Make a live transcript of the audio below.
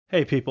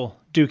Hey people,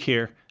 Duke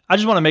here. I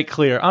just want to make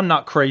clear, I'm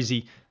not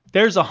crazy.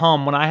 There's a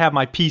hum when I have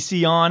my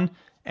PC on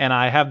and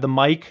I have the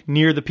mic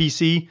near the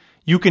PC.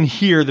 You can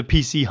hear the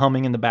PC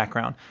humming in the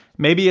background.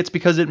 Maybe it's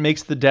because it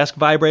makes the desk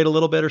vibrate a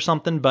little bit or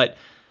something, but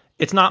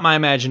it's not my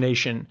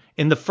imagination.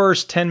 In the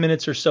first 10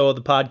 minutes or so of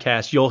the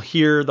podcast, you'll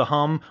hear the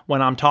hum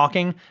when I'm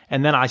talking,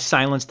 and then I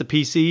silence the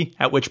PC,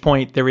 at which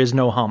point there is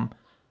no hum.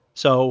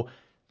 So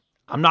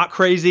I'm not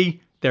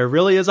crazy. There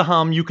really is a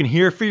hum. You can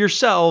hear for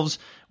yourselves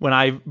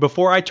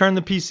before I turn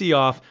the PC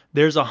off,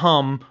 there's a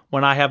hum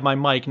when I have my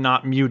mic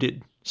not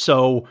muted.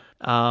 So,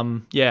 I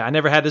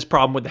never had this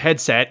problem with the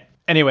headset.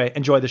 Anyway,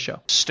 enjoy the show.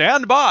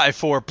 Stand by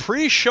for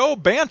pre-show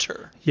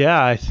banter.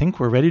 Yeah, I think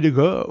we're ready to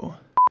go.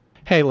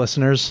 Hey,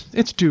 listeners,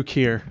 it's Duke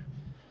here.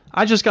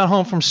 I just got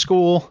home from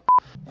school.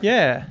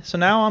 Yeah, so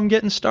now I'm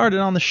getting started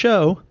on the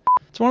show.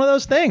 It's one of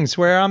those things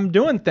where I'm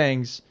doing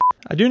things.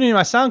 I do need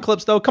my sound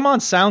clips, though. Come on,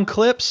 sound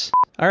clips.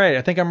 All right,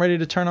 I think I'm ready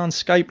to turn on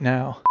Skype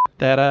now.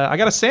 I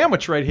got a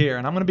sandwich right here,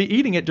 and I'm going to be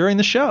eating it during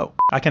the show.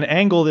 I can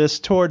angle this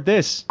toward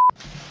this.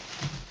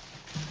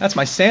 That's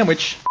my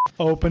sandwich.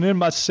 Opening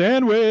my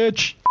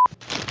sandwich.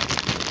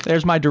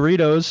 There's my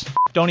Doritos.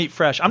 Don't eat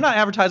fresh. I'm not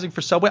advertising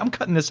for Subway. I'm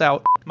cutting this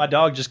out. My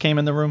dog just came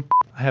in the room.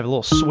 I have a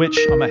little switch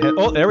on my head.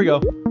 Oh, there we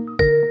go.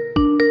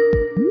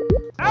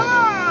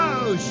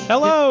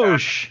 Hello.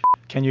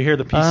 Can you hear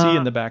the PC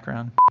in the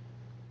background?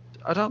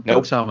 I don't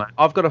think so, mate.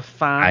 I've got a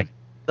fan.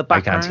 The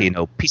background. I can't hear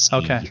no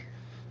PC. Okay.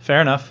 Fair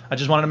enough. I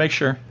just wanted to make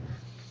sure.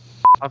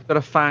 I've got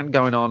a fan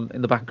going on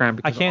in the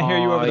background. I can't hear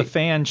you over the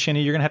fan,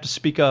 Chinny. You're going to have to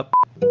speak up.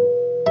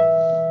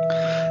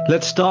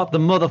 Let's start the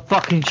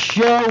motherfucking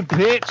show,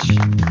 bitch.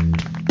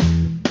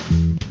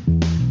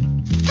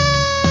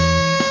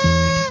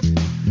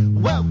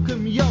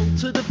 Welcome yo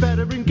to the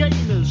Veteran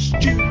Gamers.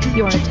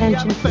 Your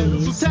attention,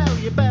 please. Will tell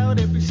you about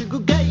every single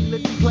game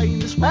that you play in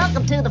this week.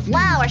 Welcome to the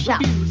flower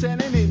shop. Reviews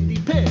and an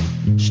indie pick.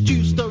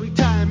 Stu story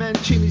time and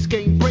Chinny's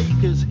game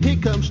breakers. Here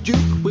comes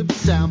Duke with the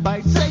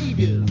soundbite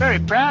saviors. Very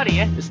proud of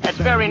you. That's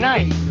very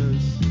nice.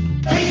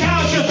 Take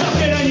out your suck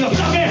it and your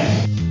suck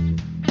it.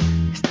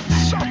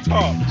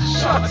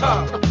 Shut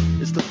up.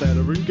 It's the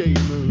Veteran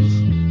Gamers.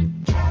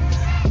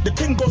 The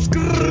thing goes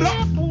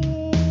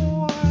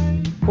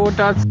Who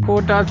does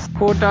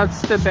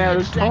the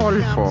bell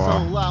toll for? So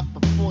loud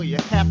before you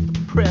have to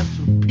press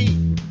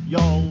repeat, yo.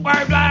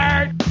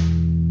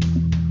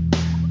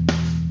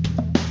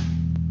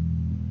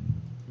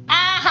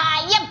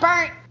 Aha, you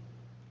burnt!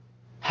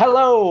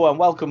 Hello and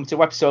welcome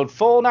to episode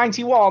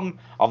 491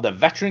 of the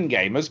Veteran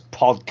Gamers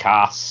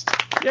podcast.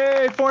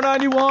 Yay,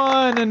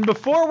 491. And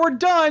before we're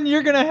done,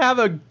 you're going to have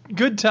a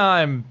good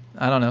time.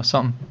 I don't know,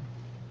 something.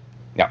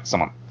 Yeah,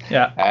 someone.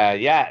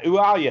 Yeah. Who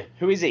are you?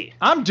 Who is he?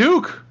 I'm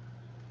Duke.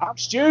 I'm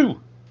Stu.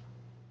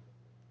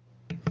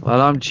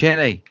 Well, I'm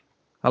Chinny.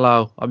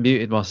 Hello, I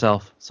muted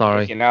myself.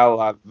 Sorry. You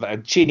know,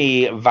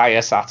 Chinny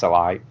via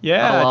satellite.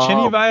 Yeah, Hello.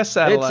 Chinny via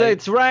satellite.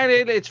 It's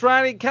raining. It's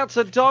raining cats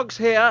and dogs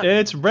here.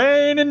 It's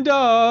raining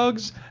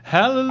dogs.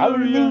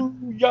 Hallelujah.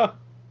 Hallelujah.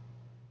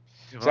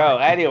 So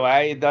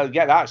anyway,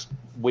 get that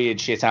weird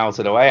shit out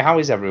of the way. How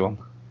is everyone?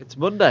 It's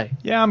Monday.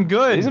 Yeah, I'm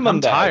good. It is a I'm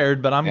Monday.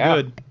 tired, but I'm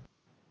good.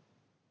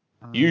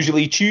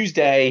 Usually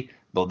Tuesday,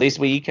 but this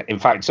week, in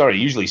fact,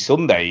 usually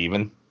Sunday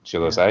even,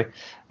 should I say.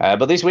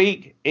 But this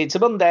week, it's a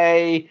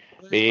Monday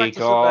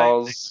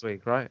because... Next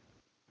week, right?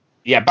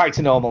 Yeah, back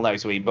to normal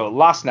next week. But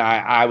last night,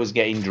 I was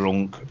getting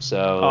drunk,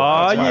 so...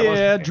 Oh,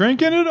 yeah,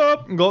 drinking it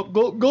up. Gulp,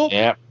 gulp, gulp.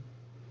 Yeah.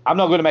 I'm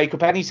not going to make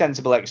up any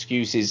sensible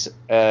excuses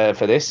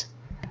for this.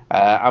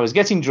 I was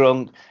getting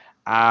drunk,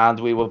 and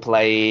we were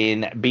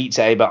playing Beat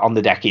Saber on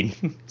the decking.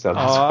 So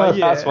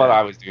that's what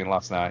I was doing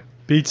last night.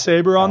 Beat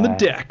Saber on the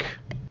deck.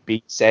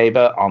 Beat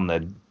Saber on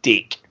the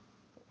dick.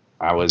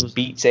 I was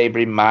Beat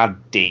Sabering my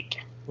dick.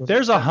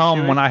 There's a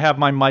hum when I have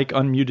my mic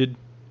unmuted.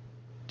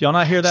 Do y'all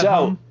not hear that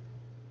hum?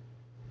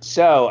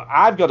 So,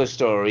 I've got a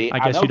story. I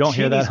guess you don't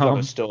hear that hum. Got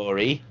a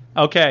story.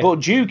 Okay.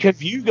 But Duke,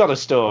 have you got a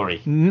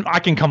story? I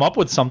can come up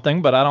with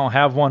something, but I don't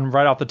have one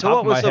right off the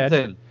top of my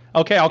head.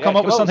 Okay, I'll come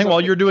up with something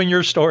while you're doing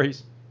your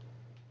stories.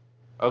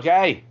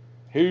 Okay.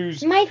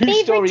 My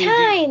favorite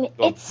time.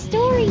 It's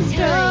story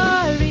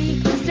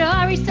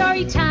time.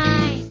 Story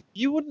time.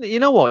 You wouldn't. You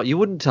know what? You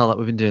wouldn't tell that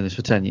we've been doing this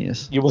for 10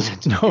 years. You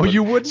wouldn't. No,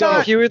 you would So not.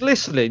 if you were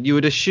listening, you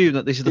would assume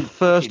that this is the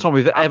first time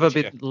we've ever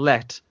been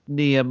let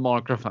near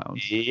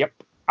microphones. Yep.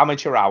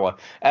 Amateur hour.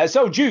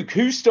 So, Duke,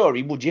 whose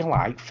story would you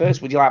like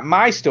first? Would you like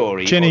my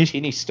story Chinny. or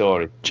Chinny's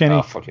story? Chinny.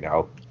 Oh, fucking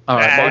hell. All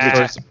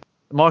right,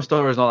 my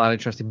story is not that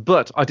interesting,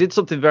 but I did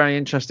something very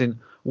interesting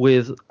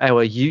with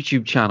our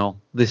YouTube channel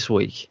this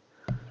week.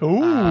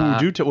 Ooh,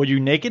 were you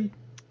naked?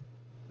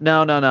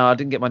 No, I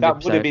didn't get my That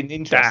nips would have out. been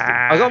interesting.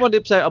 I got my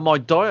nips out on my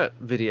diet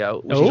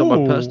video, which is on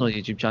my personal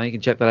YouTube channel. You can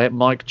check that out.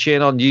 Mike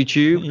Chin on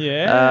YouTube.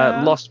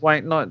 Yeah. Lost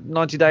weight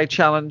 90-day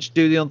challenge.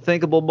 Do the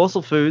unthinkable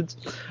muscle foods.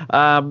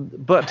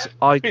 But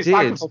I It's did.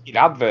 like a fucking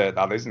advert,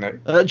 that, isn't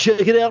it?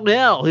 Check it out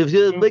now.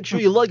 Make sure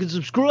you like and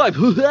subscribe.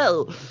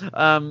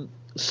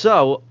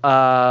 So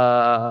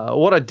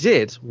what I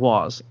did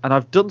was, and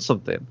I've done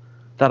something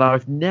that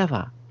I've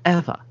never,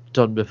 ever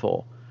done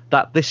before.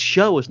 that this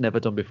show has never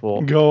done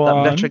before. Go that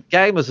on. Veteran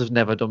Gamers has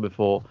never done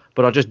before.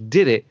 But I just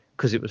did it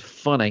because it was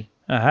funny.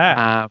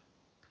 Aha.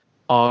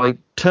 I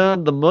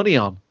turned the money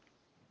on.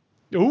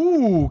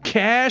 Ooh,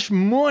 cash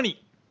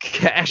money.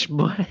 Cash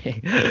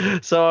money.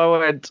 So I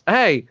went,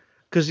 hey,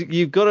 because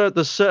you've got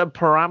there's certain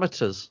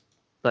parameters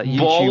that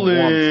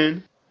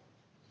YouTube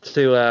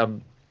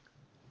wants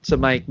to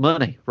make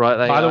money,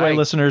 right? By the way,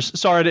 listeners,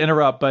 sorry to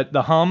interrupt, but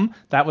the hum,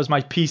 that was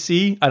my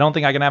PC. I don't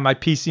think I can have my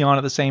PC on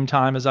at the same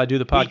time as I do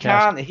the podcast. We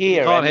can't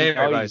hear any it,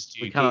 noise,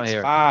 we Duke. cannot It's hear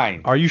it.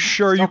 fine. Are you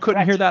sure you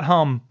couldn't hear that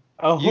hum?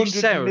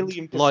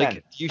 100,000,000%.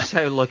 Like you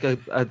sound like a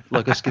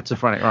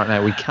schizophrenic right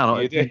now. We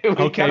cannot. You do. We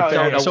Okay, cannot fair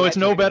hear enough. So it's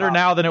no anything better about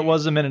now it. than it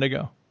was a minute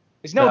ago.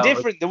 It's no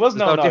different. There was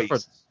no noise.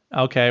 different.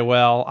 Okay,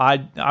 well,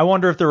 I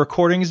wonder if the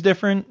recording is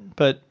different,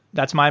 but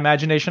that's my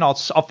imagination. I'll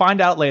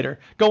find out later.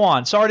 Go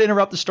on. Sorry to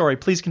interrupt the story.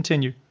 Please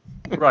continue.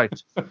 Right.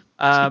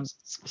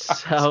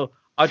 So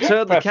I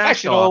turned the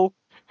cash on.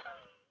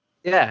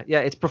 Yeah,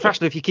 it's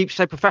professional. If you keep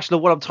saying professional,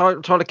 what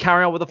I'm trying to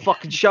carry on with the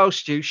fucking show,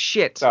 Stu.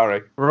 Shit.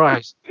 Sorry.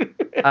 Right.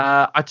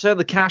 I turned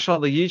the cash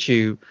on the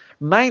YouTube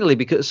mainly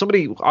because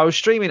I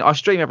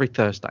stream every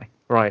Thursday,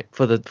 right,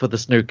 for the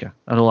snooker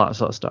and all that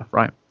sort of stuff,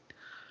 right?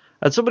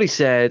 And somebody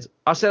said,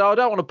 I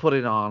don't want to put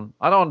it on.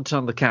 I don't want to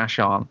turn the cash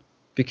on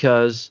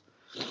because,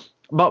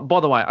 but by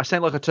the way, I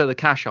sound like I turned the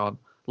cash on.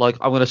 Like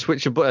I'm going to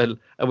switch a button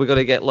and we're going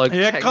to get like.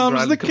 Here 10 comes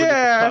grand the coming in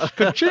cash.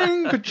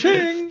 Ka-ching,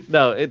 ka-ching.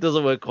 No, it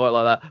doesn't work quite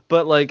like that.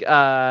 But like,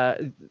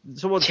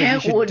 someone said you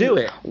should do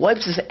it.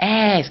 Wipes his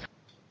ass.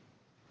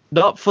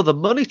 Not for the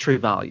monetary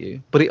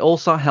value, but it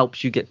also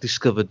helps you get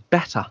discovered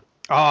better.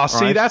 Oh,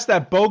 see, Right. that's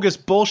that bogus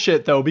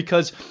bullshit, though,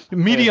 because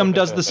Medium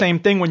does the same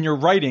thing when you're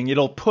writing.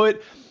 It'll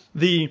put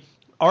the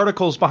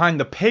articles behind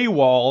the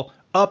paywall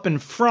up in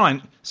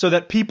front so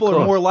that people are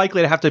Cool. more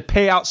likely to have to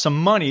pay out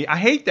some money. I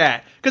hate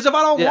that, because if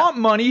I don't want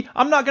money,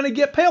 I'm not going to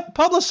get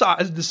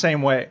publicized the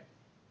same way.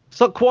 It's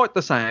not quite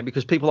the same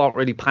because people aren't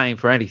really paying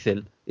for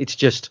anything. It's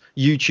just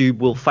YouTube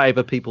will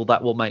favor people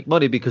that will make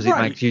money because it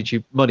Right. makes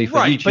YouTube money for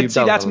Right, YouTube. but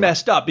see, that's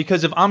messed up,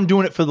 because if I'm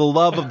doing it for the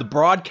love of the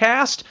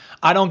broadcast,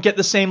 I don't get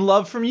the same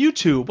love from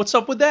YouTube. What's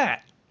up with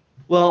that?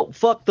 Well,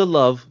 fuck the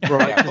love,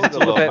 right? Yeah, fuck the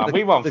love, man.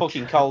 We want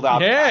fucking cold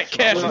hard Yeah,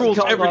 cash Well, rules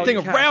it's got everything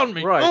like cash. around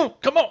me. Right. Oh,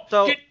 come on.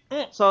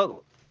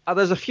 So,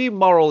 there's a few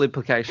moral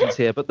implications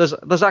here, but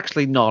there's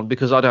actually none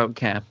because I don't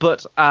care.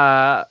 But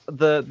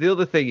the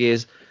other thing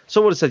is,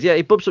 someone said, yeah,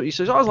 it bumps up your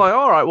search. I was like,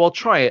 all right, well,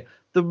 try it.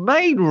 The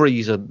main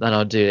reason that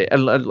I do it,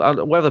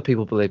 and whether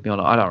people believe me or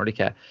not, I don't really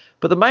care.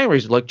 But the main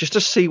reason, like, just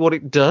to see what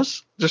it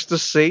does, just to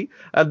see.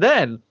 And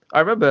then I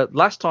remember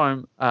last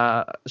time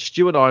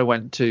Stu and I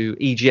went to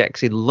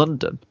EGX in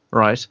London,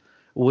 right?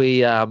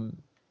 We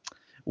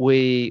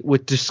were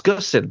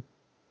discussing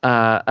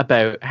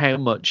about how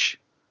much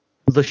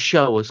the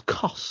show has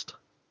cost.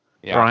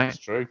 Yeah, right? that's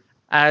true.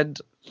 And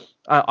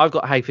I've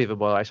got hay fever,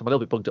 by the way, so I'm a little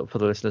bit bugged up for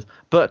the listeners.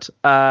 But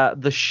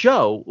the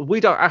show,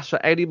 we don't ask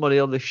for any money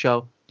on this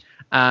show.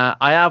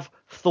 I have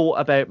thought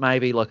about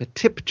maybe like a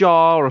tip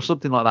jar or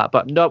something like that,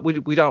 but no, we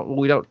don't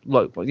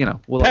look, you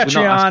know.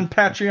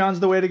 Patreon's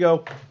the way to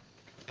go.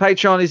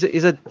 Patreon is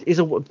a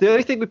the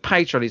only thing with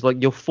Patreon is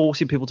like you're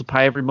forcing people to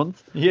pay every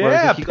month.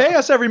 Yeah, pay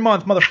us every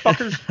month,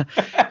 motherfuckers.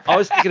 I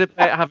was thinking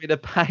about having a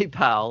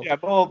PayPal. Yeah,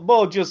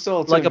 more just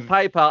sort like of a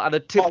PayPal and a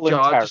tip jar,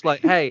 voluntary. just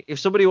like, hey, if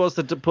somebody wants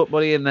to put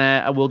money in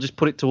there, and we'll just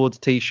put it towards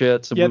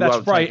T-shirts. And Yeah, we that's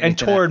won't right. take And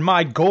anything toward out.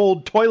 my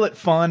gold toilet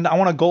fund, I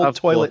want a gold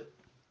Of course. toilet.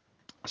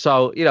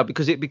 So, you know,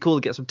 because it'd be cool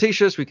to get some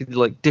T-shirts, we could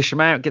like dish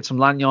them out, get some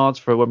lanyards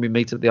for when we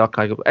meet at the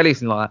arcade,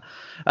 anything like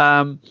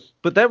that.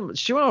 But then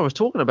Stuart and I was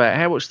talking about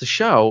how much the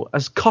show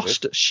has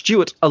cost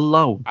Stuart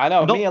alone. I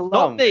know, not, me alone.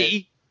 Not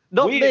me.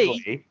 Not me.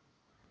 Weirdly,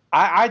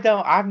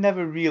 I've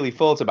never really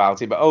thought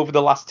about it, but over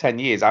the last 10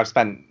 years, I've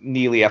spent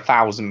nearly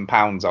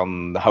 £1,000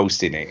 on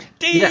hosting it.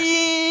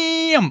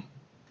 Damn.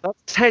 That's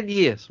 10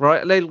 years,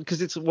 right?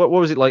 Because it's, what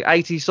was it, like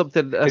 80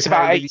 something? It's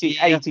about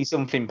 80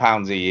 something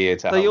pounds a year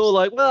to So host. you're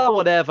like, well,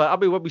 whatever. I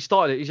mean, when we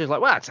started it, it's just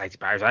like, well, it's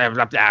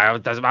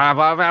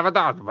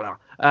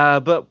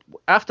 £80. But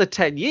after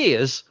 10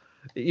 years,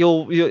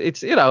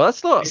 it's, you know,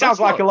 that's not. It sounds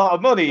like a lot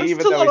of money, That's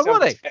even a though lot of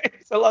money.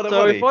 it's a lot of So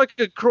money. if I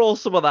could crawl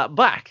some of that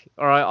back,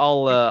 all right,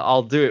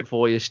 I'll do it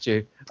for you,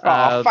 Stu.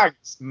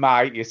 Thanks,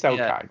 mate. You're so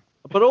yeah. kind.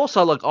 But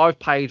also, look, I've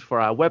paid for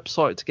our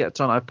website to get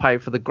done. I've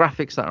paid for the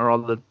graphics that are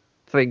on the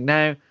thing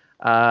now.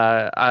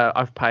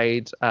 I've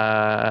paid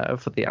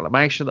for the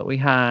animation that we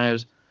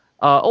had,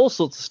 all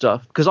sorts of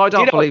stuff. Because I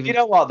don't believe. You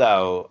know what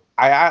though?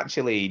 I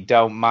actually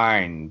don't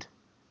mind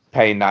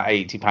paying that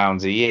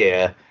 £80 a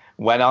year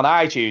when on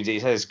iTunes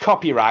it says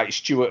copyright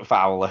Stuart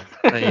Fowler.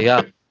 There you go.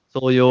 It's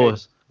all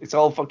yours. It's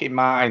all fucking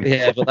mine.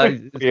 Yeah, but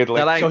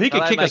Weirdly. So he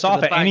could kick us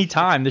off at any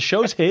time. The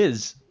show's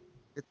his.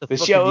 The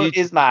show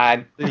is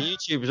mine. The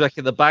YouTube's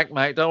making the bank,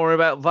 mate. Don't worry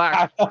about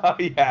that. Oh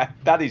yeah,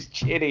 that is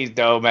Chinny's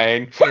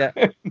domain. Yeah.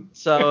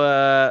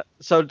 So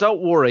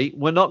don't worry.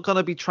 We're not going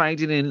to be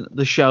trading in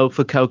the show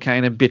for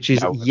cocaine and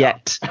bitches No,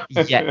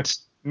 we're yet.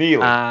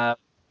 Nearly.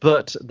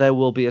 but there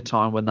will be a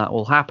time when that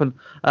will happen.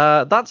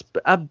 That's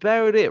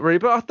about it, really.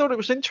 But I thought it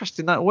was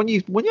interesting that when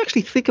you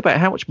actually think about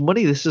how much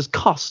money this has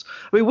cost,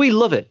 I mean, we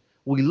love it.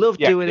 We love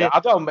doing it.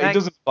 It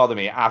doesn't bother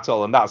me at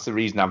all, and that's the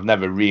reason I've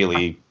never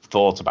really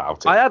thought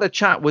about it. I had a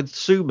chat with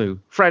Sumu,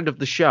 friend of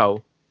the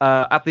show,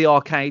 at the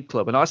arcade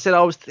club, and I said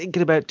I was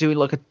thinking about doing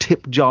like a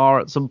tip jar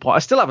at some point. I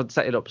still haven't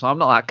set it up, so I'm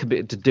not that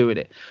committed to doing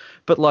it.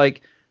 But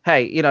like,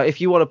 hey,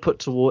 if you want to put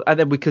toward, and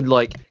then we could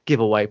like give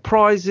away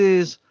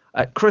prizes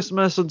at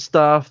Christmas and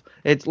stuff.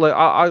 It's like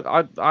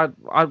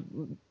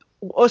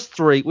us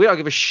three, we don't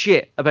give a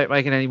shit about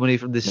making any money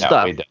from this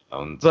stuff. We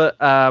don't. But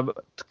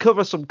to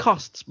cover some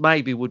costs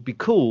maybe would be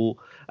cool,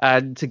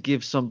 and to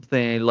give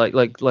something like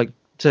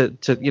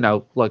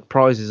to like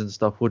prizes and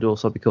stuff would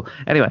also be cool.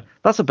 Anyway,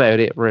 that's about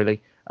it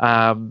really.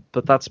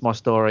 But that's my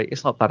story.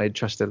 It's not that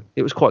interesting.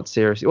 It was quite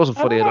serious. It wasn't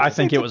funny at all. I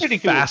think it was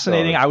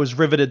fascinating. I was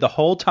riveted the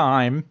whole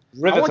time.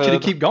 I want you to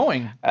keep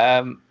going.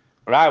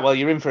 Right, well,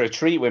 you're in for a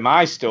treat with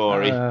my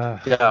story.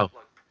 Yeah.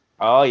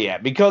 Oh yeah,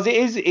 because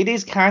it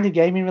is kind of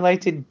gaming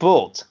related,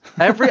 but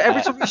every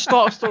time you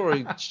start a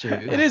story, Stu,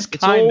 it's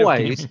kind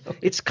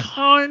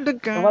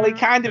of gaming. Well, it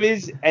kind of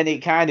is, and it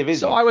kind of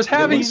isn't. So I was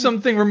having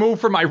something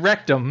removed from my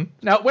rectum.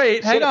 Now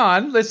wait, hang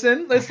on,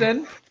 listen.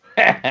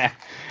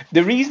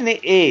 The reason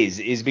it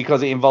is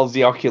because it involves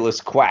the Oculus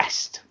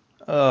Quest.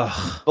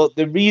 Ugh. But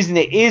the reason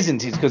it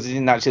isn't is because it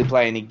didn't actually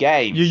play any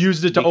games. You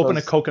used it to open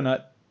a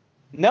coconut.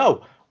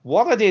 No,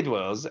 what I did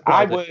was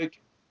I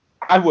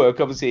work,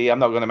 obviously, I'm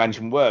not going to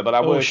mention where, but I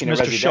work in a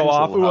residential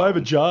home. I have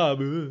a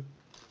job.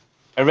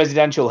 A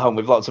residential home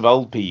with lots of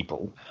old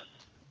people.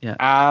 Yeah.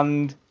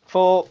 And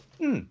thought,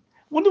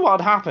 wonder what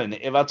would happen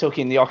if I took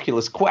in the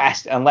Oculus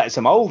Quest and let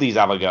some oldies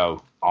have a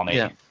go on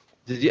it.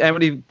 Yeah. How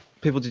many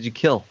people did you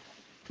kill?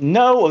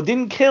 No, I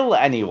didn't kill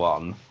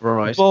anyone.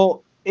 Right. But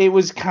it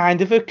was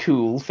kind of a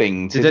cool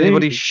thing to do. Did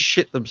anybody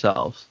shit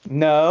themselves?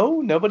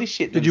 No, nobody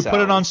shit themselves. Did you put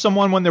it on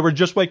someone when they were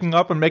just waking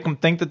up and make them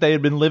think that they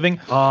had been living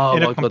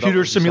in a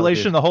computer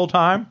simulation the whole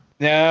time?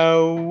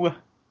 No.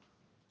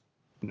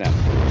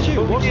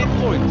 Stu, what's the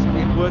point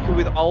in working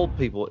with old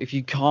people if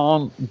you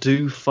can't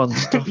do fun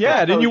stuff?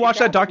 Yeah, didn't you watch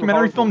that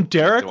documentary film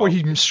Derek where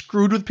he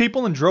screwed with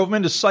people and drove them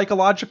into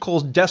psychological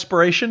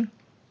desperation?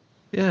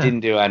 Yeah. Didn't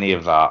do any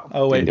of that.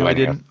 Oh, wait, no, I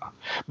didn't.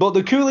 But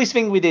the coolest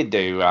thing we did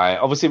do, right,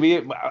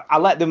 obviously, I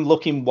let them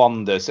look in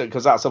wonder,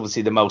 because that's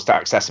obviously the most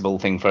accessible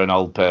thing for an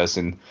old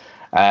person.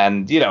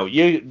 And, you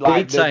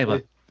like... Beat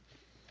Saber.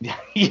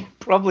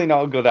 Probably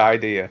not a good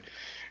idea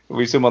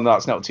with someone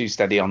that's not too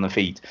steady on the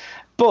feet.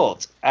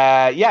 But,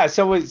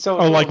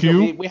 like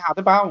you? We had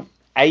about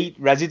 8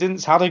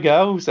 residents had a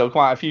go, so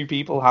quite a few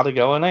people had a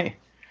go on it.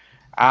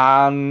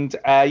 And,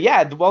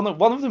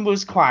 one of them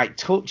was quite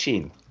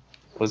touching.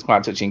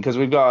 Because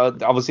we've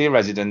got obviously a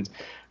resident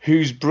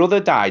whose brother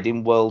died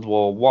in World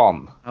War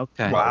One.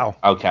 Okay. Wow.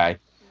 Okay.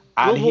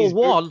 And World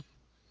War One.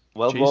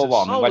 World War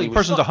One. Holy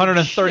person's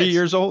 130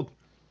 years old.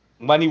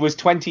 When he was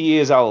 20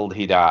 years old,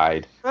 he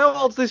died. How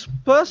old's this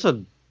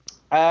person?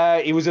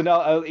 He was a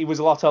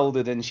lot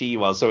older than she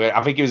was. So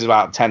I think he was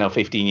about 10 or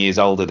 15 years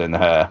older than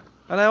her.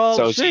 And how old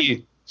is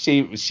she?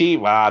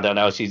 Well, I don't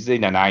know. She's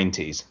in her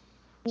 90s.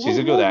 She's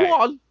a good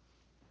age.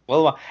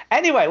 Well,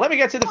 anyway, let me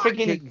get to the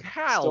freaking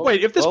hell.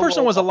 Wait, if this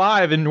person was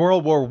alive in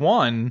World War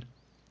One,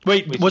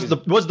 was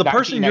the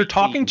person you're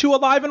talking to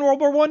alive in World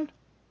War One?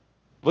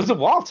 Was it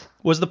what?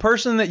 Was the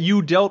person that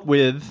you dealt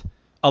with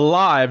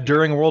alive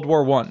during World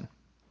War One?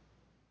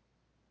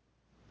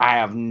 I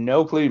have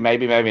no clue.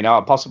 Maybe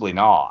not. Possibly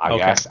not. I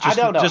guess. I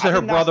don't know. Just that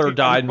her brother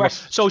died.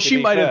 So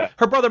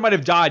her brother might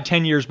have died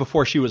 10 years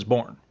before she was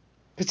born.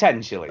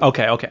 Potentially.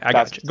 Okay. I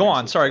got you. Go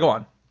on. Sorry. Go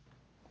on.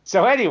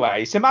 So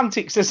anyway,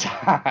 semantics aside,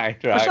 right?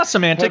 It's not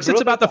semantics.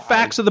 It's about the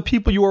facts of the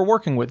people you were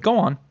working with. Go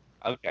on.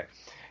 Okay.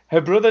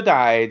 Her brother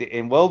died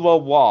in World War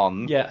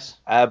One. Yes.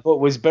 But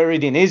was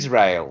buried in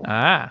Israel.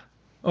 Ah.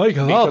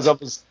 Because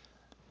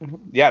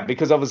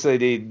obviously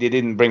they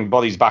didn't bring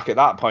bodies back at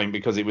that point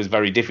because it was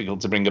very difficult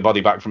to bring a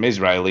body back from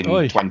Israel in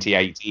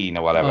 2018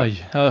 or whatever.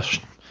 There's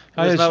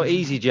no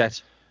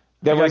EasyJet.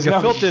 There was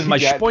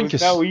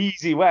no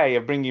easy way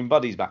of bringing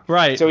bodies back.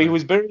 Right. So he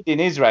was buried in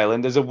Israel,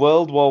 and there's a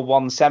World War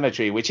One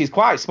cemetery, which is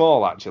quite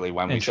small, actually,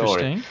 when we saw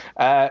it.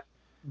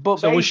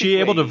 So was she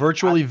able to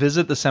virtually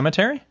visit the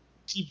cemetery?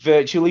 She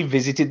virtually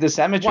visited the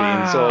cemetery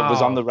and sort of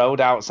was on the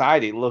road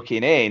outside it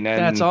looking in. And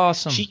that's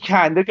awesome. She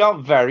kind of got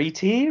very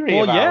teary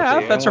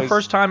about it. That's her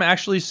first time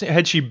actually.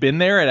 Had she been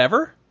there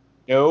ever?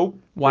 No.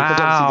 Wow.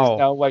 There's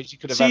no way she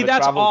could have ever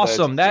that's traveled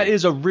awesome. That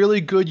is a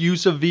really good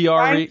use of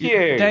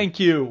VR. Thank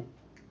you.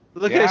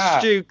 Look at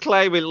Stu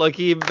claiming like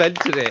he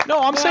invented it. No,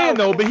 I'm saying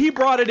though, but he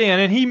brought it in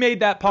and he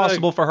made that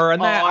possible for her,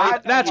 and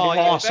that's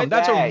awesome.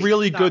 That's a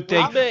really good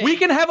thing. We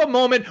can have a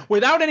moment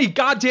without any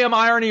goddamn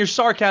irony or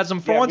sarcasm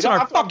for once in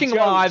our fucking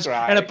lives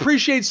and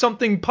appreciate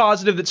something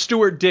positive that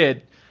Stuart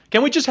did.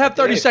 Can we just have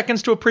 30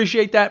 seconds to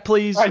appreciate that,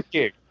 please? Thank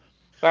you.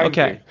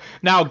 Okay.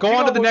 Now go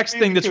on to the next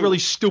thing that's really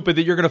stupid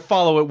that you're going to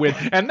follow it with.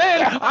 And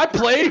then I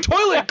play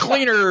toilet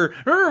cleaner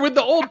with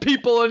the old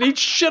people and eat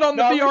shit on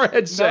the VR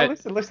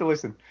headset. No,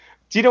 listen.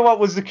 Do you know what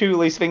was the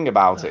coolest thing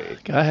about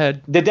it? Go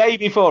ahead. The day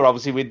before,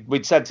 obviously,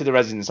 we'd said to the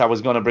residents I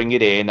was going to bring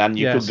it in, and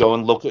you could go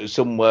and look at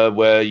somewhere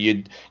where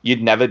you'd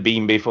never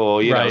been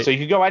before, you know. So you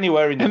could go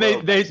anywhere in the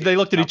world. And they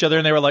looked at each other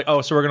and they were like,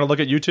 "Oh, so we're going to look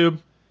at YouTube?"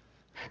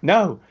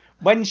 No.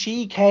 When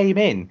she came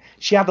in,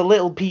 she had a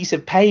little piece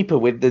of paper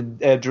with the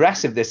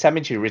address of the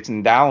cemetery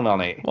written down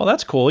on it. Well,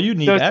 that's cool. You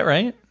need that,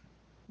 right?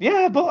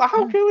 Yeah, but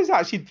how cool is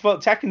that? She'd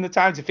taken the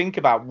time to think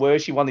about where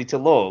she wanted to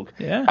look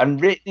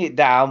and written it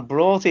down,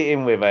 brought it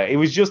in with her. It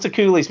was just the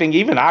coolest thing.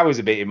 Even I was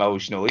a bit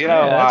emotional, you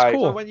know. Yeah, that's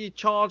cool. So when you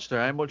charged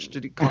her, how much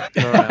did it cost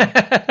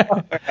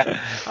her?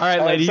 All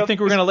right, lady, you think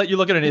we're going to let you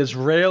look at an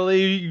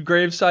Israeli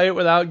gravesite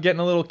without getting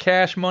a little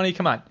cash money?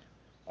 Come on.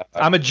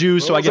 I'm a Jew,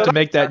 so I get to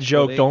make that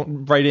joke.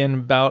 Don't write in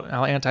about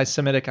how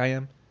anti-Semitic I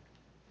am.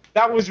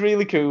 That was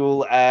really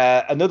cool.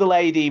 Another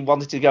lady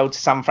wanted to go to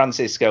San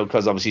Francisco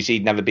because obviously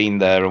she'd never been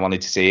there and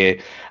wanted to see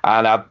it.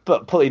 And I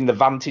put in the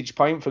vantage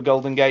point for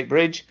Golden Gate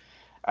Bridge.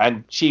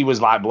 And she was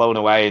like blown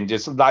away. And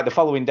just like the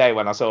following day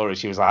when I saw her,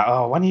 she was like,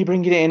 "Oh, when are you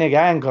bringing it in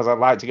again? Because I'd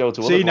like to go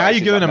to other places." See, now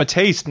you're giving them a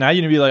taste. Now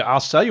you're going to be like, "I'll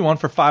sell you one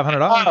for $500.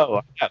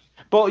 Oh, yeah.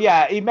 But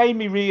yeah, it made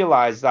me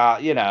realize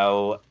that, you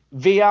know,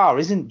 VR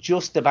isn't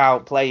just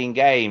about playing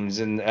games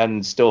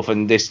and stuff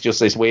and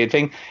this weird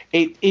thing.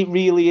 It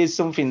really is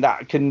something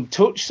that can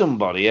touch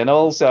somebody and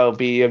also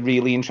be a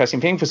really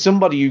interesting thing for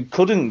somebody who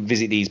couldn't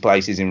visit these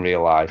places in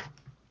real life.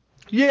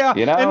 Yeah,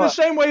 you know? In the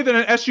same way that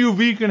an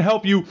SUV can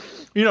help you,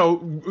 you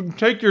know,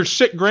 take your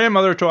sick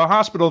grandmother to a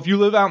hospital if you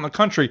live out in the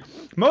country.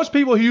 Most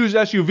people who use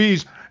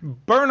SUVs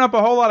burn up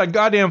a whole lot of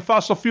goddamn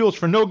fossil fuels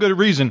for no good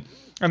reason.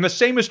 And the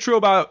same is true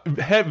about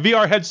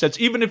VR headsets,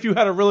 even if you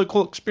had a really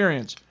cool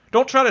experience.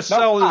 Don't try to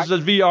sell this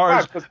as VR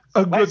as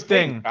a good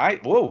thing.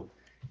 Right? Whoa.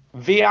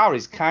 VR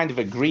is kind of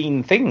a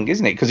green thing,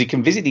 isn't it? Because you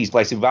can visit these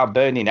places without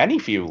burning any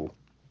fuel.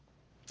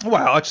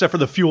 Well, except for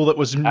the fuel that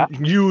was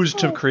used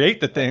to create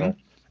the thing.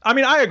 I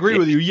mean, I agree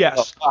with you,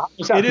 yes.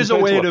 It is a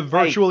way to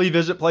virtually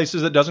visit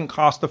places that doesn't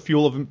cost the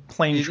fuel of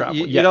plane travel.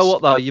 You know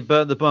what, though? You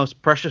burn the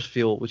most precious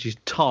fuel, which is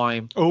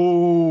time.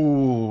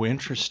 Oh,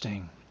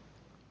 interesting.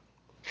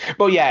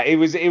 But yeah, it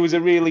was a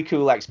really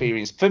cool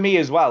experience for me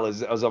as well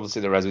as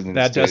obviously the residents.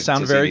 That does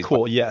sound very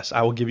cool. Yes,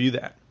 I will give you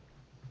that.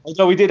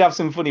 Although we did have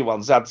some funny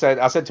ones. I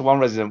said to one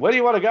resident, "Where do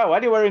you want to go?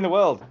 Anywhere in the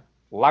world."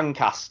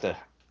 Lancaster.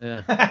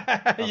 Yeah.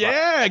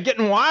 Yeah,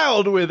 getting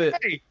wild with it.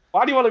 Hey,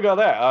 why do you want to go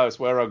there? Oh, it's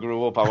where I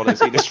grew up. I want to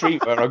see the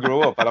street where I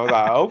grew up. And I was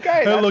like,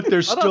 okay. Hey, look,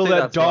 there's still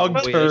that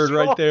dog turd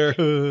right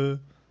there.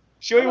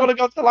 Sure you want to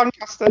go to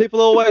Lancaster?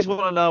 People always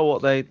want to know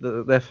what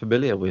they're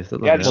familiar with.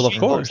 Yeah, well, of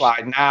course.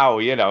 Like now,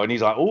 you know, and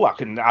he's like, "Oh,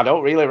 I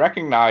don't really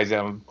recognize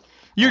him."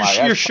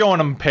 You're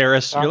showing him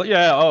Paris. You're like,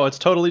 yeah, oh, it's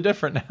totally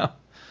different now.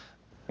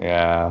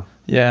 Yeah.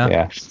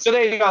 So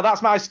there you go.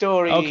 That's my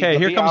story. Okay,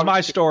 here comes my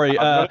story.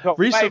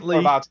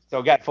 Recently,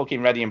 so get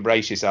fucking ready and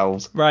brace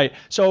yourselves. Right.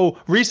 So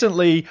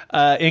recently,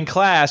 in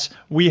class,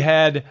 we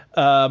had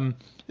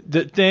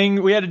the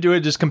thing we had to do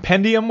this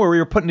compendium where we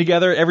were putting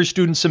together. Every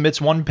student submits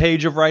one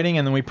page of writing,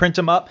 and then we print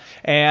them up.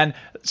 And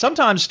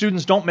sometimes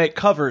students don't make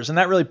covers, and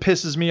that really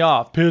pisses me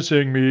off.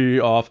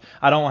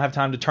 I don't have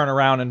time to turn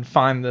around and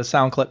find the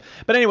sound clip.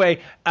 But anyway,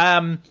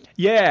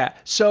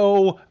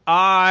 So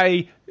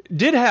I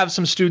did have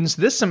some students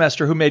this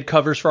semester who made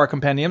covers for our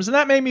compendiums, and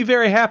that made me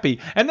very happy.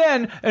 And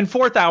then in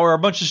fourth hour, a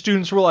bunch of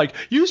students were like,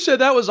 "You said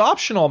that was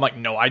optional." I'm like,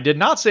 "No, I did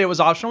not say it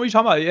was optional. What are you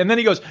talking about?" And then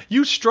he goes,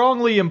 "You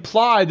strongly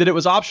implied that it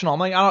was optional." I'm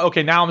like,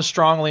 "Okay, now I'm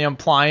strongly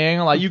implying."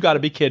 Like, you got to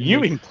be kidding me.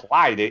 You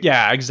implied it.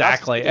 Yeah,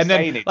 exactly. And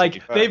then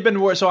like they've been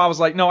so I was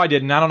like, "No, I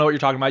didn't. I don't know what you're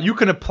talking about. You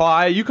can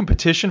apply, you can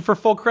petition for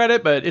full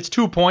credit, but it's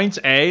 2 points,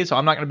 A, so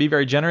I'm not going to be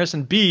very generous,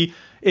 and B,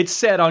 it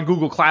said on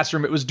Google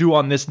Classroom it was due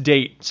on this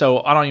date,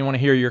 so I don't even want to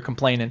hear you're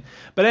complaining."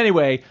 But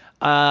anyway,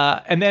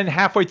 and then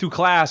halfway through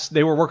class,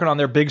 they were working on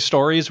their big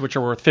stories, which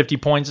are worth 50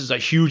 points. It's a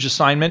huge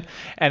assignment.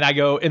 And I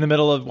go, in the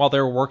middle of while they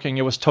were working,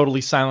 it was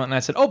totally silent. And I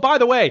said, "Oh, by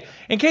the way,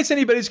 in case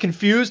anybody's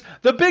confused,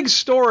 the big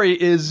story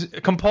is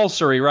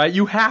compulsory, right?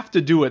 You have to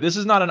do it. This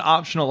is not an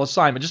optional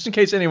assignment, just in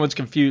case anyone's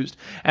confused."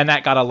 And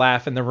that got a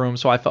laugh in the room,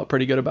 so I felt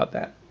pretty good about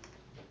that.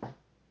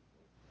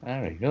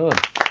 Very good.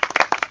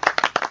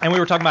 And we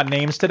were talking about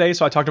names today,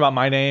 so I talked about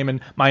my name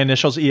and my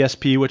initials,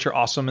 ESP, which are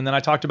awesome. And then I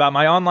talked about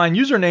my online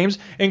usernames,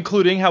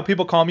 including how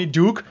people call me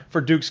Duke for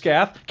Duke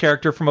Scath,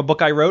 character from a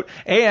book I wrote.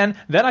 And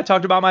then I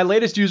talked about my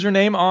latest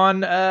username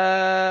on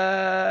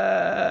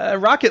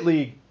Rocket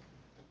League.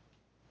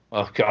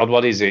 Oh, God,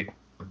 what is it?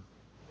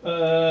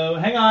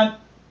 Hang on.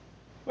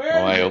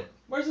 Where is it?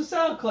 Where's the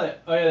sound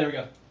clip? Oh, yeah, there we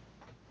go.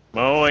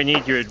 Oh, I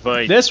need your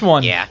advice. This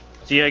one. Yeah.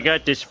 See, I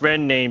got this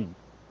friend named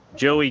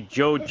Joey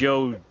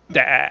Jojo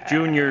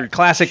Jr.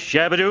 Classic.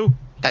 Shabadoo.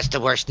 That's the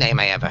worst name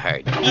I ever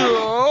heard.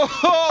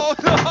 Oh,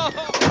 no!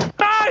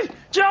 Hi!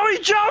 Joey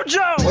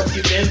Jojo! What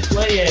you been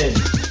playing?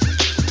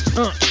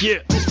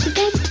 Yeah. What you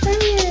been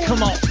playing?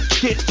 Come on,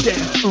 get down.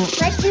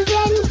 What you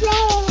been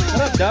playing?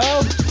 What up,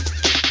 dog?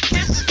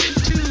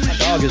 My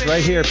dog is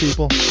right here,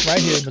 people. Right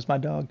here is my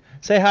dog.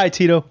 Say hi,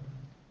 Tito.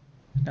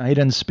 No, he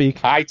doesn't speak.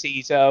 Hi,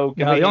 Tito.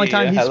 No, the only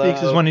time he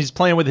speaks is when he's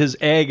playing with his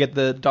egg at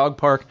the dog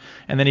park,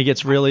 and then he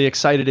gets really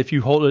excited if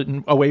you hold it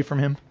away from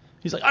him.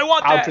 He's like, I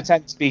want that. I'll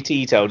pretend to be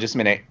Tito. Just a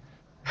minute.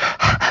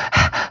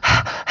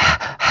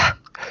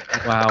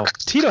 Wow.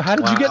 Tito, how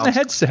did you get in the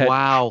headset?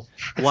 Wow.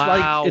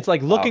 It's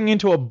like looking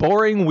into a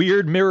boring,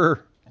 weird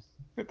mirror.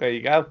 There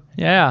you go.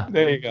 Yeah.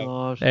 There you go.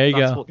 God, There you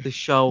that's go. What the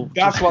show.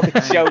 That's what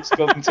the show's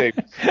come to.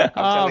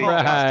 All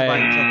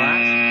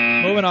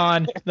right. Moving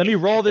on. Let me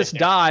roll this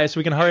die so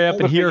we can hurry up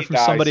and hear from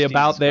somebody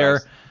about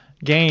their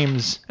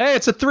games. Hey,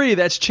 it's a 3.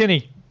 That's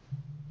Chinny.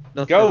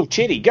 Go,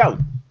 Chinny, go.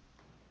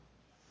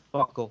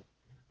 Buckle.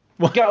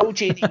 Go,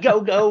 Chinny,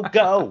 go, go,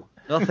 go.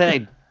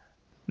 Nothing.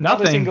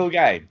 Not a single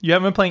game. You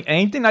haven't been playing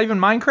anything? Not even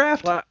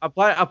Minecraft? All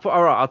right, I'll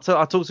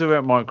talk to you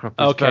about Minecraft.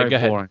 It's okay, very go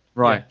ahead. boring.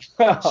 Right.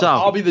 Yeah. So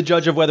I'll be the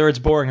judge of whether it's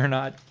boring or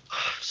not.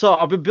 So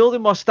I've been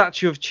building my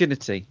statue of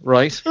Trinity,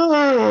 right?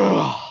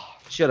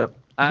 Shut up.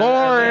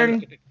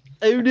 Boring.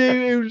 Oh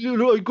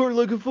no, I got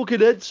like a fucking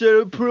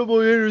headset, I put it on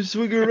my head and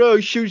swing it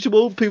around, shoot some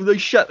old people, they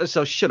shut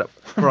themselves. Shut up.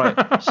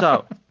 Right.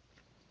 So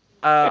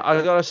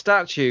I got a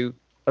statue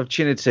of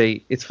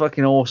Trinity. It's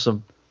fucking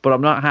awesome, but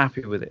I'm not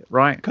happy with it,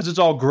 right? Because it's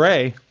all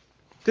grey.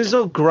 Because it's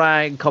all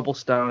grey and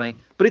cobblestone,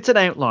 but it's an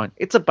outline,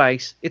 it's a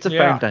base, it's a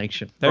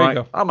foundation. There you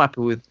go. I'm happy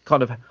with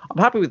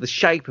the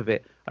shape of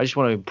it. I just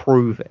want to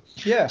improve it.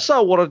 Yeah.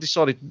 So what I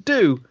decided to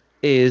do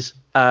is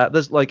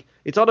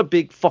it's on a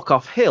big fuck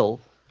off hill,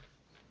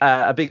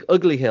 a big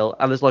ugly hill,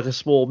 and there's like a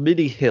small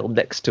mini hill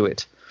next to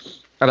it,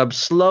 and I'm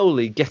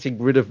slowly getting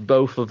rid of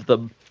both of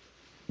them,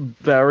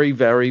 very,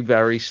 very,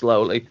 very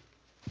slowly.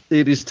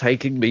 It is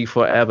taking me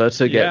forever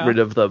to get rid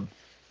of them.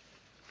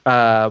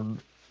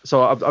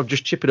 So I'm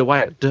just chipping away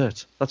at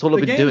dirt. That's all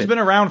I've been doing. The game's been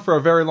around for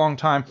a very long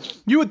time.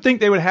 You would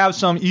think they would have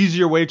some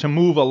easier way to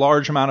move a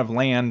large amount of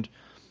land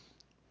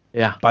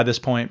by this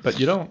point, but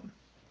you don't.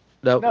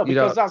 No,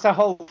 because that's the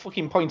whole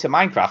fucking point of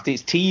Minecraft.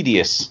 It's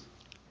tedious.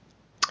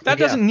 That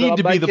doesn't need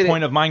to be the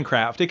point of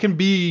Minecraft. It can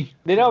be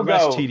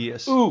less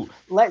tedious. Ooh,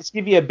 let's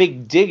give you a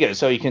big digger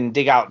so you can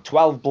dig out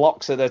 12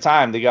 blocks at a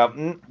time. They go,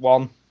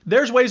 1.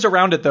 There's ways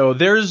around it, though.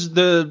 There's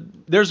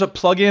a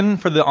plugin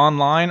for the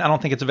online. I don't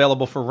think it's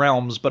available for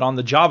Realms, but on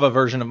the Java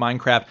version of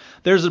Minecraft,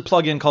 there's a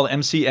plugin called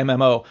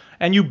MCMMO,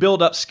 and you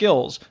build up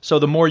skills. So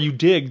the more you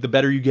dig, the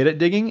better you get at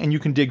digging, and you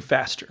can dig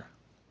faster.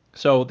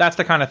 So that's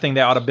the kind of thing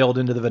they ought to build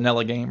into the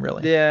vanilla game,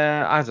 really.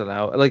 Yeah, I don't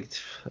know. Like,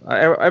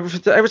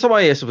 every time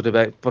I hear something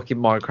about fucking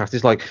Minecraft,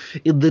 it's like,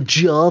 in the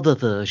Java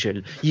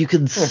version, you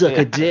can suck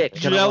a dick.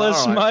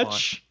 Jealous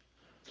much? Fine.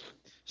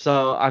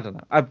 So I don't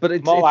know, but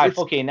it's more like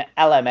fucking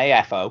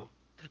LMAFO.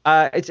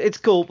 It's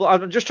cool, but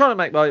I'm just trying to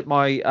make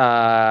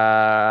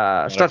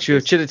my statue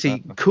of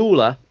Trinity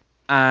cooler.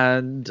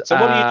 And so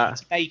what do you do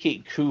to make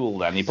it cool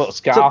then? You put a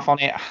scarf on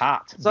it, a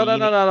hat. So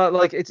no.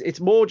 Like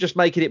it's more just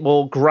making it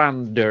more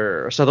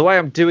grander. So the way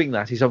I'm doing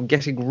that is I'm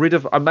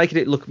making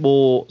it look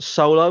more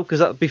solo,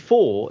 because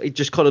before it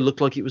just kind of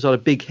looked like it was on a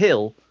big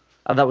hill,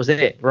 and that was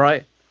it,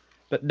 right?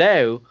 But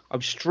now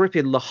I'm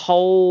stripping the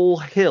whole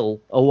hill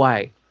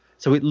away.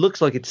 So it looks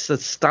like it's a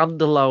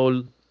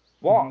standalone.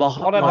 What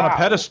on a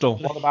pedestal?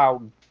 What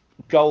about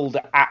gold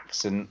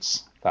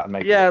accents? That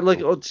make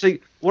see,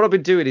 what I've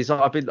been doing is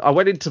I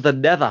went into the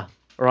Nether.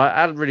 Right,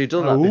 I hadn't really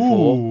done that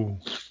before.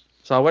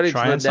 So I went into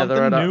the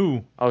Nether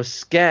and I was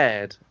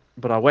scared,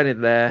 but I went in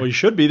there. Well, you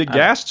should be. The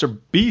ghasts are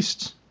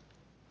beasts.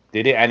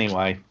 Did it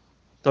anyway.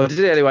 So I did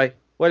it anyway.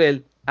 Went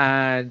in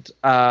and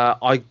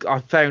I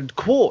found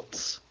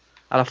quartz,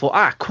 and I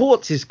thought,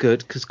 quartz is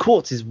good because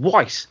quartz is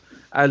white.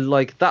 And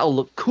like that'll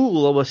look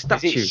cool on a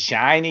statue. Is it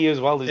shiny as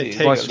well? It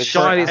takes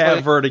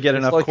forever to get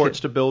enough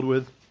quartz to build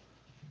with.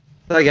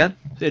 Say again?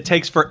 It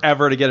takes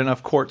forever to get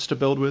enough quartz to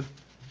build with.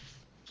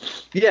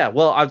 Yeah,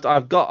 well,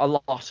 I've got a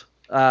lot.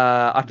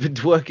 I've been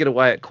working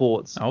away at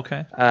quartz.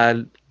 Okay.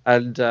 And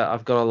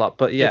I've got a lot,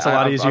 but yeah, it's a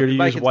lot easier to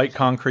use white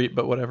concrete,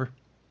 but whatever.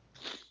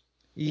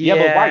 Yeah,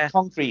 but white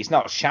concrete's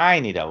not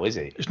shiny though, is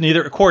it?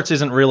 Neither quartz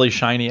isn't really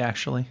shiny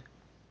actually.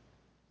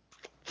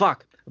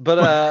 Fuck.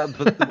 But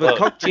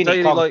concrete,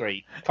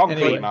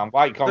 man,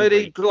 white concrete.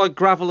 They need like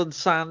gravel and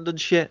sand and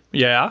shit.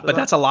 Yeah, but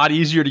that's a lot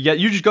easier to get.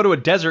 You just go to a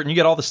desert and you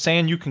get all the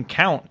sand you can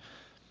count.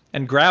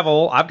 And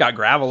gravel, I've got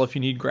gravel if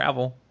you need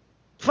gravel.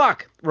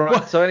 Fuck.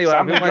 Right. So anyway,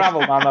 I've been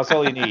gravel, man. That's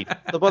all you need.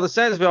 By the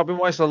sounds of it, I've been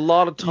wasting a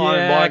lot of time.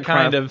 Yeah,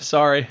 kind of.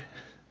 Sorry.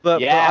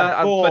 But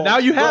now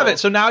you have it.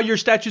 So now your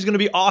statue's going to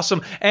be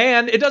awesome,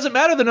 and it doesn't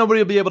matter that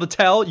nobody will be able to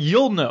tell.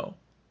 You'll know.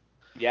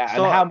 Yeah,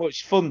 and how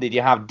much fun did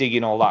you have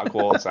digging all that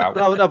quartz out?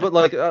 No, but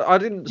like I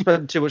didn't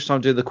spend too much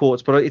time doing the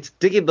quartz, but it's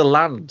digging the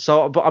land.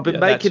 So, but I've been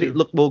making it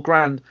look more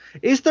grand.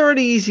 Is there an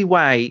easy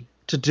way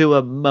to do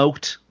a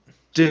moat,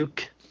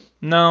 Duke?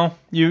 No,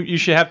 you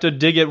should have to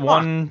dig it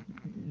one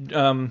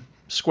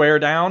square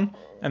down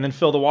and then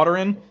fill the water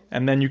in,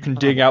 and then you can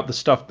dig out the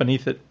stuff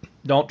beneath it.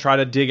 Don't try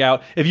to dig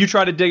out. If you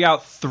try to dig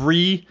out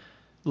 3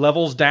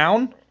 levels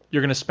down,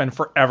 you're going to spend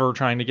forever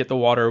trying to get the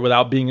water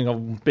without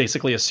being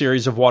basically a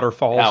series of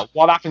waterfalls. Now,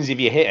 what happens if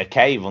you hit a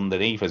cave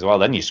underneath as well?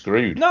 Then you're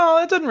screwed. No,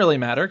 it doesn't really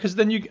matter because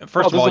then you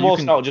first of all does the you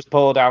water not just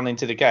pour down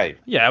into the cave?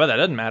 Yeah, but that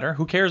doesn't matter.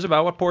 Who cares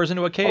about what pours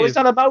into a cave? Oh, it's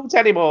not a boat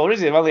anymore,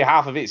 is it? Only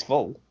half of it's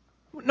full.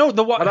 No,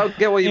 the water. I don't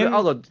get what you.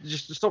 Hold on,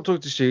 just stop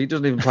talking to Stu. He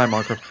doesn't even play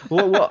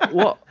Minecraft.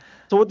 What?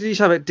 So what did you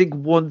say about dig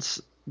once?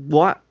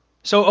 What?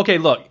 So okay,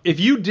 look, if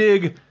you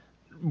dig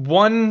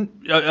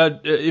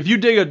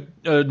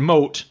a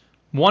moat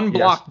 1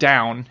 block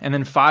down and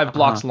then 5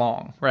 blocks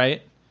long,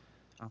 right?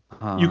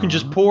 You can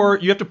just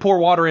you have to pour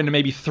water into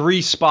maybe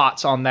 3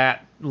 spots on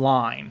that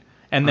line,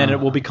 and then it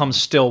will become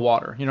still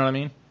water. You know what I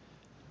mean?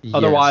 Yes.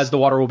 Otherwise, the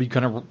water will be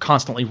kind of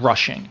constantly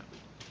rushing.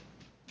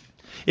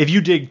 If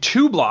you dig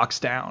 2 blocks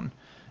down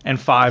and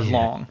 5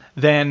 long,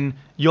 then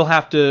you'll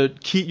have to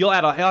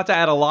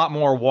add a lot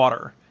more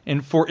water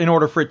in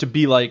order for it to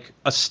be like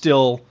a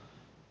still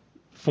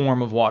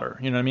form of water.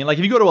 You know what I mean? Like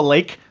if you go to a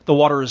lake, the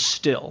water is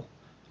still.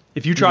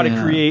 If you try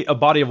to create a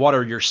body of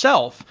water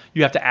yourself,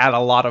 you have to add a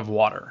lot of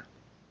water.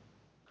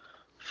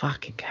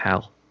 Fucking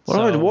hell.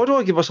 Why do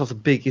I give myself the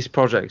biggest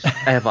projects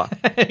ever?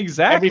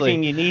 Exactly.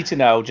 Everything you need to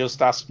know,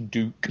 just ask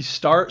Duke. You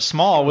start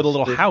small with a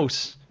little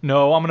house.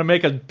 No, I'm going to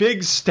make a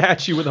big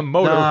statue with a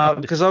motor. No,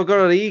 because I've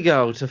got an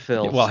ego to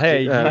fill. Well,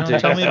 hey,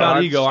 tell me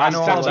about ego. I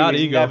know all about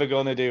ego. Never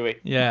going to do it.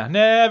 Yeah,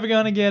 never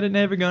going to get it,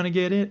 never going to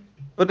get it.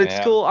 But it's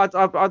cool.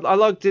 I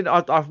logged in.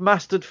 I've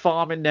mastered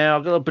farming now.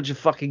 I've got a bunch of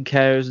fucking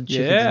cows and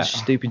chickens and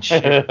stupid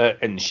shit.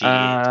 And shit.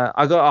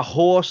 I got a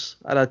horse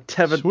and a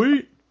tethered.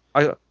 Sweet.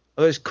 I got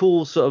this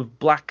cool sort of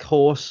black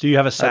horse. Do you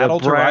have a saddle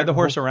to ride the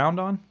horse around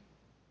on?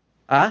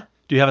 Huh?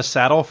 Do you have a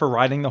saddle for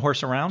riding the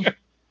horse around?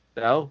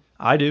 No.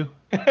 I do.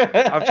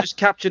 I've just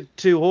captured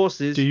 2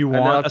 horses. Do you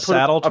want a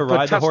saddle to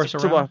ride the horse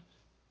around?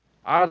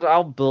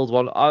 I'll build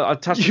one.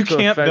 You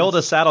can't build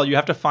a saddle. You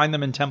have to find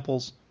them in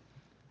temples.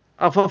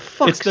 Oh, for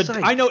fuck's sake.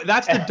 I know,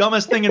 that's the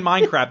dumbest thing in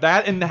Minecraft.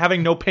 That and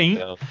having no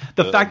paint.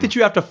 The fact that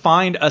you have to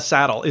find a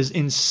saddle is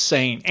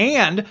insane.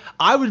 And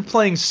I was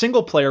playing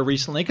single player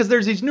recently because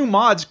there's these new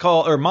mobs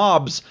called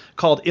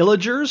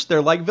illagers.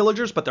 They're like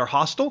villagers, but they're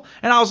hostile.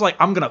 And I was like,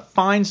 I'm going to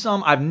find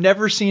some. I've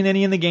never seen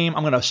any in the game.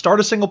 I'm going to start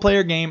a single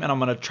player game and I'm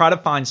going to try to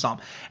find some.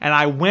 And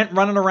I went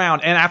running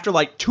around. And after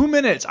like 2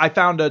 minutes, I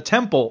found a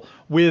temple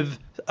with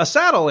a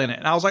saddle in it.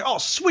 And I was like, oh,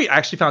 sweet. I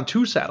actually found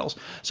 2 saddles.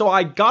 So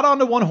I got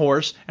onto one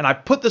horse and I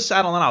put the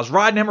saddle in. I was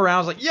riding him around. I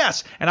was like,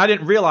 yes. And I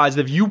didn't realize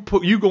that if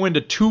you go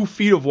into 2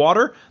 feet of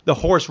water, the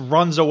horse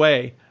runs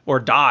away or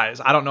dies.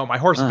 I don't know. My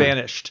horse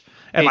vanished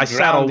and my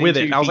saddle with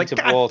it. And I was like,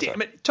 God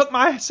damn it took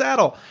my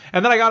saddle.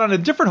 And then I got on a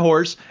different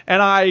horse and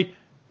I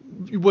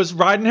was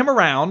riding him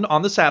around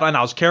on the saddle, and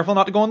I was careful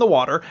not to go in the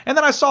water. And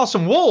then I saw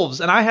some wolves,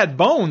 and I had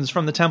bones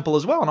from the temple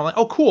as well. And I'm like,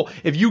 oh, cool.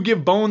 If you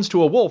give bones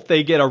to a wolf,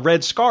 they get a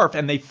red scarf,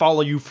 and they follow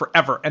you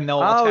forever. And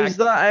they'll attack. Is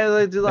that how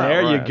they do that?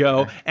 There you go.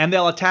 Okay. And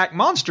they'll attack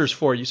monsters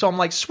for you. So I'm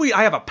like, sweet,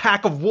 I have a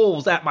pack of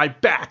wolves at my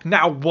back.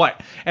 Now what?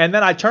 And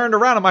then I turned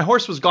around, and my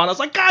horse was gone. I was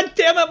like, God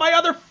damn it, my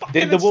other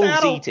fucking saddle. Did the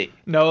wolves eat it?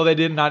 No, they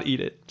did not eat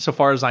it, so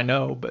far as I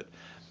know. But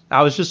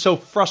I was just so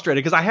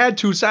frustrated, because I had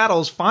 2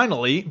 saddles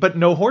finally, but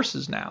no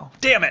horses now.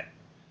 Damn it.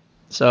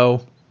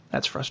 So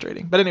that's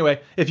frustrating. But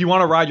anyway, if you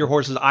want to ride your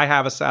horses, I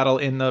have a saddle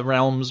in the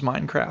Realms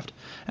Minecraft,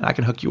 and I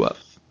can hook you up.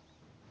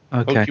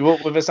 Okay. Hook you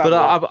up with a saddle.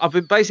 But I've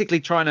been basically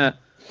trying to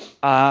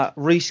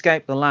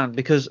rescape the land,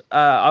 because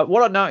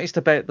what I noticed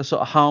about the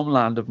sort of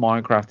homeland of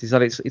Minecraft is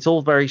that it's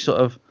all very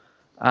sort of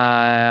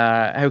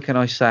how can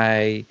I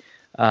say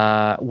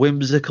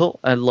whimsical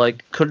and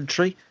like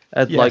country.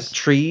 Like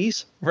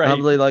trees. Right. And I'm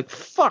really like,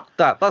 fuck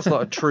that. That's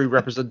not a true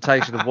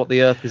representation of what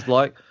the Earth is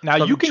like. Now,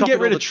 so you can get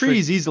rid of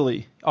trees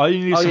easily. All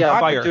you need is some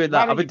fire.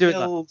 I've been doing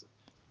that.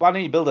 Why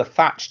don't you build a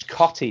thatched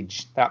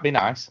cottage? That'd be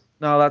nice.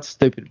 No, that's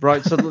stupid.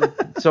 Right. So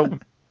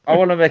I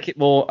want to make it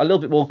a little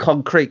bit more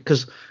concrete,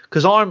 because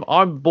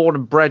I'm born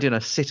and bred in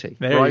a city.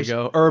 There you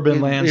go.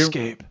 Urban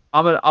landscape.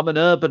 I'm an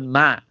urban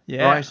man.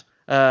 Yeah. Right.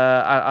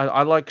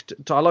 I like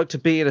to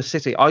be in a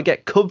city. I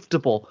get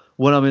comfortable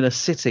when I'm in a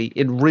city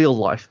in real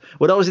life.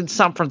 When I was in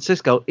San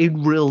Francisco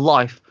in real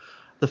life,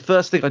 the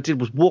first thing I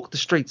did was walk the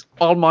streets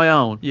on my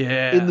own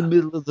in the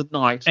middle of the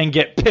night and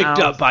get picked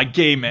up by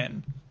gay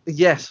men.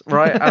 Yes,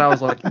 right. And I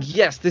was like,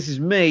 yes, this is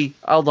me.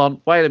 Hold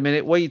on, wait a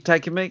minute. Where are you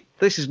taking me?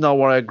 This is not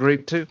what I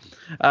agreed to.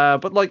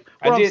 But like,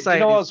 I'm saying,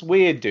 you know what's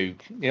weird,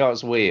 Duke? You know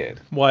what's weird?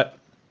 What?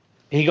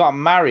 He got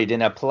married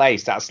in a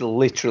place that's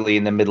literally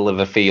in the middle of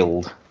a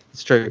field.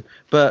 It's true,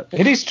 but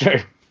it is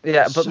true.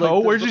 Yeah, but so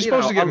where's you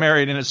supposed to get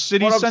married, in a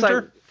city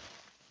center?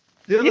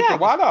 Yeah,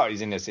 why not?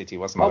 He's in the city.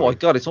 What's my my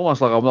God, it's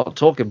almost like I'm not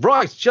talking.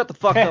 Bryce, shut the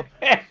fuck up.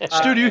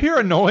 Stu, do you hear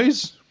a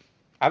noise?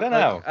 I don't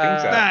know.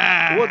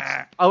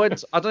 I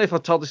don't know if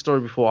I've told this story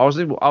before.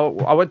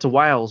 I went to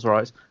Wales,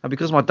 right? And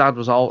because my dad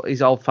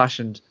he's old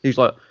fashioned. He's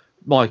like,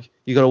 Mike,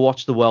 you got to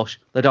watch the Welsh.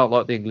 They don't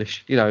like the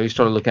English. You know, he's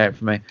trying to look out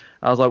for me.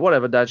 I was like,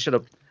 whatever, Dad, shut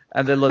up.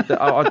 And then look,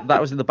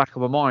 that was in the back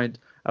of my mind.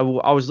 I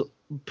was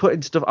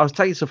taking stuff out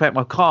of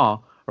my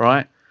car,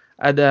 right?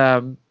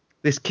 And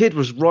this kid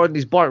was riding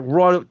his bike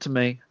right up to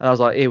me, and I was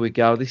like, here we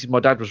go. This is my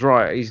dad was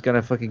right. He's going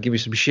to fucking give me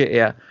some shit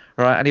here.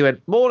 All right. And he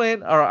went,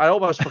 morning. All right. I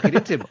almost fucking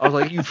hit him. I was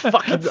like, you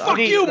fucking... Fuck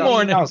you,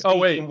 morning. Oh,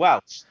 wait.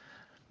 Welsh.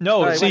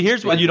 No, see,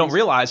 here's what you don't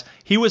realize.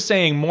 He was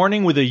saying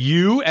morning with a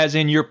U, as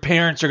in your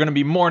parents are going to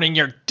be mourning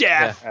your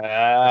death.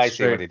 I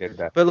see what he did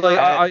there. But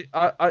like,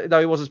 no,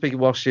 he wasn't speaking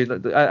Welsh.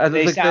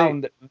 They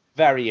sound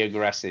very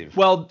aggressive.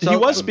 Well, he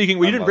was speaking.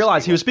 Well, you didn't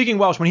realize he was speaking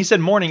Welsh. When he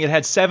said morning, it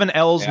had 7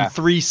 L's and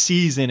 3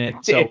 C's in it.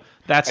 So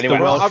that's anyway,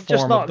 the Welsh I'm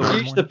just form not of the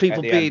used word to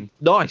people being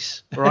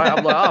nice, right?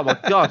 I'm like, oh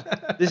my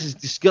god, this is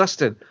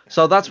disgusting.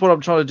 So that's what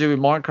I'm trying to do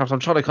in Minecraft. I'm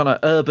trying to kind of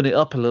urban it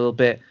up a little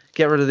bit,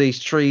 get rid of these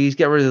trees,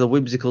 get rid of the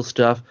whimsical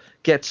stuff,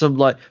 get some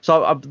like.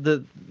 So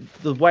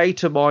the way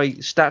to my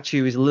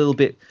statue is a little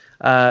bit.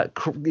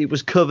 It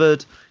was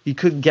covered. You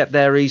couldn't get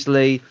there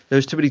easily. There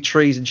was too many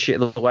trees and shit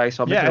in the way.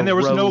 So and there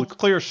was no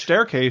clear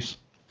staircase.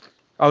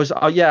 I was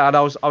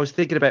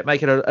thinking about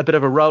making a bit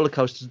of a roller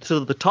coaster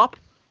to the top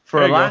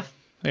for a laugh.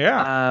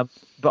 Yeah.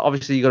 But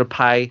obviously you got to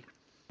pay.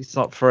 It's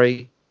not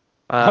free.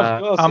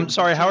 I'm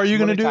sorry. How are you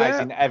going to do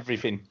that?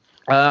 Everything.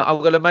 I'm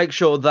going to make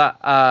sure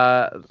that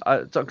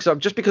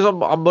just because I'm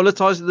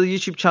monetizing the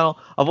YouTube channel,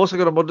 I've also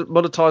got to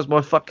monetize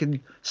my fucking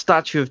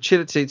statue of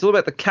Chinity. It's all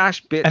about the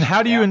cash, bitch. And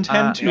how do you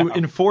intend to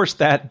enforce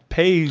that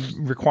pay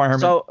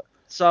requirement?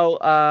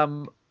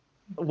 So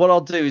what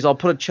I'll do is I'll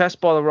put a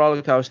chest by the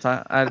roller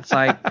coaster and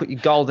say, put your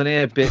gold in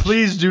here, bitch.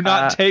 Please do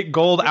not take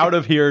gold out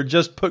of here.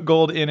 Just put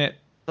gold in it.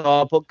 So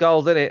I'll put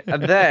gold in it,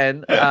 and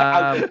then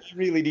you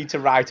really need to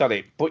write on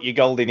it. Put your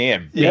gold in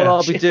here. What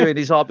I'll be doing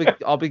is I'll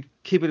be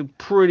keeping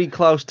pretty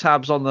close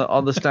tabs on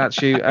the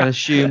statue and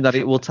assume that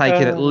it will take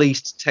in at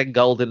least 10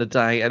 gold in a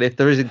day. And if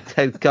there isn't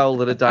 10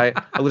 gold in a day,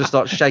 I'm going to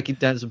start shaking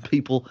down some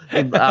people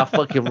in our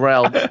fucking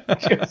realm.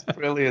 It's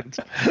brilliant.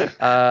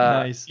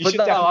 Nice.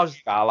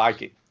 I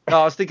like it.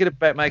 No, I was thinking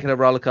about making a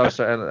roller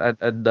coaster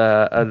and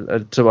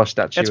to our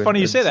statue. It's funny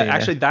you say that.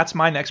 Actually, that's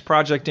my next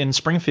project in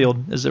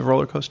Springfield is a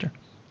roller coaster.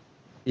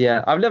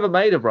 Yeah, I've never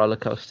made a roller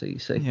coaster, you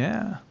see.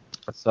 Yeah.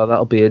 So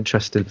that'll be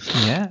interesting.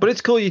 Yeah. But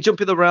it's cool. You jump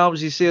in the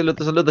realms, you see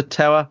there's another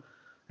tower.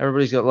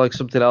 Everybody's got like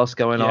something else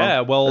going on. Yeah,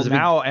 well,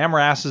 now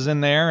Amras is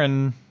in there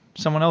and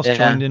someone else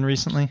joined in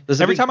recently.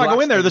 Every time I go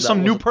in there's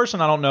some new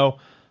person I don't know.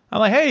 I'm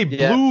like, hey,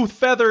 Blue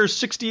Feather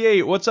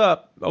 68, what's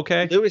up?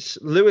 Okay.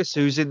 Lewis,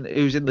 who's in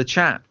the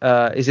chat,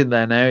 is in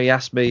there now. He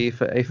asked me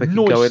if I could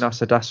go in. I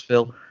said, ask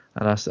Phil,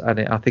 and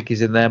I think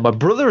he's in there. My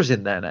brother is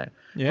in there now,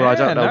 but I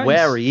don't know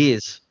where he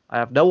is. I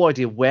have no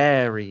idea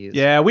where he is.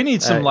 Yeah, we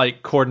need some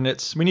like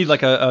coordinates. We need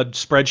like a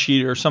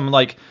spreadsheet or some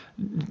like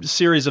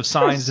series of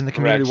signs in the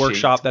community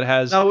workshop that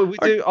has. No, we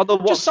do on the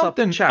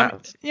WhatsApp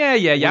chat. Yeah.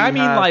 I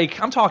mean,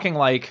 like I'm talking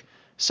like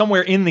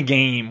somewhere in the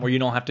game where you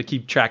don't have to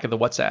keep track of the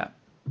WhatsApp.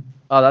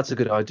 Oh, that's a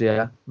good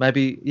idea.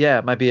 Maybe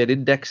an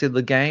index in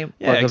the game.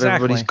 Yeah, like exactly.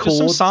 Everybody's just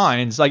some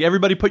signs. Like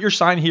everybody put your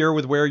sign here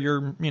with where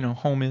your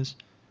home is.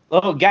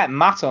 Oh, get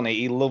Matt on it.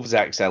 He loves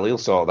Excel. He'll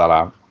sort that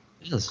out.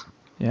 He does.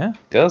 Yeah. He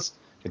does.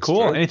 It's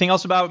cool. True. Anything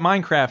else about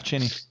Minecraft,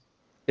 Chinny?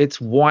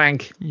 It's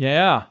wank.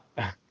 Yeah.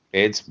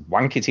 It's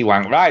wankety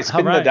wank. Right,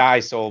 spin the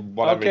dice or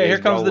whatever. Okay, here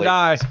comes the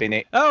die. Spin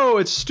it. Oh,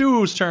 it's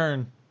Stu's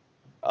turn.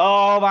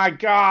 Oh my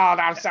god,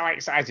 I'm so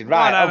excited.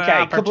 Right,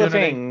 okay, a couple of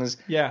things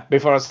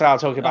before I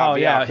start talking about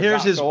VR. Yeah,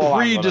 here's his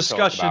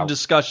pre-discussion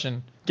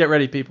discussion. Get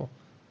ready, people.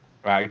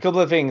 Right, a couple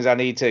of things I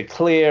need to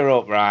clear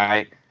up,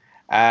 right?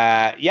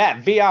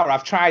 VR,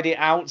 I've tried it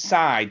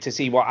outside to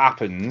see what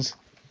happens.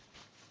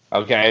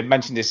 Okay, I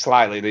mentioned this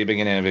slightly at the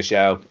beginning of the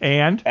show.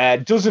 And?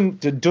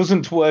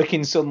 Doesn't work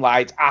in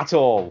sunlight at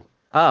all.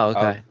 Oh,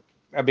 okay.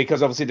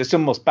 Because obviously the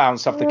sun must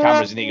bounce off the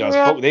cameras and he goes,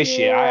 fuck this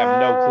shit, I have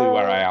no clue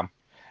where I am.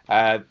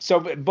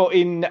 But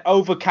in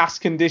overcast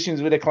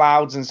conditions with the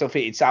clouds and stuff,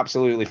 it's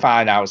absolutely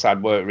fine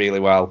outside, worked really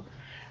well.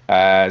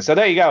 So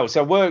there you go.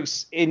 So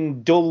works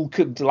in dull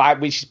light,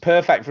 which is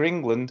perfect for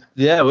England.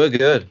 Yeah, we're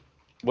good.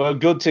 We're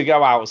good to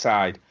go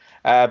outside.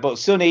 But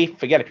sunny,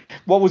 forget it.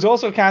 What was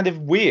also kind of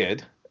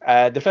weird,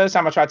 the first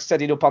time I tried to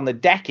set it up on the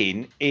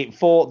decking, it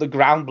thought the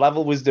ground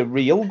level was the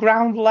real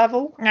ground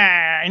level.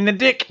 In the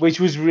dick. Which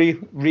was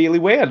really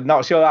weird.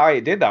 Not sure how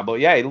it did that, but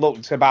yeah, it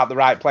looked about the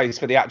right place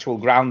for the actual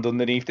ground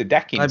underneath the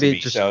decking. Maybe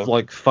it just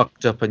like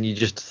fucked up and you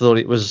just thought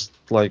it was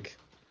like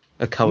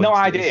a coincidence.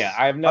 No idea.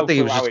 I have no clue. I think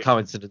it was just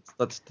coincidence.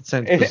 That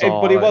sounds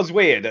bizarre. But it was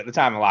weird at the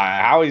time.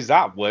 Like, how is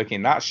that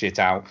working that shit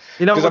out?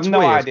 You know, I've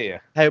no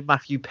idea. How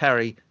Matthew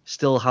Perry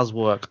still has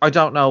work. I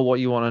don't know what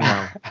you want to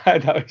know. I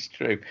know it's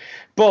true.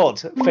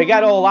 But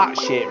forget all that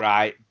shit,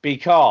 right?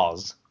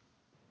 Because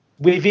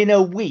within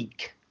a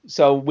week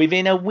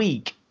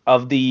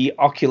of the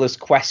Oculus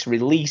Quest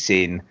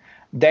releasing,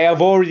 they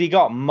have already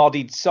got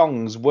modded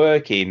songs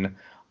working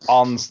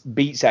on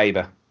Beat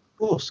Saber.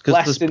 Of course,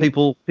 because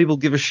people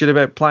give a shit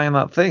about playing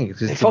that thing.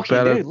 They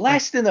fucking do.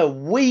 Less than a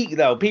week,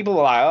 though. People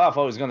were like, oh, I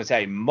thought it was going to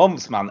take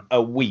months, man.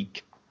 A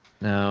week.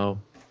 No.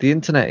 The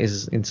internet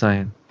is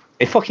insane.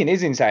 It fucking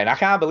is insane. I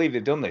can't believe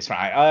they've done this,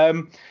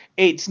 right?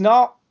 It's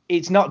not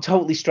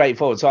totally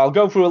straightforward. So I'll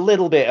go through a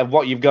little bit of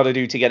what you've got to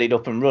do to get it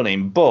up and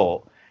running,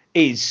 but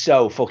it's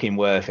so fucking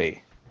worth it.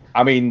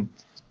 I mean,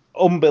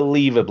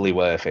 unbelievably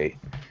worth it.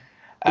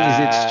 Is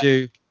it,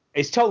 Stu?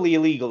 It's totally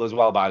illegal as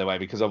well, by the way,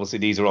 because obviously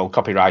these are all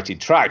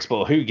copyrighted tracks,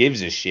 but who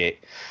gives a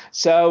shit?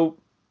 So,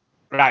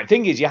 right,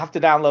 thing is, you have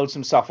to download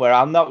some software.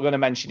 I'm not going to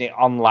mention it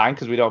online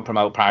because we don't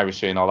promote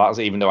piracy and all that,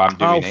 even though I'm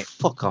doing it.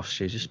 Oh, fuck off,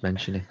 Stu. Just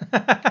mention it.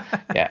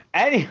 Yeah.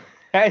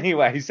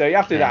 Anyway, so you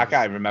have to. I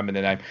can't remember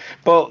the name.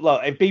 But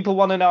look, if people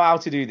want to know how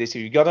to do this,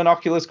 if you've got an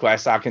Oculus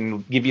Quest, I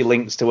can give you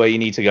links to where you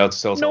need to go to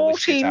sort all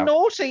this shit out.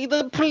 Naughty,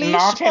 the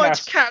police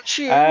might catch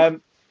you.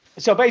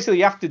 So basically,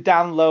 you have to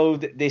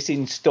download this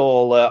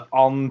installer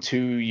onto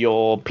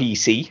your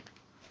PC.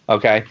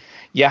 Okay.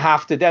 You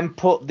have to then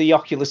put the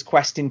Oculus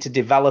Quest into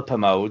developer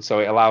mode, so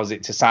it allows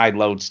it to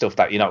sideload stuff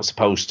that you're not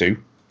supposed to.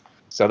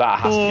 So that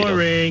has to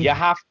be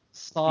done.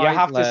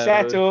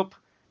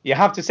 You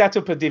have to set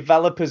up a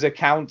developer's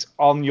account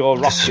on your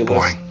Oculus. This is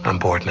boring. I'm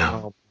bored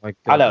now. Oh my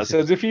God, I know. So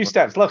there's a few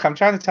steps. Look, I'm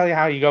trying to tell you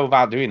how you go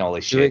about doing all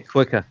this shit. Do it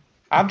quicker.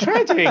 I'm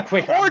trying to do it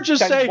quicker. Or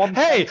just say,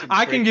 hey,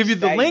 I can give you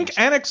the link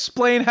and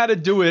explain how to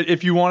do it.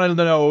 If you wanted to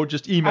know,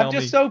 just email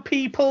me. So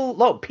people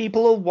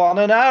will want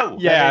to know.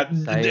 Yeah,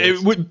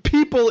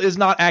 people is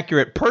not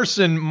accurate.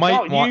 Person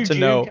might want to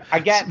know. I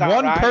get that.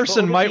 One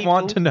person might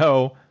want to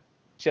know.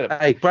 Shut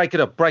up. Hey, break it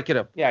up.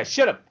 Yeah,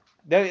 shut up.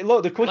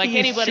 Look, the quicker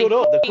you shut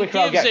up, the quicker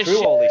I'll get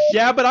through all this shit.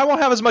 Yeah, but I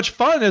won't have as much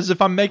fun as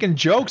if I'm making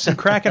jokes and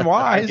cracking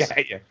wise. I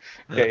get you.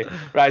 Okay.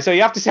 Right, so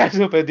you have to set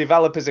up a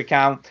developer's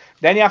account,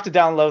 then you have to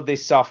download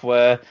this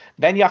software,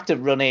 then you have to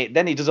run it,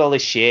 then it does all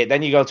this shit,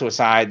 then you go to a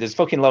site, there's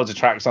fucking loads of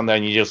tracks on there,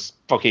 and you just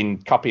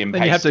fucking copy and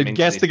paste. Then you have to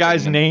guess the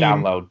guy's name.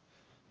 Download.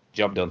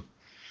 Job done.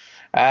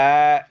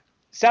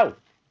 So,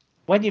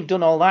 when you've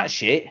done all that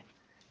shit,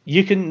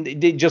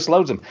 it just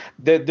loads them.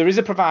 There is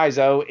a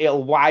proviso.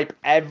 It'll wipe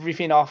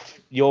everything off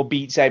your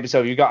Beat Saber. So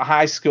if you've got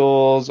high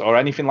scores or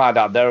anything like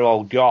that, they're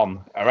all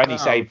gone. Or any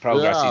save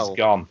progress is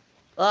gone.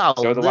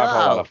 So it'll wipe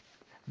all that off.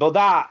 But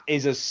that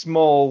is a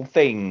small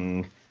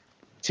thing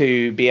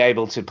to be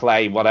able to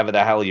play whatever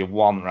the hell you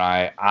want,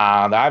 right?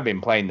 And I've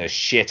been playing the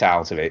shit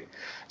out of it.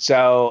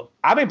 So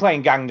I've been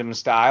playing Gangnam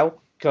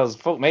Style because,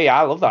 fuck me,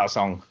 I love that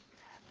song.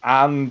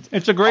 And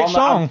it's a great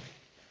song.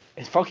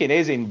 It fucking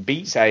is in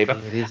Beat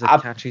Saber. It is a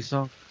catchy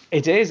song.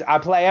 It is. I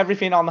play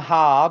everything on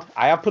hard.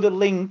 I have put a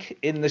link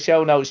in the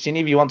show notes,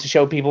 Ginny, if you want to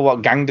show people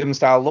what Gangnam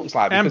Style looks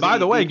like. And by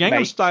the way,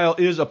 Gangnam Style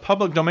is a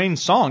public domain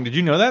song. Did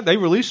you know that? They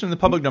released it in the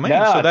public domain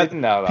so that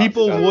didn't know that.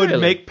 People would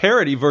make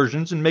parody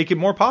versions and make it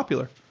more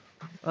popular.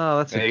 Oh,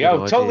 that's there you go.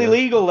 Idea. Totally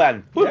legal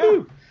then.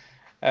 Woohoo!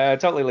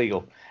 Totally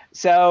legal.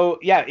 So,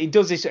 yeah, it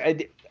does this.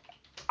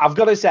 I've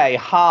got to say,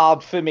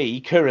 hard for me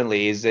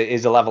currently is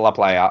the level I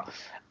play at.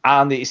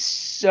 And it's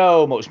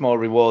so much more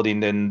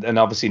rewarding than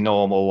obviously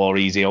normal or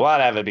easy or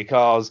whatever,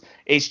 because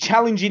it's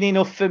challenging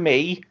enough for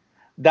me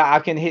that I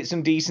can hit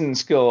some decent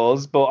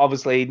scores, but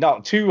obviously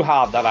not too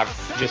hard that I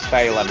just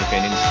fail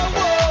everything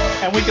instantly.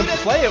 And we can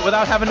play it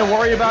without having to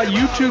worry about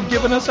YouTube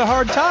giving us a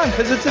hard time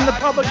because it's in the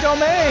public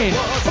domain.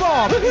 Come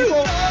on,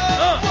 people.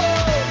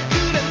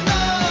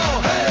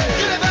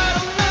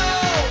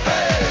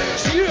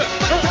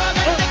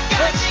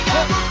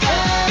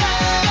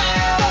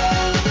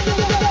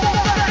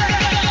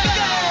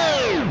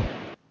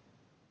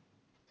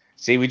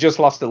 See, we just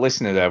lost a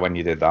listener there when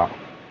you did that.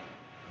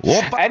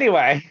 What?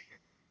 Anyway.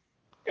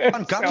 Have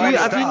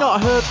you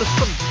not heard the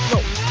song?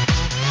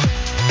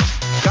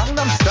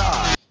 Gangnam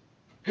Style.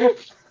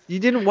 You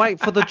didn't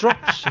wait for the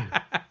drops.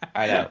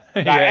 I know.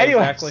 Right, Yeah,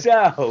 anyway, exactly.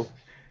 so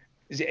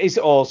it's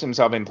awesome.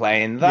 So I've been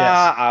playing that.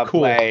 Yes, I've cool.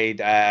 played.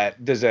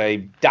 There's a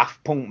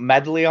Daft Punk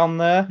medley on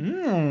there.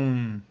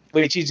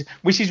 Which is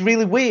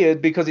really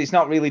weird because it's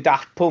not really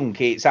Daft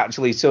Punk. It's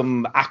actually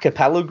some a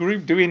cappella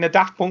group doing a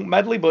Daft Punk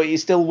medley, but it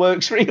still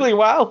works really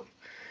well.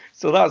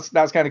 So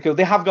that's kind of cool.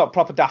 They have got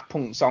proper Daft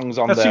Punk songs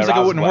on there. That seems like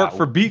it wouldn't well. work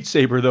for Beat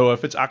Saber though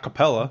if it's a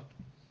cappella.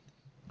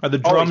 Are the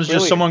drums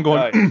just someone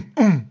going?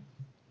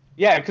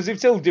 Yeah, because they're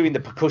still doing the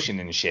percussion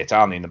and shit,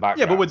 aren't they, in the background?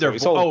 Yeah, but with their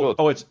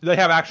good. they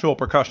have actual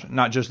percussion,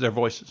 not just their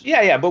voices.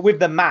 Yeah, but with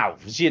the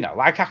mouths,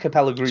 like a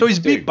cappella groups. So he's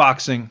do.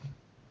 beatboxing.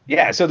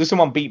 Yeah, so there's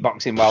someone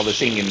beatboxing while they're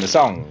singing the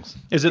songs.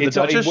 Is it the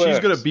Duchess? It She's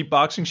good at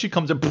beatboxing. She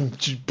comes in.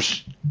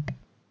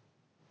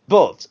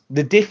 But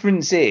the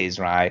difference is,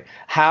 right,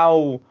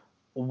 how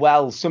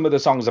well some of the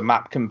songs are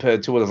mapped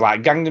compared to others.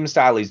 Like Gangnam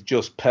Style is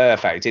just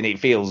perfect and it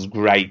feels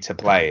great to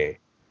play it.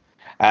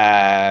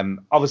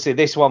 Obviously,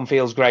 this one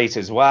feels great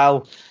as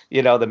well.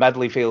 The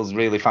medley feels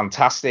really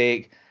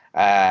fantastic.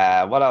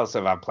 What else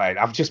have I played?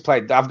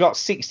 I've got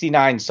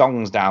 69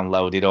 songs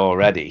downloaded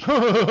already.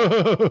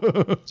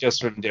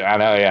 Just from I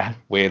know, yeah,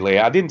 weirdly.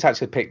 I didn't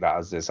actually pick that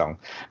as the song.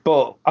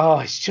 But,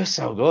 it's just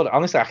so good.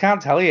 Honestly, I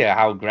can't tell you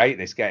how great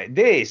this game.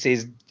 This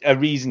is a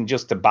reason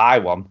just to buy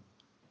one.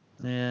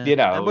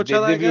 Yeah. How much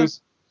are they again?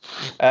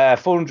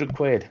 400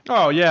 quid.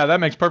 Oh, yeah, that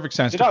makes perfect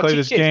sense to play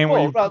this game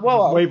where you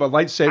wave a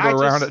lightsaber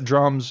around at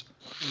drums.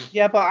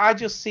 Yeah, but I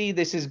just see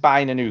this as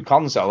buying a new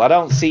console. I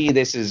don't see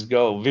this as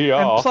go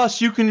VR. And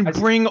plus, you can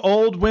bring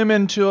old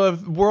women to a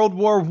World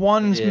War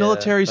I's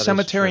military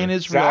cemetery in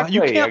Israel. Exactly,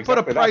 you can't put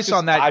a price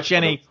on that,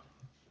 Jenny.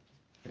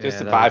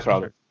 Just a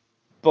byproduct.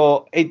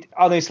 But it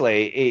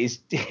honestly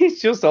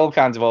it's just all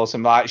kinds of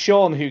awesome. Like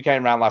Sean, who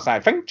came around last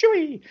night, Feng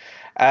Chui,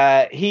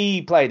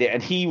 he played it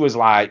and he was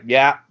like,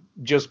 yeah,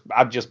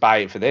 I'd just buy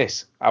it for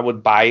this. I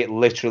would buy it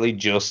literally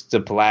just to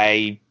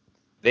play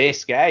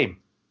this game.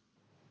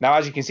 Now,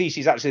 as you can see,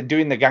 she's actually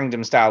doing the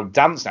Gangnam Style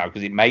dance now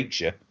because it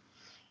makes you.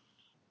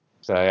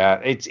 So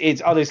yeah,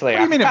 it's honestly. What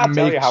do you mean I it can't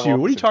tell makes how you?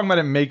 What are you awesome. talking about?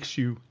 It makes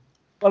you.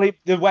 Well,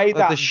 the way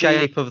that the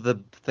shape of the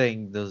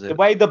thing does it. The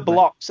way the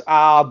blocks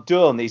are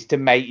done is to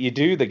make you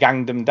do the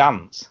Gangnam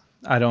dance.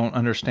 I don't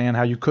understand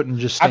how you couldn't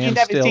just stand still.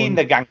 Have you never still seen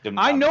the Gangnam dance?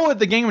 I know what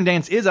the Gangnam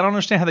dance is. I don't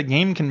understand how the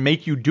game can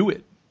make you do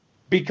it.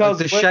 Because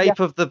the shape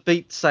of the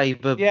Beat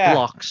Saber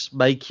blocks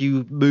make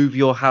you move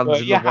your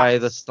hands in the way,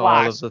 the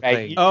style of the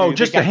thing. Oh,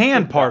 just the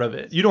hand part of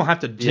it. You don't have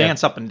to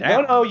dance up and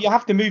down. No, you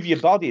have to move your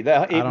body. It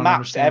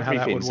maps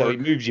everything, so it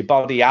moves your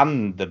body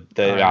and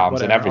the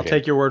arms and everything. I'll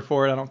take your word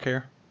for it. I don't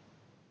care.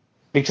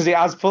 Because it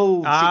has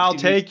full... I'll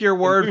take your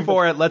word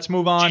for it. Let's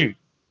move on.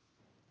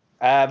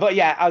 But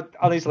yeah,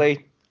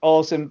 honestly,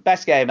 awesome.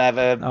 Best game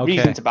ever. Okay.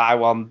 Reason to buy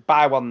one.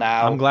 Buy one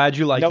now. I'm glad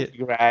you like it. No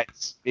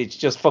regrets. It's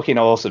just fucking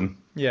awesome.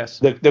 Yes.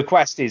 The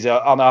Quest is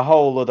on a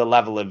whole other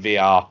level of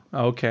VR.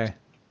 Okay.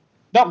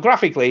 Not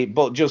graphically,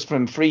 but just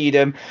from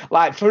freedom.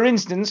 Like, for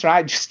instance,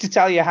 right, just to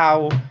tell you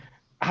how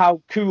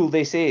cool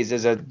this is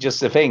as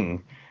just a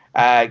thing.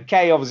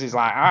 Kay obviously is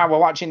like, we're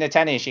watching the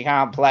tennis, you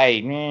can't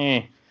play.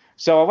 Meh.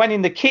 So I went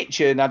in the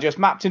kitchen, I just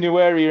mapped a new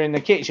area in the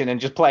kitchen and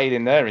just played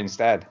in there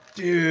instead.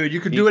 Dude, you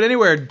could do it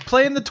anywhere.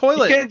 Play in the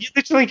toilet. You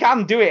literally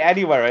can do it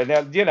anywhere. And,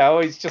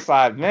 it's just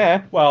like,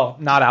 meh. Well,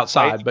 not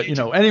outside, but,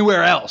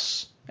 anywhere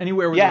else.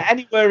 Anywhere.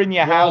 Anywhere in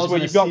your house where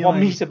you've got 1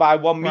 meter by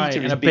 1 meter right,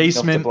 is in a big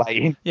basement. enough to play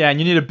in. Yeah, and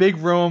you need a big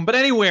room, but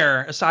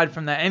anywhere aside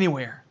from that,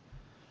 anywhere.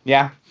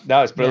 Yeah,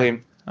 no, it's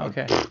brilliant. Yeah.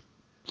 Okay.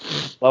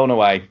 Blown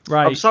away.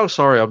 Right. I'm so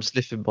sorry I'm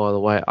sniffing, by the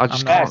way. I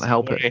just can't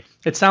help it.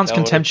 It sounds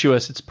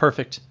contemptuous. It's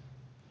perfect.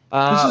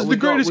 This is the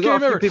greatest game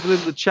ever. We got a few people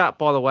in the chat,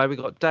 by the way. We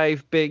got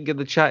Dave Bing in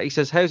the chat. He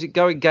says, "How's it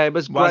going,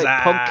 gamers? Great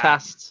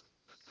podcasts.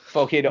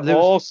 Fucking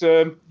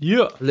awesome."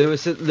 Yeah.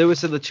 Lewis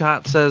in the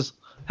chat says,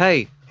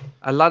 "Hey,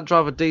 a Land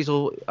Rover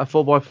diesel, a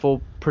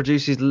 4x4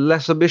 produces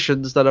less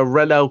emissions than a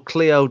Renault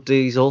Clio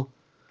diesel.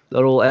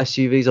 Not all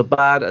SUVs are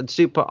bad." And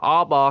Super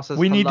Arbar says,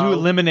 "We need to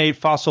eliminate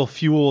fossil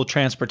fuel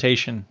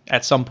transportation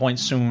at some point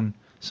soon."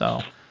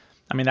 So,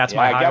 I mean, that's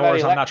my high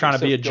horse. I'm not trying to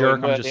be a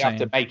jerk. I'm just saying. You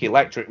have to make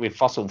electric with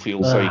fossil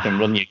fuel so you can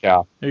run your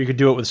car. Or you could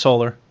do it with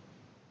solar.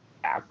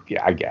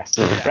 Yeah, I guess.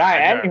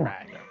 Right.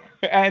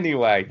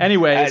 Anyway,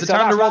 is it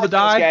time to roll the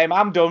die? Game.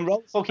 I'm done.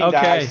 Roll fucking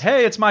dice. Okay.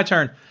 Hey, it's my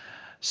turn.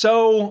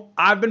 So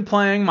I've been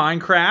playing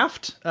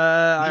Minecraft.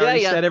 I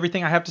already said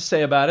everything I have to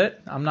say about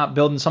it. I'm not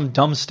building some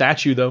dumb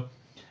statue though.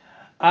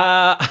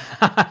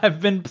 I've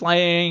been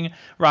playing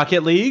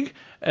Rocket League.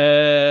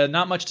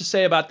 Not much to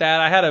say about that.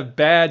 I had a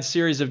bad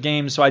series of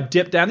games, so I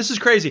dipped down. This is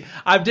crazy.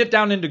 I've dipped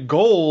down into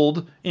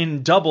gold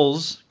in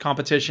doubles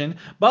competition,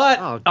 but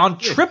on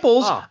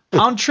triples,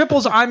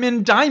 I'm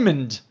in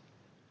diamond.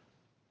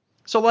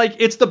 So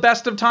it's the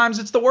best of times,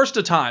 it's the worst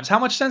of times. How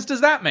much sense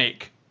does that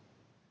make?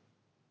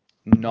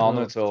 None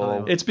at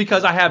all. It's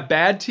because I have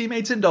bad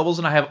teammates in doubles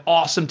and I have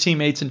awesome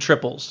teammates in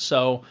triples.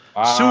 So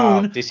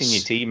soon, dissing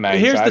your teammates.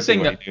 Here's the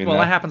thing that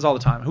happens all the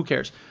time. Who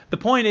cares? The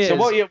point is.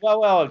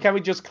 So can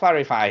we just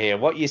clarify here?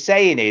 What you're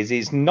saying is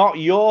it's not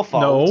your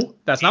fault. No,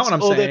 that's not what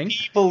I'm saying.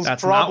 People's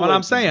that's problem. Not what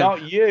I'm saying. It's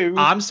not you.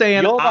 I'm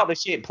saying you're not the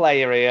shit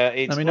player here.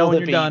 It's let me know other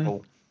when you're people.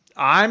 Done.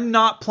 I'm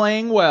not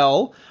playing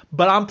well,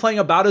 but I'm playing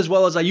about as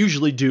well as I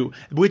usually do,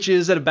 which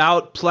is at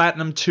about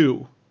Platinum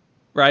 2,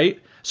 right?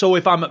 So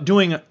if I'm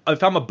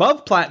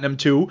above Platinum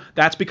 2,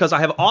 that's because I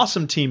have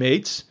awesome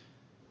teammates,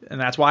 and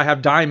that's why I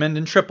have Diamond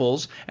and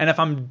triples. And if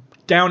I'm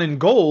down in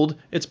Gold,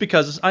 it's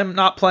because I'm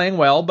not playing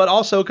well, but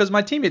also because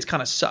my teammates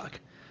kind of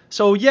suck.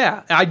 So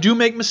yeah, I do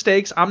make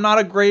mistakes. I'm not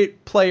a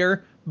great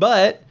player,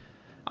 but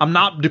I'm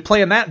not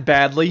playing that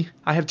badly.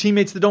 I have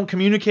teammates that don't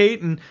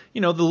communicate, and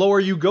the lower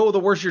you go, the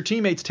worse your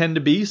teammates tend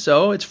to be.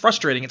 So it's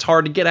frustrating. It's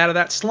hard to get out of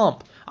that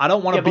slump. I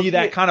don't want to be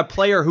that kind of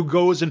player who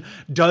goes and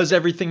does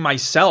everything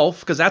myself,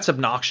 because that's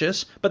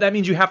obnoxious. But that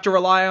means you have to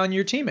rely on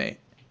your teammate.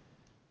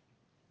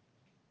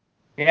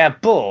 Yeah,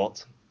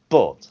 but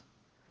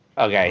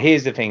okay,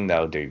 here's the thing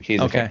though, Duke.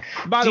 Here's the thing.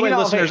 By the way,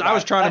 listeners, I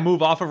was trying to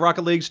move off of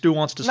Rocket League. Stu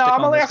wants to stick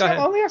I'm on only this. I'm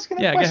only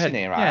asking a question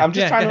here, right? Yeah, I'm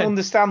just trying to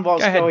understand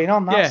what's going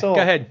on. That's all.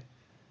 Go ahead.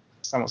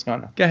 Understand what's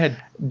going on. Go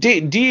ahead.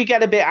 Do you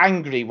get a bit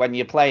angry when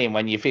you're playing,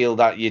 when you feel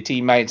that your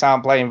teammates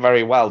aren't playing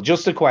very well?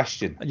 Just a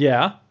question.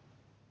 Yeah.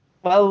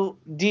 Well,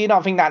 do you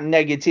not think that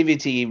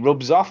negativity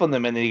rubs off on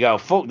them and then you go,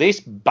 fuck this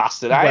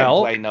bastard, I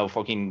ain't playing no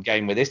fucking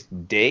game with this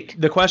dick?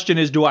 The question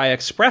is, do I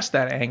express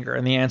that anger?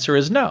 And the answer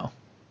is no.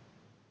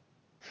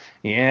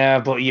 Yeah,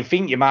 but you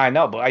think you might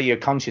not, but are you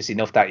conscious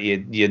enough that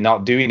you're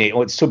not doing it,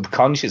 or it's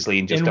subconsciously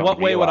and just in don't what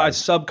way realize? Would I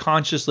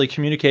subconsciously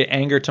communicate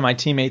anger to my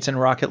teammates in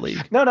Rocket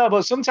League? No,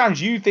 but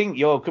sometimes you think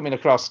you're coming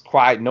across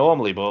quite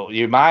normally, but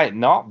you might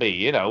not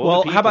be,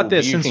 Well, how about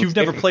this? Since you've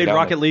never played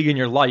Rocket League in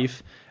your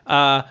life,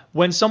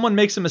 when someone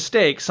makes a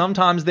mistake,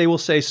 sometimes they will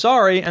say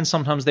sorry and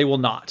sometimes they will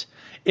not.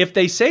 If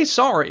they say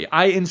sorry,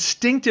 I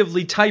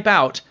instinctively type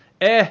out,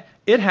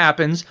 it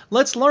happens,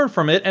 let's learn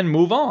from it and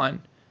move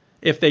on.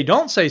 If they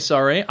don't say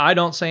sorry, I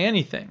don't say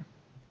anything.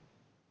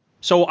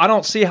 So I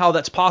don't see how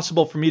that's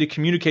possible for me to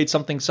communicate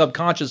something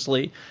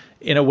subconsciously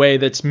in a way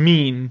that's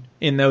mean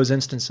in those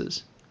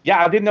instances. Yeah,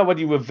 I didn't know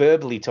whether you were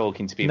verbally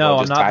talking to people. No, or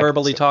I'm just not typing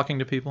verbally stuff. talking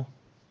to people.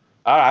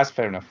 All right, that's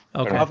fair enough.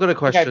 Okay. Fair enough. I've got a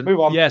question. Okay, move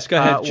on. Yes, go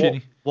ahead,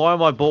 Chinny. Why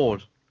am I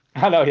bored?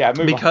 I know, yeah,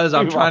 move Because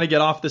on. I'm Move trying on. to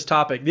get off this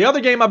topic. The other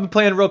game I've been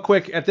playing real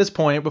quick at this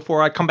point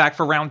before I come back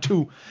for round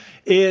 2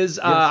 is,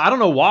 I don't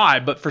know why,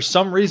 but for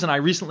some reason I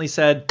recently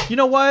said, you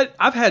know what?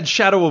 I've had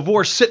Shadow of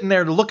War sitting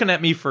there looking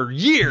at me for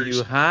years.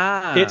 You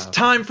have. It's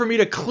time for me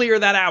to clear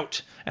that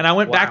out. And I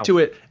went back to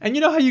it. And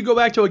you know how you go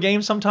back to a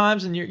game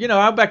sometimes? And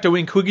I went back to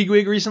Wing Quiggy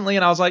Gwig recently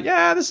and I was like,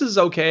 yeah, this is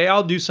okay.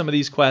 I'll do some of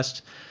these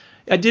quests.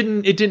 It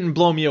didn't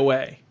blow me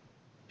away.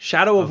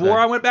 Shadow of War,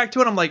 I went back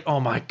to it. I'm like, oh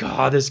my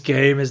God, this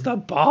game is the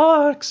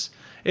box.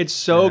 It's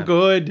so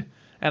good.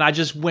 And I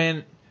just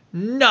went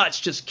nuts,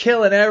 just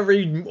killing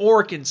every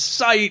orc in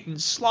sight and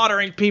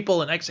slaughtering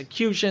people and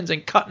executions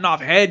and cutting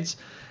off heads.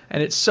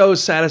 And it's so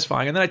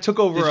satisfying. And then I took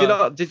over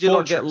Did you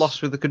not get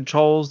lost with the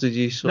controls? Did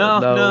you sort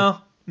of know?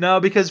 No,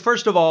 because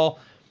first of all,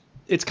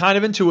 it's kind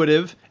of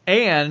intuitive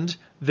and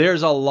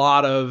there's a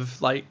lot of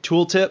like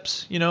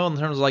tooltips, in terms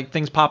of like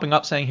things popping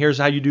up saying, here's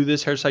how you do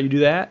this, here's how you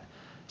do that.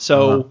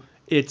 So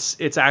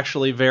it's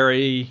actually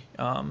very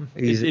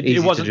Easy it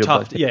wasn't to jump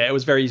tough. back in. Yeah, it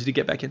was very easy to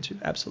get back into.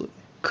 Absolutely.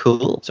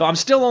 Cool. So I'm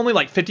still only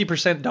like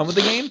 50% done with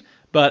the game,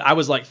 but I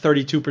was like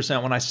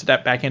 32% when I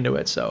stepped back into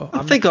it. So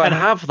I think I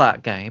have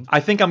that game. I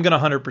think I'm gonna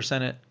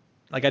 100% it.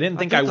 Like I didn't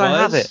think I was,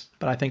 have it.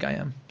 but I think I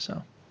am.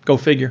 So go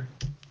figure.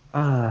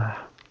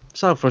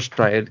 So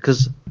frustrated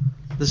because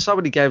there's so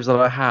many games that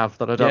I have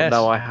that I don't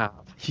know I have.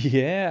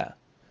 Yeah.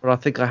 But I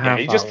think I have.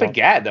 You just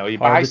forget though. You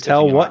buy Hard to stuff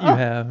tell and you're what like, you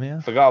have.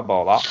 Yeah. Forgot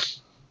about that.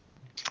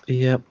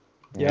 Yep.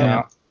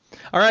 Yeah.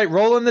 All right,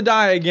 rolling the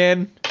die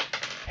again.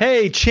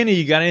 Hey, Chinny,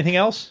 you got anything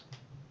else?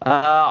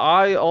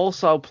 I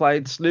also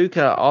played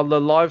snooker on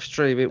the live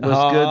stream. It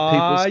was good.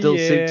 People still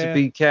seem to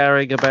be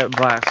caring about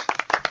that.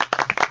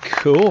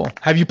 Cool.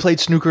 Have you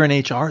played snooker in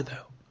HR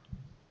though?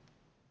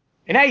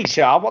 In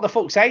HR? What the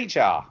fuck's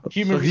HR?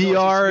 Human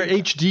VR,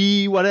 Resources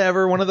HD,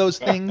 whatever, one of those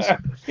things.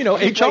 HR.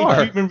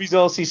 Human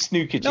Resources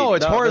Snooker. No,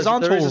 it's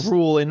horizontal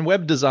rule in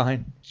web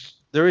design.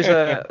 There is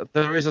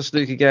a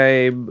snooker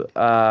game,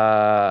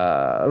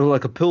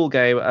 like a pool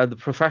game, and the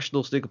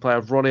professional snooker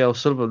player Ronnie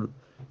O'Sullivan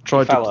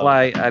tried to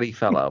play and he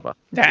fell over.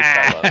 He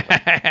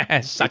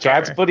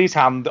tried to put his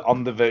hand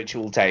on the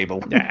virtual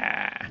table.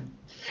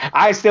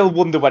 I still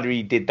wonder whether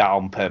he did that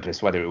on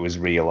purpose, whether it was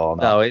real or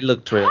not. No, it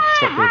looked real.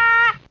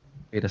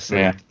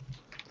 Yeah.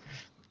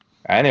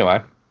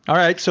 Anyway. All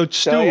right, so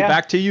Stu,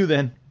 back to you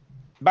then.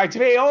 Back to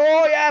me.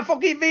 Oh, yeah,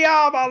 fucking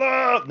VR,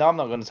 mother. No, I'm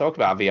not going to talk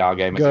about a VR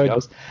game as it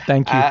goes.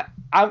 Thank you.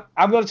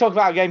 I'm going to talk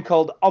about a game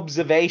called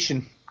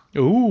Observation.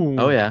 Ooh.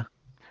 Oh, yeah.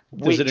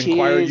 Does it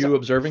require you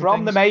observing from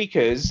things? the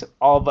makers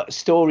of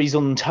Stories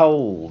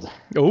Untold.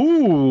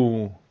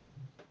 Ooh.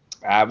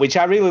 Which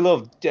I really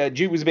loved.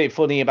 Duke was a bit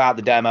funny about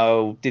the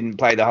demo, didn't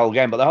play the whole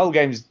game, but the whole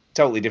game's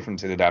totally different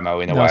to the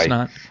demo in a way. It's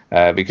not.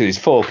 Because it's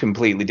 4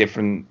 completely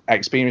different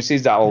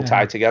experiences that all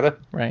tie together.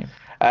 Right.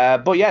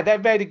 But yeah,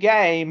 they've made a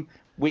game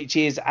which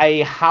is a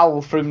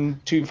HAL from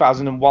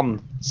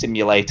 2001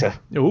 simulator.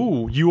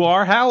 Ooh, you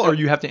are HAL or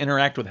you have to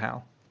interact with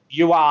HAL?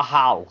 You are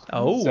HAL.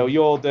 Oh. So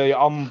you're the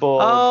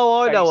onboard.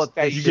 Oh, I know what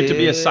this You get to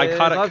be a is.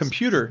 psychotic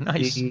computer.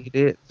 Nice.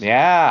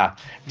 Yeah.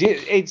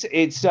 It's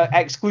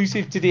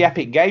exclusive to the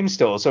Epic Game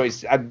Store, so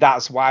it's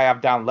that's why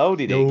I've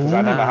downloaded it, because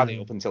I never had it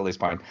up until this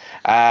point.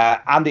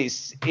 And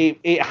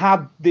it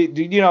had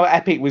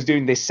Epic was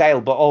doing this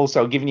sale, but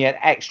also giving you an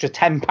extra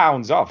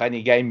 £10 off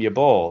any game you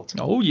bought.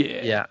 Oh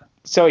yeah. Yeah.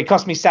 So it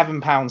cost me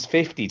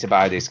 £7.50 to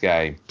buy this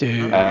game.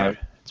 Dude.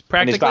 It's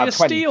practically about a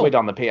 20 steal. quid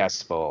on the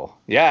PS4.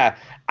 Yeah.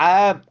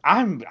 I've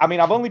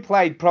only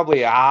played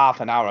probably a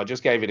half an hour. I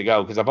just gave it a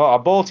go because I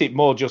bought it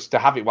more just to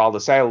have it while the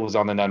sale was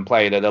on and then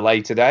play it at a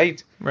later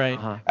date. Right.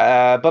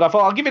 But I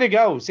thought I'll give it a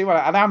go. See what?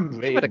 And I'm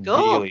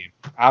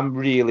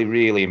really,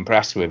 really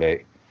impressed with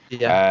it.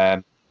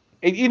 Yeah.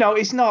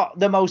 It's not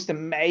the most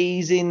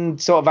amazing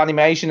sort of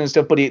animation and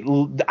stuff, but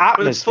the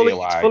atmosphere.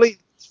 It's fully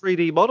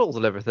 3D models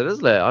and everything,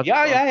 isn't it?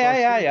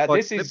 Yeah.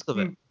 This is.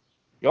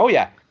 Oh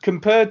yeah.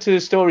 Compared to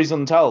Stories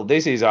Untold,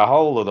 this is a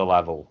whole other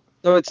level.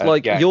 So it's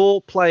like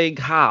you're playing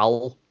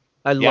HAL,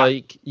 and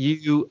like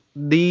you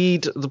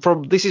need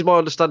this is my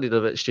understanding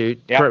of it, Stu.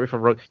 Correct me if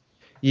I'm wrong.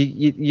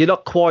 You're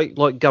not quite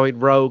like going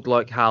rogue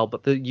like HAL,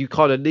 but you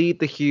kind of need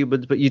the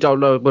humans, but you don't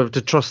know whether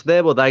to trust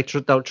them or they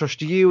don't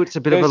trust you. It's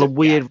a bit of a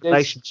weird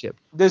relationship.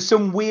 There's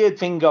some weird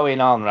thing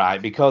going on,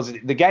 right? Because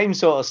the game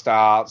sort of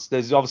starts.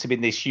 There's obviously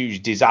been this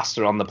huge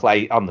disaster on the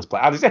I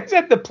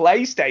said the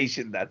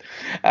PlayStation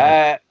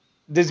then.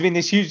 There's been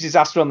this huge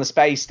disaster on the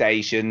space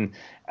station.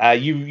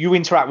 You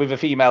interact with a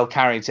female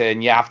character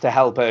and you have to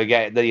help her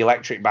get the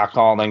electric back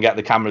on and get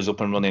the cameras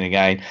up and running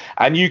again.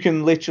 And you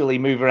can literally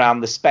move around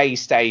the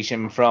space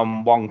station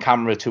from one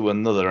camera to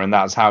another, and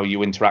that's how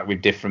you interact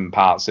with different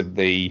parts of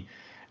the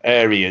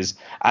areas,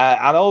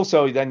 and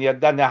also then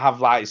they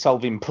have like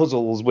solving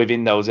puzzles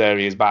within those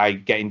areas by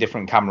getting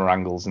different camera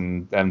angles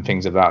and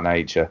things of that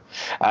nature.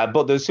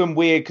 But there's some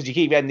weird, because you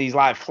keep getting these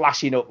like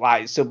flashing up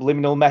like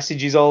subliminal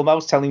messages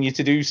almost telling you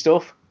to do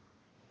stuff.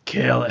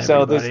 Kill everybody.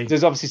 So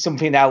there's obviously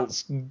something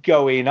else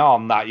going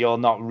on that you're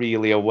not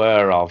really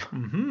aware of.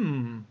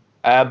 Mm-hmm.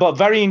 But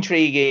very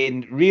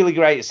intriguing, really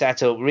great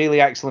setup, really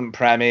excellent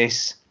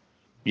premise.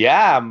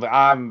 Yeah,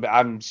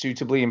 I'm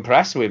suitably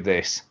impressed with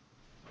this.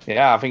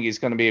 Yeah, I think it's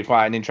going to be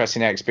quite an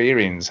interesting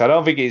experience. I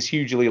don't think it's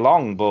hugely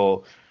long,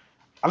 but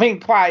I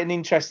think quite an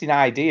interesting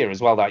idea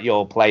as well that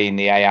you're playing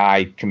the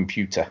AI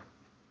computer.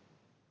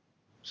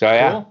 So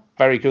yeah, cool.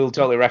 Very cool.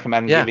 Totally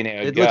recommend giving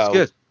it a go. It looks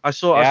good. I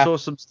saw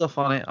some stuff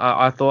on it.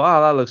 I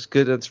thought, that looks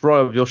good. It's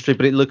right up your street,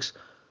 but it looks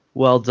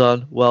well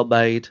done, well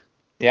made.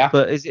 Yeah.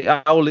 But is it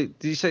only?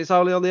 Did you say it's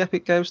only on the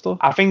Epic Game Store?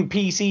 I think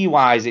PC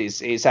wise,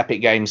 it's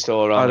Epic Game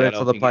Store. Only. I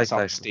don't think it's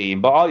on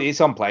Steam, but it's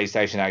on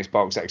PlayStation,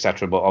 Xbox,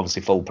 etc. But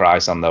obviously full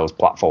price on those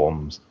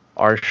platforms.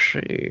 I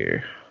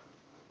see.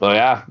 But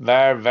yeah,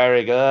 very,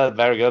 very good,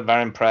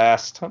 very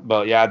impressed.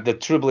 But yeah, the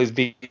trouble is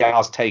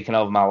VR's taken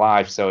over my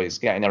life, so it's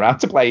getting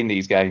around to playing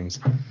these games.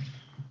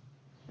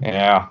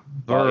 Yeah.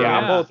 But yeah,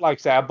 I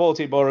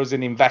bought it more as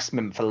an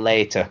investment for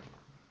later.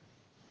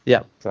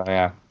 Yeah. So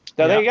yeah.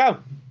 So there you go.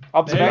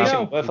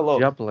 Observation, worth a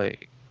look.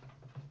 Jubbly.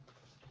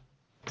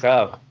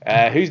 So,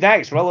 who's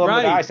next? Roll on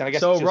the dice, and I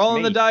guess it's just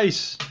rolling me. the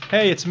dice.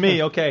 Hey, it's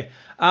me. Okay.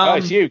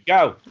 It's you.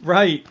 Go.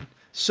 Right.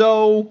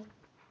 So,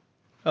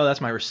 that's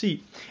my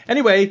receipt.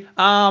 Anyway,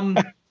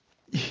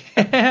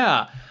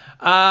 yeah.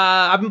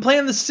 I've been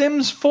playing The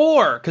Sims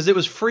 4 because it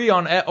was free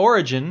on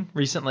Origin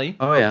recently.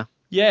 Oh yeah.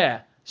 Yeah.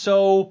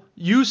 So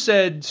you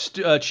said,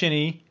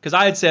 Chinny, because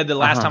I had said that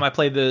last time I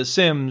played The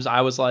Sims,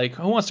 I was like,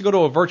 who wants to go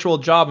to a virtual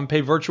job and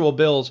pay virtual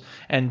bills?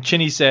 And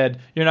Chinny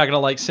said, you're not going to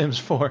like Sims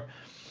 4.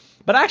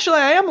 But actually,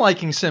 I am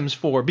liking Sims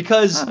 4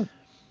 because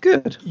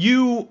good.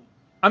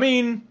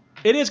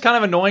 It is kind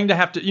of annoying to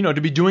have to,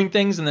 to be doing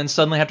things and then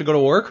suddenly have to go to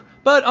work.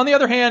 But on the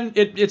other hand,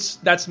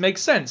 that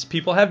makes sense.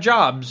 People have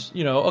jobs,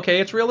 okay,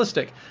 it's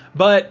realistic.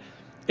 But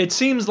it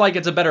seems like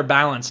it's a better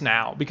balance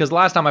now because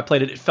last time I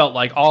played it felt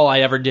like all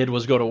I ever did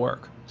was go to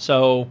work.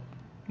 So,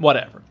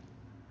 whatever.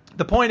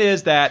 The point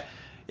is that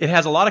it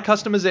has a lot of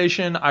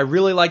customization. I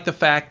really like the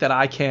fact that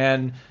I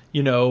can,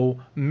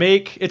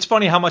 make... It's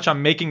funny how much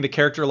I'm making the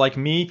character like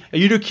me.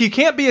 You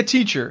can't be a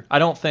teacher, I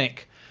don't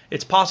think.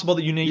 It's possible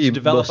that you need to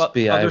develop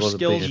other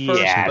skills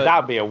first. Yeah,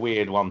 that'd be a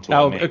weird one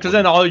to admit. Because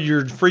then all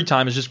your free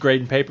time is just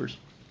grading papers.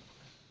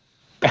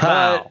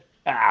 But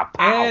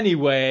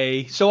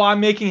anyway, so I'm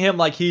making him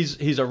like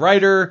he's a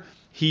writer.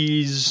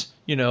 He's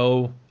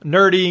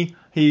nerdy.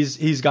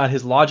 He's got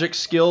his logic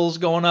skills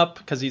going up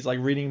because he's like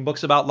reading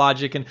books about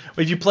logic. And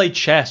if you play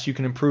chess, you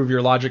can improve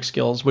your logic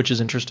skills, which is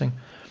interesting.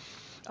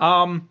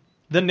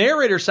 The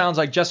narrator sounds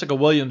like Jessica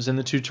Williams in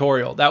the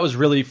tutorial. That was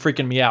really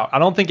freaking me out. I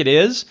don't think it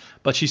is,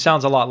 but she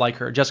sounds a lot like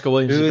her. Jessica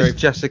Williams is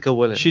Jessica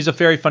Williams? She's a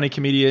very funny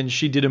comedian.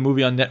 She did a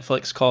movie on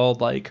Netflix called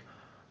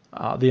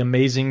The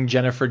Amazing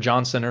Jennifer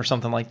Johnson or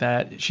something like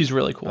that. She's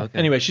really cool. Okay.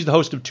 Anyway, she's the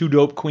host of Two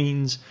Dope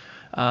Queens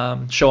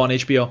show on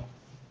HBO.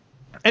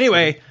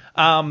 Anyway,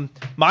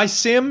 my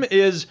sim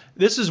is...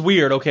 This is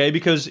weird, okay?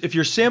 Because if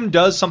your sim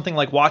does something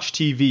like watch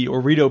TV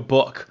or read a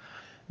book...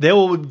 they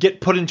will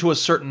get put into a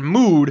certain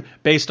mood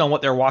based on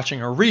what they're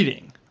watching or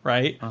reading,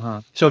 right?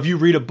 So if you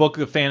read a book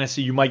of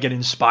fantasy, you might get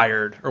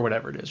inspired or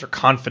whatever it is, or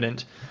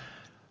confident.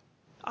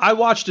 I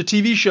watched a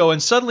TV show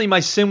and suddenly my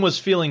sim was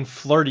feeling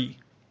flirty.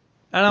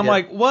 And I'm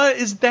like, what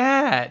is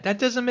that? That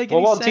doesn't make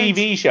any sense. What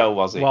TV show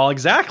was it? Well,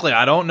 exactly.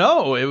 I don't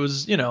know. It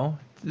was,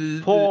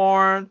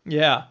 porn.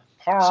 Yeah.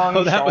 Porn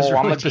so that was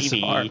really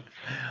bizarre.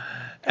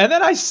 And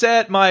then I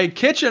set my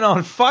kitchen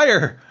on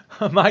fire.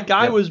 My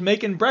guy was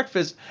making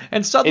breakfast,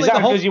 and suddenly is that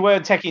because you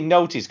weren't taking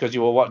notice because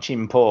you were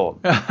watching porn?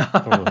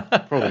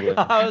 Probably.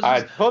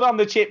 I put on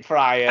the chip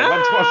fryer,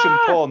 went to watch some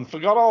porn,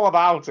 forgot all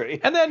about it.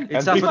 And then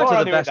it's happened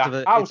to the best of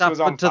it. It's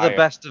happened to the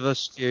best of us,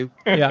 Stu.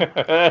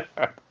 Yeah.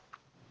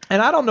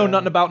 And I don't know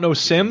nothing about no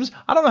Sims.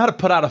 I don't know how to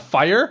put out a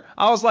fire.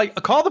 I was like,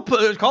 call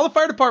the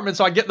fire department.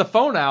 So I get the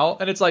phone out,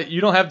 and it's like, you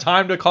don't have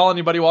time to call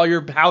anybody while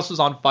your house is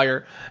on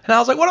fire. And I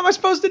was like, what am I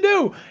supposed to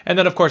do? And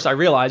then, of course, I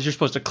realized you're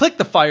supposed to click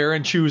the fire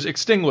and choose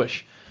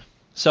extinguish.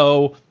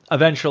 So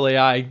eventually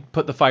I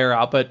put the fire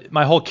out, but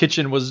my whole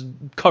kitchen was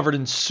covered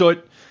in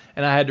soot,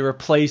 and I had to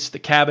replace the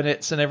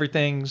cabinets and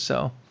everything.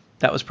 So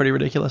that was pretty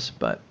ridiculous,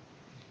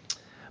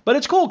 But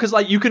it's cool because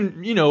you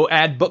can,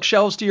 add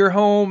bookshelves to your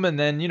home and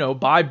then,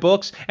 buy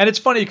books. And it's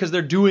funny because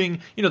they're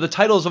doing, the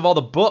titles of all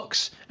the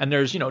books, and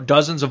there's,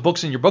 dozens of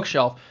books in your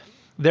bookshelf.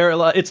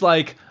 It's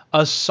like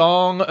a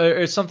song,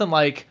 or something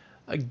like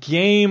a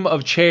game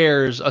of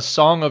chairs, a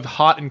song of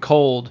hot and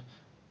cold,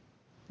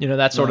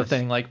 that sort of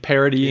thing, like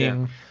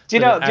parodying.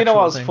 Yeah. Do you know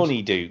what's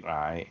funny, Duke,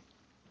 right?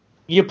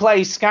 You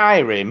play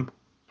Skyrim,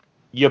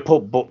 you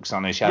put books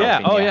on a shelf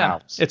in your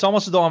house. It's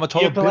almost as though I'm a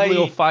total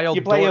bibliophile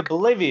You play dork.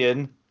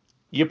 Oblivion,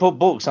 you put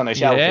books on a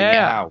shelf in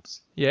your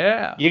house.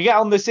 Yeah. You get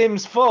on The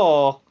Sims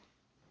 4,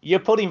 You're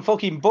putting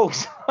fucking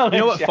books on You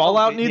know a what shelf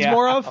Fallout in needs your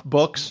more of? house.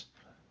 Books.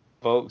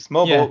 Books.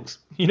 More Yeah. books.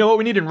 You know what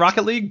we need in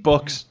Rocket League?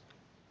 Books.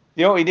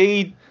 You know what we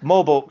need?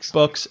 More books.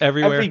 Books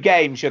everywhere. Every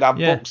game should have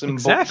Yeah, books and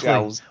exactly.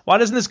 bookshelves. Why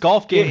doesn't this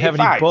golf game In have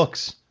any fact,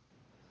 books?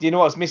 Do you know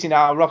what's missing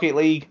out of Rocket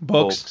League?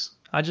 Books.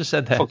 I just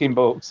said that. Fucking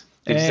books.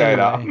 Did you say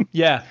that? Anyway,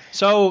 yeah.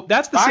 So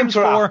that's The Sims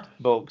 4. Minecraft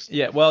books.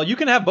 Yeah. Well, you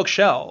can have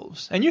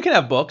bookshelves, and you can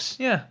have books.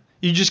 Yeah.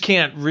 You just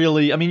can't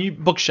really. I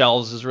mean,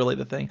 bookshelves is really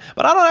the thing.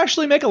 But I don't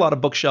actually make a lot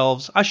of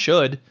bookshelves. I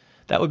should.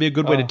 That would be a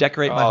good way to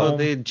decorate my home.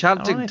 The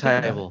enchanting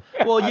table.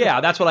 Well, yeah,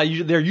 that's what I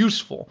usually. They're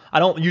useful. I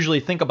don't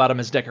usually think about them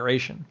as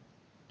decoration.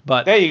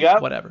 But there you go.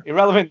 Whatever.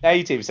 Irrelevant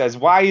Native says,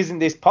 "Why isn't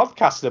this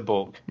podcast a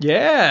book?"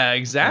 Yeah,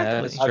 exactly.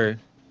 Yeah, that's true.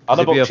 On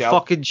a It'd be a bookshelf.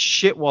 fucking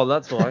shit one,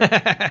 that's why.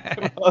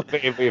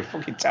 It'd be a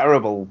fucking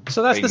terrible.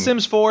 So that's thing. The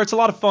Sims 4. It's a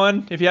lot of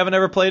fun. If you haven't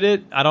ever played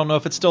it, I don't know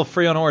if it's still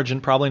free on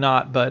Origin. Probably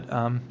not. But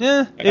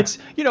it's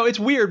it's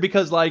weird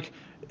because like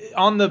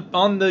on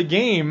the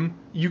game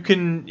you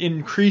can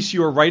increase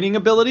your writing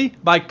ability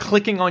by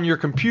clicking on your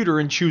computer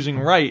and choosing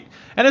write.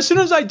 And as soon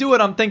as I do it,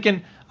 I'm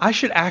thinking I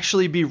should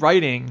actually be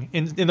writing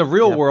in the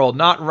real world,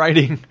 not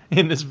writing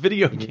in this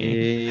video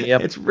game.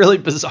 Yep. It's really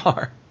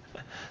bizarre.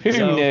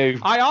 Who knew?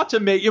 I ought to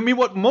make. I mean,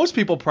 what most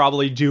people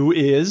probably do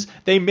is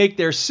they make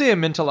their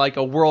sim into like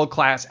a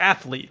world-class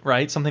athlete,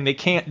 right? Something they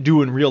can't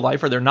do in real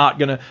life, or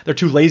they're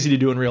too lazy to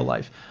do in real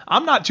life.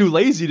 I'm not too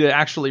lazy to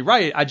actually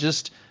write. I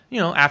just,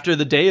 after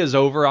the day is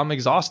over, I'm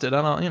exhausted.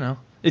 I don't,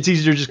 it's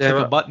easier to just click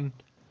a button.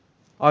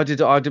 I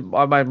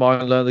made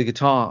mine learn the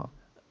guitar.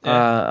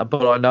 Yeah.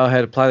 But I know how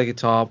to play the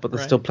guitar, but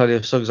there's still plenty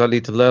of songs I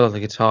need to learn on the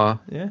guitar.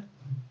 Yeah.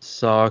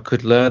 So I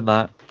could learn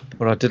that,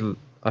 but I didn't.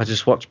 I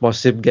just watched my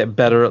sim get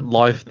better at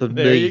life than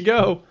me. There you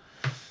go.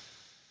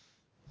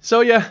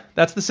 So yeah,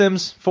 that's The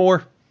Sims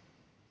 4.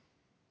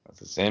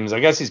 That's The Sims.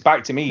 I guess it's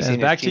back to me. It's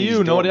back to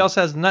you. Nobody else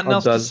has nothing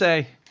else to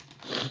say.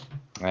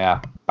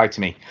 Yeah, back to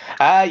me.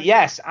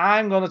 Yes,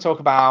 I'm going to talk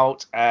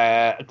about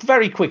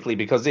very quickly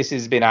because this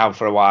has been out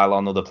for a while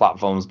on other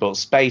platforms, but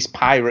Space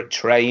Pirate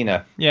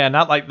Trainer. Yeah,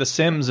 not like The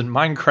Sims and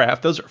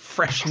Minecraft. Those are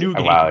fresh new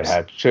games. Well,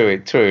 yeah,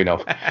 true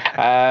enough.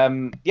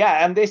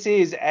 And this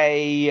is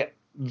a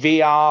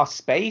VR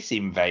Space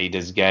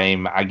Invaders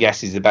game, I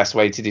guess is the best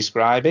way to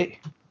describe it.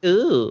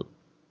 Ooh.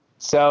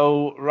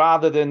 So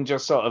rather than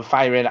just sort of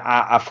firing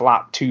at a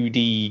flat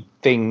 2D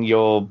thing,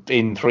 you're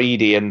in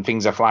 3D and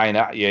things are flying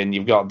at you and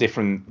you've got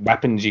different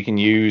weapons you can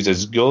use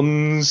as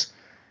guns.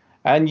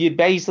 And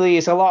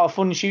it's a lot of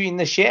fun shooting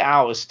the shit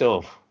out of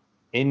stuff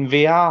in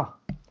VR.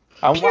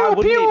 And why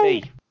wouldn't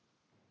it be?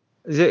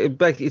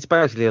 It's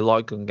basically a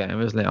light gun game,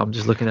 isn't it? I'm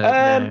just looking at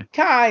it now.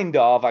 Kind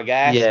of, I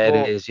guess. Yeah,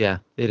 it is. Yeah,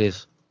 it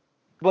is.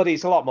 But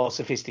it's a lot more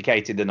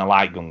sophisticated than a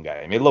light gun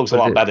game. It looks a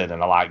lot better than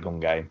a light gun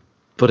game.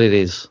 But it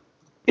is.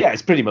 Yeah,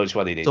 it's pretty much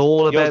what it is. It's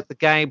all about the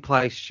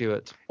gameplay,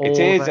 Stuart. It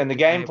is, and the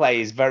gameplay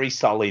is very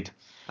solid.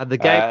 And the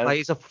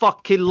gameplay is a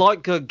fucking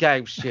light gun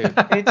game, Stuart.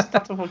 It's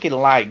not a fucking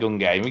light gun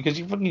game because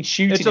you're fucking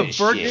shooting. It's a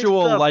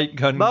virtual light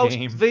gun game. Most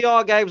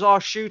VR games are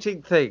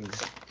shooting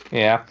things.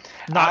 Yeah.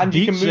 And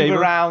you can move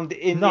around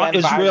in not the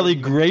environment. Israeli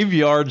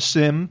graveyard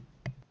sim.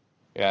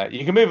 Yeah,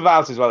 you can move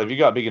about as well. If you've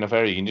got a big enough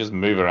area, you can just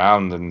move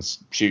around and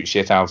shoot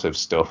shit out of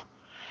stuff.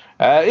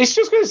 It's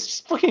just because it's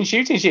fucking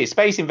shooting shit.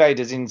 Space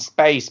Invaders in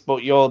space,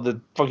 but you're the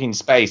fucking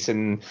space.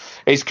 And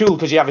it's cool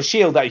because you have a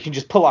shield that you can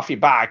just pull off your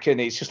back, and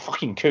it's just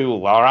fucking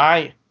cool, all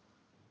right?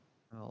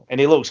 Oh.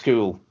 And it looks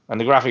cool. And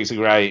the graphics are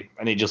great,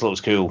 and it just looks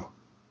cool.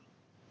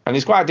 And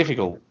it's quite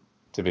difficult,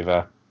 to be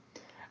fair.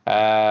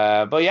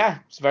 But yeah,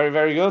 it's very,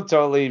 very good.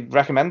 Totally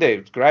recommend it.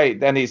 It's great.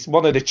 Then it's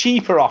one of the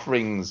cheaper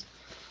offerings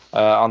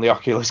on the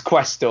Oculus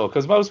Quest store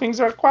because most things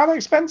are quite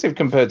expensive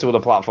compared to other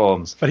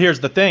platforms. But here's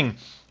the thing.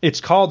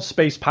 It's called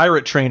Space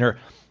Pirate Trainer.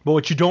 But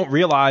what you don't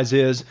realize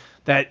is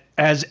that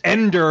as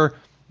Ender,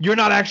 you're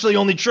not actually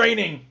only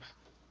training.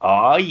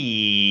 Oh,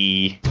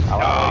 yeah.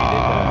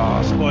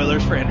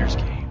 Spoilers for Ender's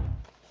Game.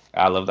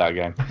 I love that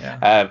game.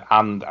 Yeah.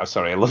 I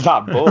love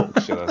that book,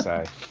 should I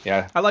say.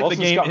 Yeah. I like the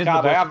game in the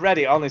book. I have read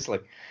it, honestly.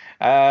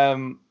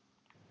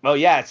 Well,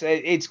 yeah,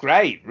 it's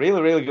great.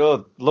 Really, really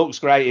good. Looks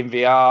great in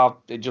VR.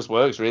 It just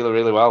works really,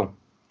 really well.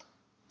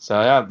 So,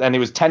 yeah. And it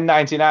was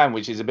 $10.99,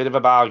 which is a bit of a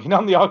bargain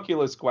on the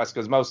Oculus Quest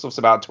because most stuff's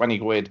about 20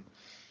 quid.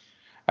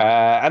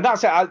 And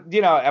that's it.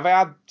 If I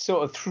had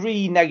sort of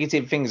three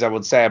negative things I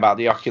would say about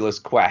the Oculus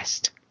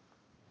Quest.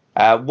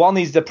 One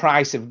is the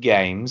price of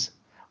games.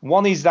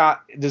 One is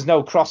that there's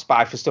no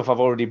cross-buy for stuff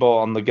I've already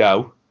bought on the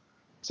go.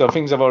 So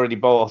things I've already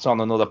bought on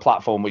another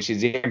platform, which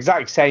is the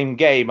exact same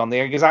game on the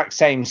exact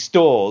same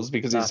stores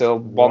because it's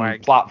one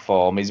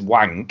platform, is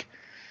wank.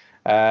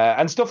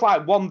 And stuff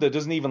like Wonder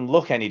doesn't even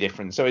look any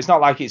different. So it's not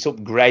like it's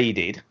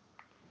upgraded.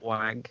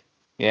 Wank.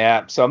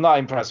 Yeah, so I'm not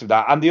impressed with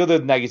that. And the other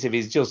negative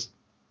is just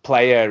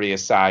play area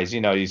size.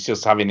 It's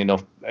just having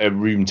enough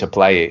room to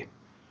play it.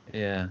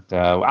 Yeah.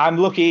 So I'm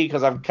lucky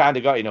because I've kind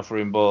of got enough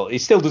room, but it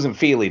still doesn't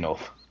feel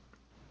enough.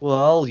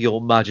 Well,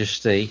 Your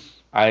Majesty.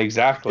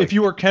 Exactly. If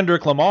you were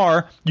Kendrick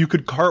Lamar, you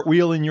could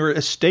cartwheel in your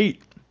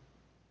estate.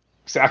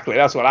 Exactly.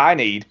 That's what I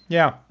need.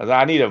 Yeah.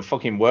 I need a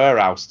fucking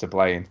warehouse to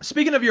play in.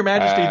 Speaking of Your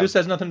Majesty, this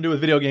has nothing to do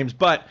with video games,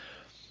 but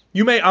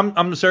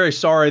I'm very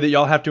sorry that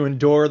y'all have to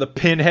endure the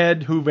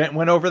pinhead who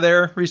went over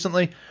there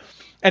recently.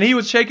 And he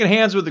was shaking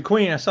hands with the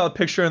Queen. I saw a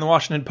picture in the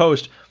Washington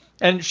Post.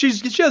 And she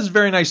has a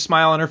very nice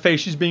smile on her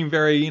face. She's being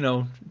very,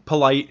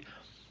 polite.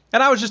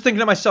 And I was just thinking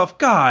to myself,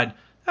 God,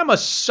 that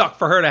must suck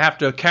for her to have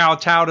to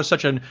kowtow to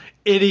such an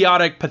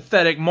idiotic,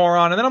 pathetic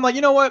moron. And then I'm like,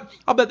 you know what?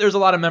 I'll bet there's a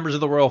lot of members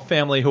of the royal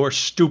family who are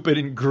stupid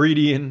and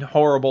greedy and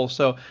horrible.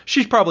 So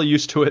she's probably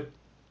used to it.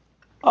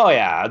 Oh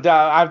yeah,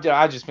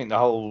 I just think the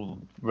whole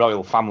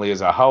royal family as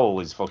a whole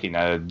is fucking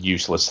a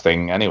useless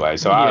thing anyway.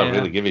 So I don't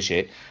really give a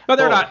shit. But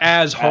they're not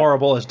as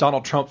horrible as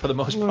Donald Trump for the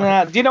most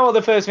part. Do you know what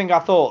the first thing I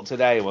thought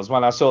today was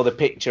when I saw the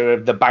picture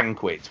of the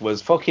banquet?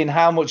 Was fucking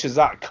how much does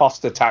that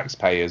cost the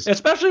taxpayers?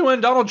 Especially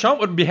when Donald Trump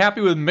would be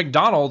happy with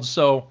McDonald's.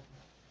 So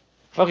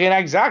fucking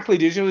exactly,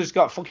 dude. You just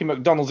got fucking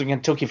McDonald's and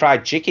Kentucky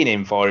Fried Chicken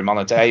in for him on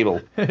a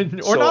table,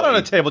 or not on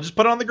a table. Just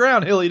put it on the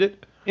ground. He'll eat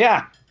it.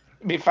 Yeah,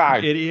 be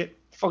fine. Idiot.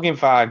 Fucking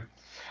fine.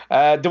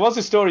 There was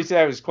a story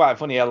today that was quite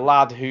funny. A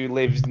lad who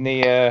lives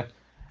near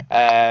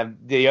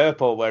the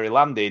airport where he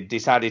landed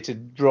decided to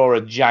draw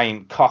a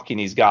giant cock in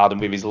his garden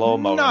with his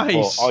lawnmower.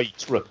 Nice. And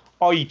put,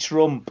 Oi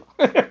Trump.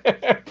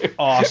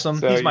 Awesome.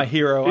 So he's my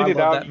hero. I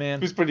love that man.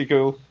 It was pretty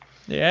cool.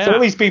 Yeah. So at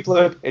least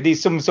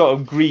he's some sort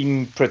of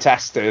green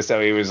protester,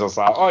 so he was just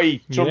like, Oi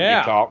Trump,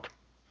 you cock.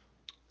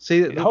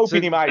 See,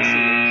 hoping he might see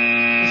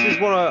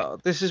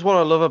it. This is what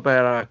I love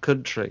about our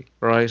country,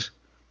 right?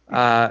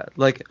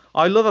 Like,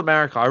 I love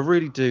America. I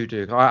really do,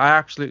 Duke. I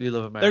absolutely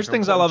love America. There's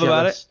things I love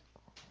about it.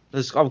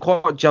 I'm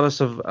quite jealous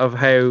of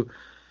how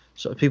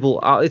sort of people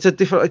are. It's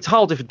a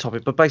whole different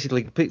topic, but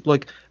basically,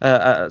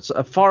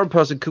 a foreign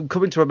person can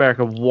come into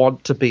America and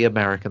want to be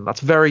American.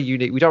 That's very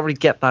unique. We don't really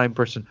get that in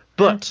Britain.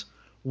 But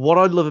what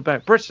I love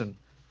about Britain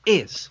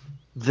is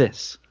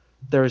this.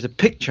 There is a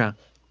picture,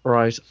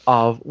 right,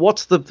 of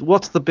what's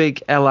the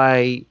big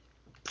LA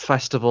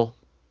festival?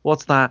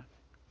 What's that?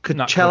 Coachella.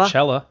 Not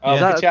Coachella. Oh,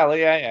 Coachella,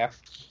 yeah.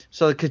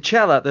 So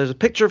Coachella, there's a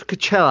picture of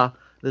Coachella,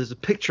 there's a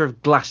picture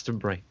of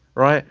Glastonbury,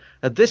 right?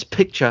 And this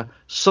picture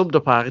summed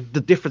up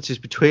the differences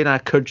between our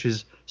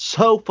countries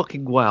so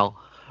fucking well,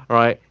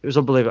 right? It was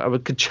unbelievable. I mean,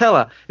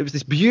 Coachella, it was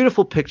this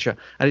beautiful picture,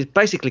 and it's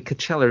basically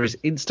Coachella is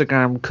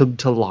Instagram come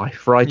to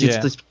life, right? Yeah. It's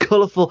this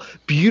colourful,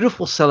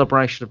 beautiful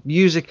celebration of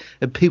music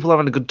and people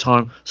having a good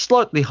time,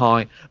 slightly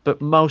high,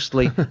 but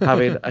mostly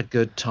having a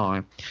good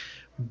time.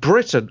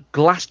 Britain,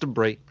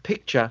 Glastonbury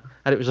picture,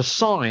 and it was a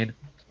sign,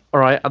 all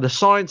right, and the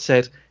sign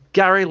said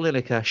Gary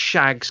Lineker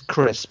shags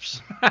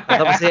crisps. And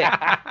that was it.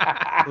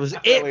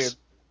 It was it.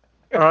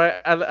 All right,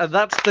 and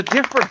that's the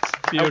difference.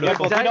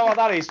 Beautiful. Do you know what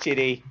that is,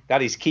 Chidi?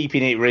 That is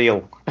keeping it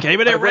real.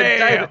 Keeping it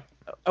real.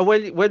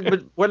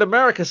 When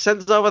America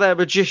sends over their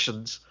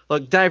magicians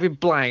like David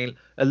Blaine,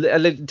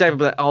 David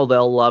Blaine, oh,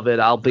 they'll love it.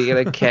 I'll be in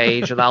a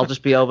cage and I'll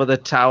just be over the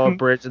Tower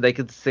Bridge and they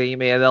can see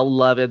me and they'll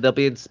love it. They'll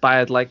be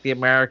inspired like the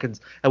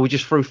Americans. And we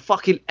just threw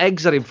fucking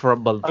eggs at him for a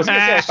month. I was going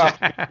to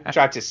say,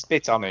 tried to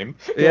spit on him.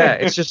 Yeah,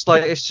 it's just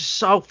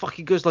so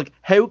fucking good. It's like,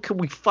 how can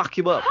we fuck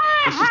him up?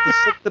 It's just there's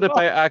something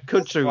about our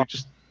country.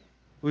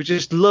 We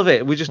just love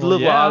it. We just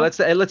love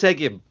it. Let's egg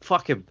him.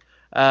 Fuck him.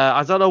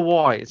 I don't know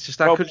why. It's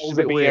just our country's a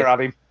bit weird. At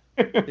him.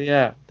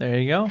 Yeah. There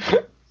you go.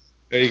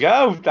 There you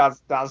go.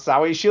 That's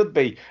how it should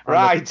be.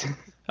 Right.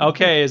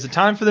 Okay, is it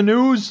time for the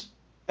news?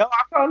 No,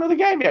 I've got another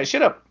game yet.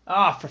 Shut up.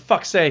 Ah, for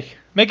fuck's sake.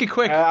 Make it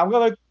quick. I'm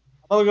only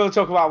going to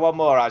talk about one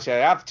more, actually.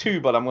 I have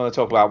two, but I'm going to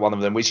talk about one of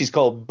them, which is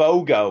called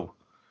BOGO.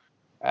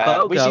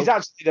 Which is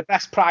actually the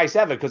best price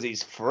ever because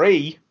it's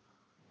free.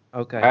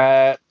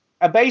 Okay.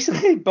 And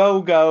basically,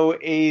 BOGO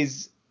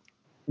is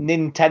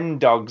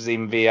Nintendogs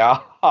in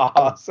VR.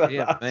 So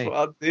that's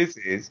what this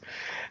is.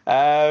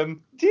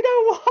 Do you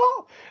know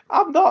what?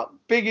 I'm not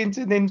big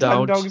into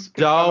Nintendogs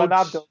because I'm an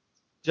adult.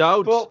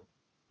 Don't.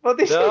 But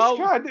this is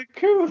kind of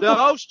cool.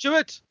 No,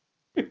 Stuart.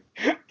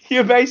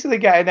 You basically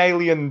get an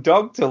alien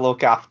dog to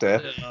look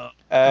after.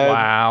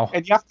 Wow.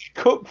 And you have to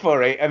cook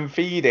for it and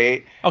feed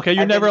it. Okay,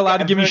 you're never allowed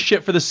to give me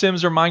shit for The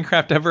Sims or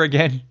Minecraft ever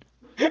again.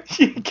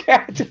 You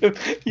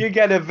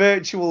get a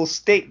virtual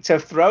stick to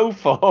throw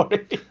for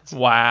it.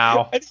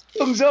 Wow. And it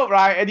comes up,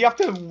 right, and you have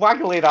to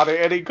waggle it at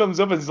it, and it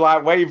comes up and it's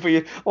like waiting for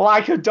you,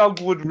 like a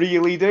dog would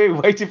really do,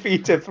 waiting for you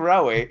to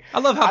throw it. I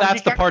love how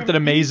that's the part that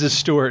amazes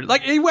Stuart.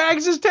 Like, he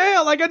wags his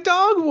tail like a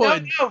dog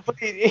would. No, but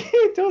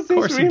it does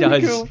this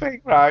really cool thing,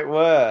 right,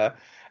 where...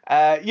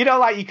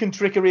 like you can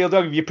trick a real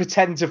dog if you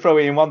pretend to throw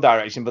it in one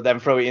direction, but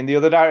then throw it in the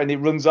other direction, and it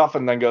runs off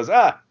and then goes,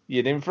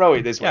 you didn't throw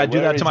it this way. Yeah, I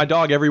do that to my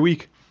dog every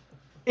week.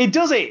 It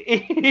does it.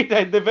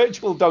 The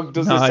virtual dog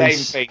does the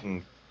same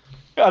thing.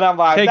 And I'm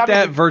like, take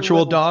that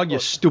virtual dog, you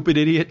stupid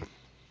idiot.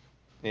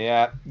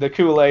 Yeah, the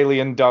cool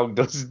alien dog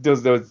does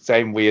the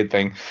same weird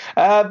thing.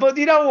 But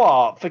you know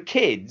what? For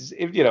kids,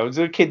 if it's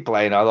a kid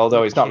playing,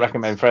 although it's not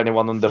recommended for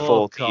anyone under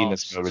 14,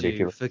 it's so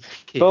ridiculous. For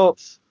kids.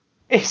 But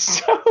it's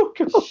so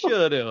cool.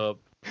 Shut up.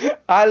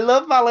 I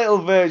love my little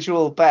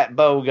virtual pet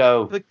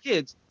BOGO.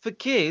 For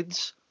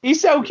kids,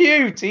 He's so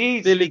cute. He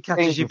eats Billy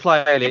catches you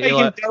playing it. making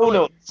You're like,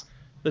 donuts.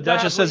 The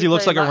Duchess says he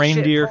looks like a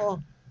reindeer.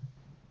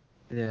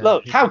 Yeah.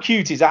 Look, how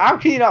cute is that? How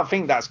can you not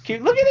think that's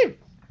cute? Look at him.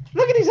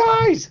 Look at his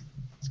eyes.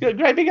 He's got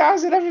great big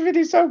eyes and everything.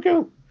 He's so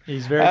cool.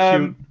 He's very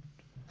cute.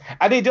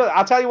 And he does.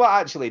 I'll tell you what.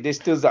 Actually, this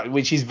does that,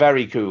 which is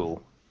very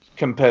cool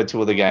compared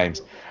to other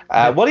games.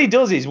 What he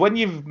does is when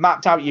you've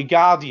mapped out your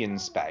guardian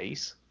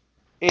space,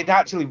 it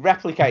actually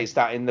replicates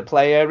that in the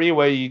play area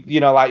where you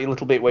know, like your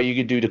little bit where you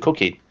could do the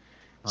cooking.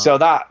 So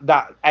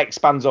that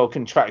expands or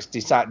contracts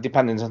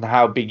depending on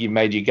how big you've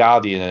made your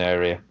guardian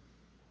area.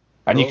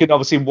 And you can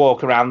obviously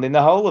walk around in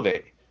the whole of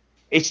it.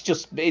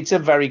 It's a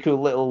very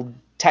cool little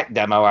tech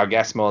demo, I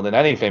guess, more than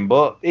anything.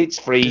 But it's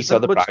free, so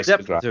the price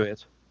is right. To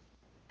it.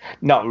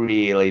 Not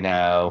really,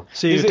 no.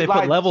 See, if they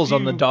put levels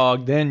on the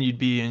dog, then you'd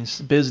be in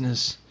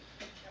business.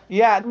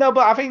 Yeah, no,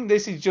 but I think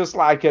this is just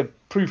like a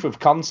proof of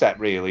concept,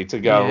 really, to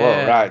go,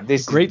 look, right,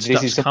 this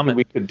is something coming.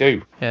 We could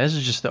do. Yeah, this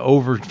is just the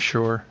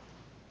overture.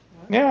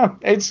 Yeah,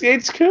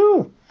 it's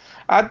cool.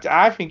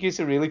 I think it's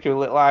a really cool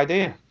little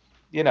idea,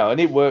 you know, and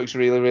it works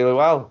really, really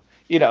well.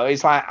 You know,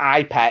 it's like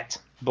iPet,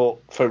 but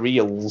for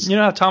reals. You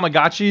know how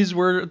Tamagotchis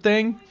were a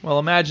thing? Well,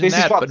 imagine this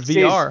that, is what but this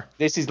VR.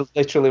 This is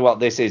literally what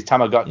this is,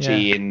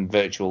 Tamagotchi in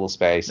virtual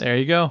space. There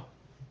you go.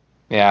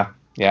 Yeah,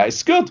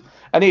 it's good.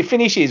 And it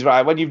finishes,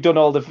 right, when you've done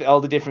all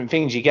the different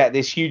things, you get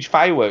this huge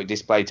firework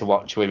display to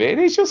watch with it. And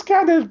it's just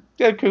kind of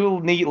a cool,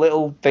 neat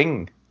little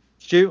thing.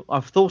 Stu,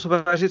 I've thought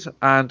about it,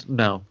 and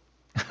no.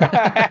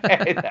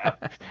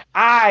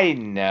 I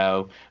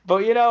know.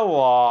 But you know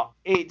what?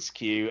 It's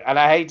cute. And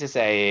I hate to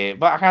say it,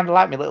 but I kind of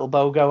like my little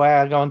Bogo where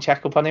I go and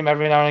check up on him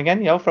every now and again,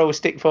 you know, throw a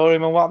stick for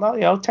him and whatnot,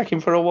 you know, take him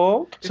for a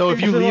walk. So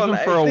if you leave him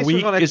for a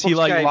week, is he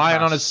like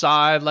lying on his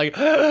side like,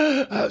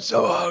 I'm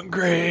so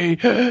hungry?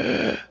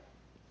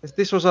 If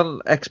this was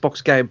on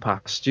Xbox Game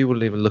Pass, you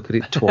wouldn't even look at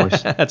it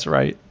twice. That's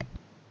right.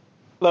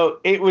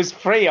 Look, it was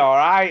free, all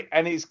right,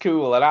 and it's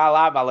cool, and I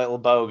like my little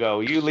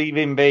Bogo. You leave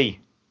him be.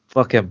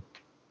 Fuck him.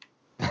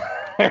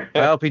 I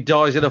hope he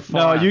dies in a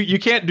fire. No, you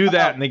can't do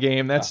that in the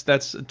game.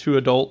 That's too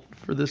adult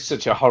for this.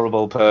 Such a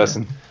horrible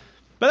person.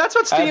 But that's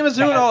what Steam is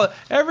doing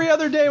every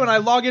other day when I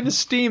log into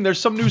Steam. There's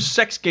some new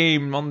sex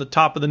game on the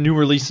top of the new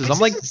releases. I'm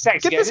like,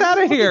 get this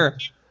out of here.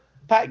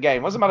 Pet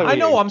game. What's the matter with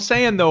you? I know. I'm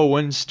saying though,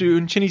 when Stu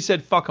and Chinny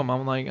said "fuck him,"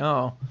 I'm like,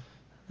 oh,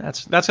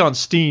 that's on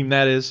Steam.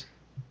 That is.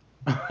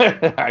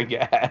 I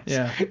guess.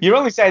 Yeah. You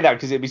only say that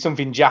because it'd be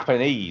something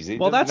Japanese.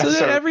 Well, that's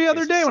it. Every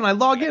other day when I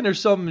log in, there's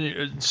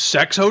some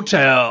sex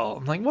hotel.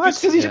 I'm like, what?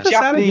 Just because it's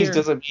Japanese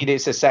doesn't mean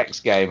it's a sex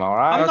game, all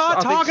right? I'm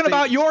not talking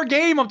about your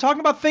game. I'm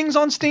talking about things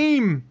on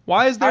Steam.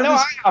 Why is there I know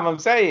this? I'm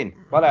saying.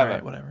 Whatever. All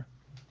right, whatever.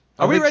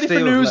 Are we ready for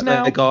news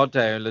now? Let the guard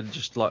down and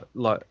just let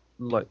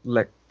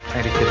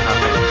anything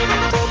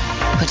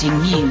happen.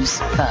 Putting news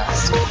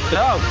first.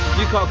 No,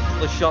 you can't call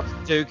the shots,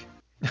 Duke.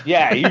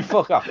 Yeah, you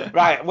fuck off.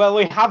 Right, well,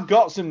 we have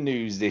got some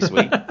news this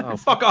week.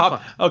 Fuck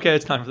off. Okay,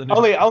 it's time for the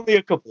news. Only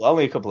a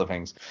couple of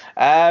things.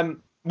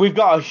 We've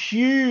got a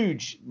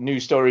huge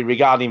news story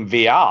regarding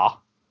VR.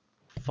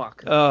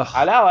 Fuck.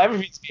 I know,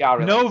 everything's VR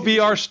related. No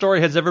VR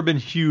story has ever been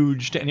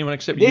huge to anyone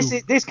except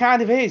you. This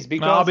kind of is,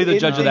 because I'll be the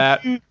judge of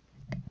that.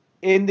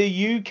 In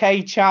the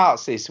UK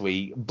charts this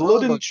week,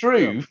 Blood and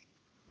Truth,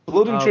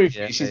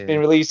 which has been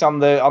released on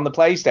the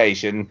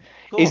PlayStation,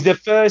 is the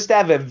first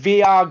ever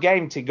VR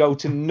game to go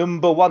to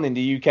 #1 in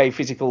the UK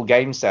physical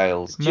game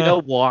sales. Do you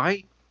know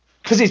why?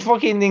 Because it's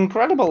fucking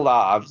incredible. That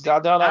I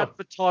don't know.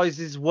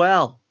 Advertises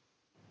well.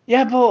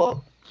 Yeah, but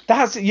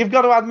you've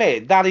got to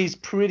admit that is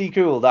pretty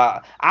cool.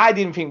 That I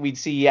didn't think we'd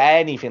see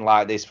anything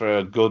like this for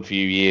a good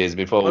few years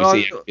before we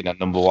see it at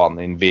 #1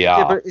 in VR.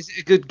 Yeah, but is it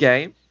a good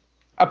game?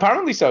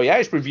 Apparently so. Yeah,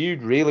 it's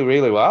reviewed really,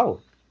 really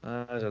well.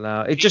 I don't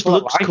know. It just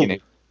looks cool.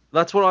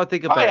 That's what I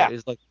think about it.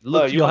 Is like,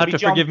 look, you'll have to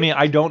forgive me.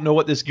 I don't know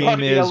what this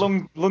game is.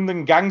 A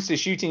London gangster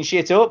shooting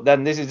shit up.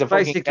 Then this is a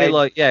basically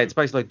fucking game. it's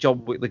basically like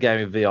John Wick the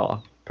game in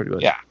VR, pretty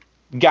much. Yeah,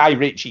 Guy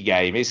Ritchie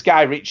game. It's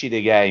Guy Ritchie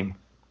the game.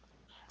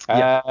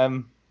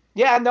 The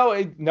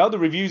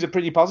reviews are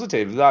pretty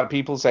positive. Like,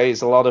 people say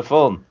it's a lot of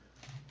fun.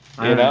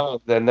 You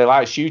know, then they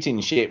like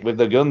shooting shit with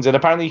the guns, and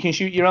apparently you can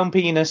shoot your own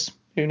penis.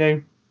 Who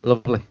knew?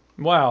 Lovely.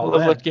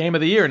 Wow, game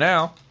of the year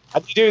now.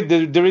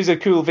 There is a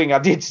cool thing I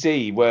did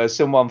see where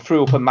someone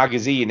threw up a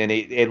magazine and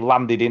it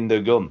landed in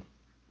the gun.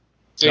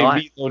 So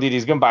he reloaded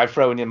his gun by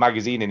throwing a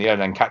magazine in the air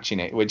and then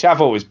catching it, which I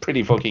thought was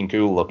pretty fucking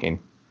cool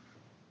looking.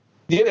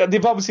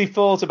 They've obviously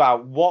thought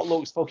about what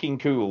looks fucking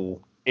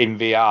cool in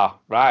VR,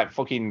 right?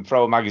 Fucking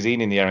throw a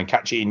magazine in the air and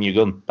catch it in your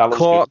gun. That looks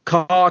cool.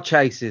 Car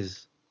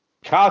chases.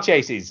 Car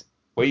chases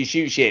where you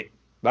shoot shit.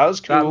 That looks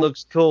cool. That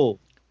looks cool.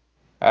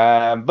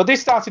 But this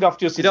started off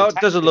just. You know, it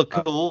doesn't look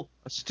cool.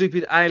 A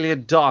stupid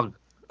alien dog.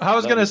 I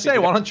was gonna say,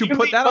 why don't you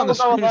put that on the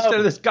screen instead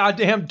of this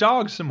goddamn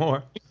dog some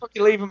more? You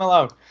fucking leave him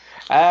alone.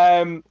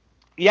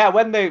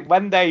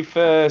 When they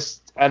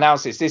first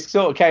announced this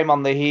sort of came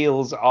on the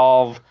heels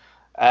of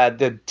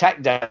the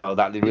tech demo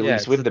that they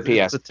released with the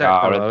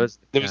PS4.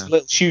 There was a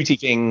little shooty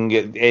thing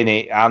in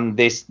it, and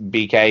this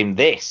became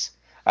this.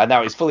 And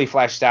now it's fully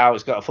fleshed out.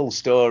 It's got a full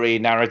story,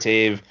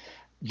 narrative,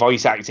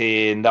 voice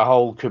acting, the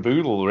whole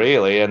caboodle,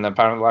 really. And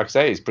apparently, like I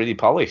say, it's pretty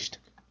polished.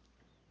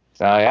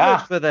 So,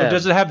 yeah. So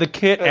does it have the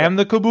kit and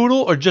the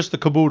caboodle, or just the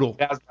caboodle?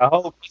 It has the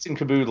whole kit and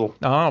caboodle.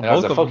 Oh, it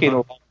has both a of fucking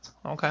them. lot.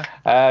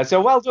 Okay.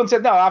 So well done to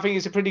them. No, I think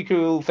it's a pretty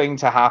cool thing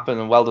to happen,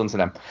 and well done to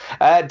them.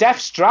 Death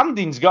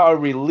Stranding's got a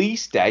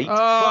release date.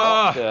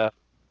 What the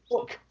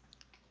fuck?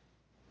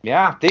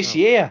 Yeah, this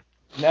year.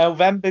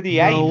 November the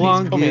 8th No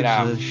one is coming gives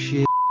out. a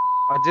shit.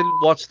 I didn't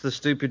watch the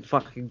stupid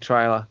fucking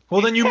trailer.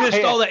 Well, then you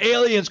missed all the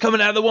aliens coming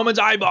out of the woman's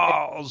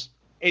eyeballs.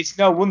 It's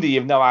no wonder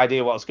you've no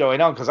idea what's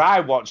going on, because I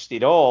watched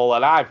it all,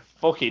 and I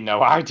fucking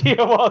no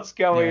idea what's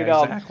going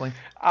on. Exactly.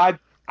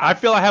 I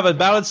feel I have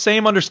about the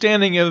same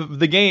understanding of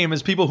the game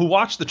as people who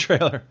watch the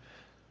trailer.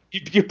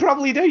 You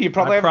probably do. You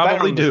probably have a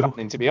better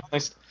understanding, to be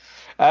honest.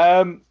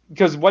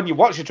 Because when you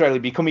watch the trailer, you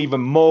become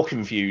even more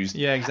confused.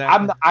 Yeah,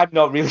 exactly. I'm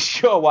not really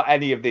sure what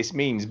any of this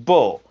means,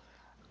 but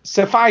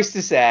suffice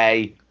to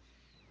say,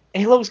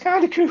 it looks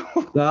kind of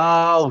cool.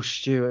 Oh,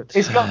 Stuart.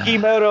 It's got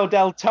Guillermo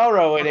del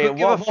Toro in it.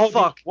 What the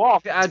fuck?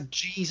 What? It had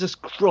Jesus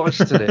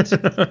Christ in it.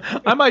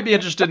 I might be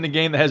interested in a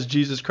game that has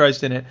Jesus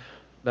Christ in it.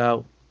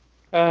 No.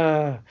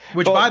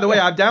 Which, by the way,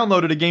 I've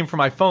downloaded a game for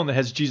my phone that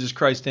has Jesus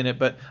Christ in it,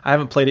 but I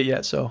haven't played it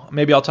yet, so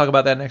maybe I'll talk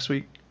about that next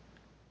week.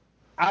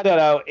 I don't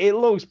know. It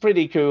looks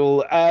pretty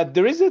cool.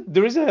 There is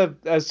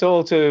a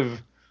sort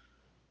of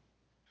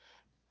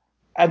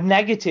a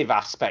negative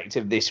aspect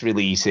of this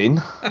releasing.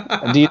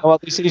 Do you know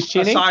what this is,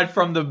 Chinny? Aside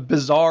from the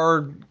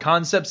bizarre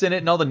concepts in it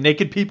and all the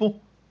naked people?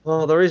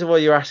 Well, the reason why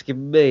you're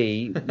asking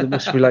me, it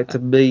must relate to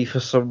me for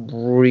some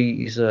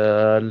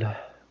reason.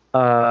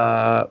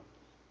 No.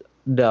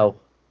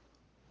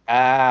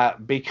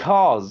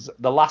 Because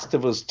The Last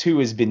of Us 2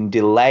 has been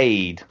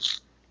delayed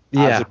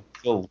as a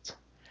result.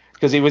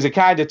 Because it was a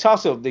kind of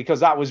toss-up,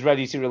 because that was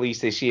ready to release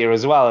this year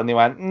as well, and they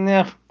went,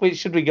 nah, which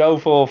should we go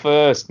for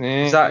first?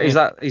 Is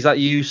that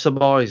you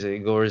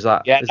surmising, or is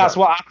that? Yeah, that's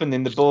what happened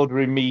in the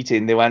boardroom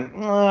meeting. They went,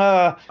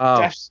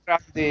 Death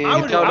Stranding. I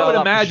would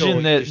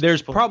imagine that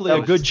there's probably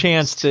a good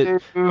chance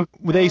that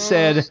they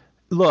said,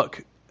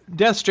 look,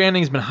 Death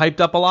Stranding has been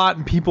hyped up a lot,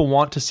 and people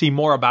want to see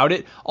more about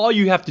it. All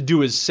you have to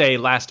do is say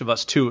Last of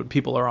Us 2, and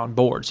people are on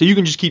board. So you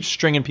can just keep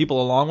stringing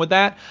people along with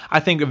that.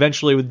 I think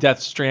eventually with Death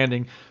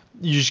Stranding,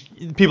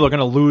 people are going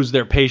to lose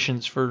their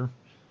patience for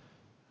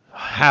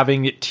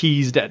having it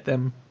teased at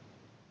them.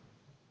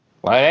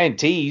 Well, it ain't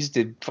teased.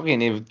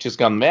 They've just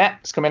gone, meh,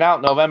 it's coming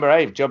out November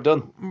 8th. Job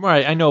done.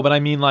 Right, I know, but I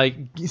mean, like,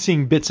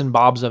 seeing bits and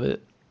bobs of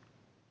it.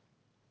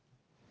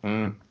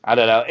 I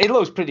don't know. It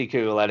looks pretty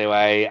cool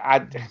anyway.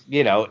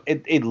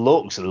 It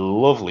looks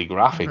lovely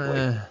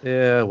graphically.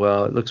 Yeah,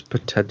 well, it looks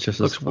pretentious.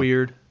 Looks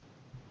weird.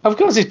 Of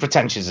course it's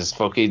pretentious as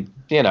fucking,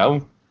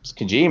 it's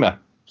Kojima.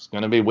 It's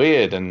going to be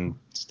weird and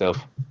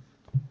stuff.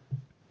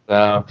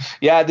 So,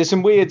 yeah, there's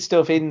some weird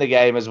stuff in the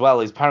game as well.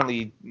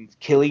 Apparently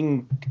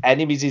killing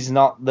enemies is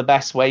not the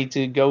best way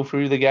to go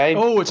through the game.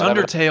 Oh, it's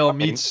Undertale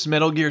meets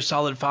Metal Gear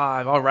Solid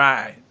 5. All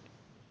right.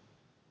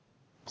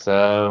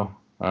 So,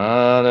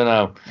 I don't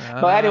know.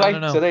 But anyway,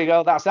 so there you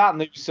go. That's that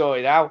news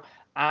sorted out.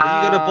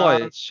 Are you going to buy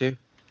it, Stu?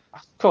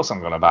 Of course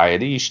I'm going to buy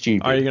it. Are you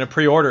stupid? Are you going to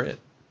pre-order it?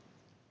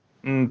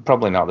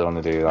 Probably not going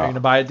to do that. Are you going to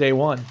buy it day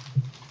one?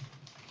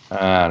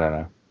 I don't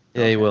know.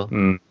 Yeah, you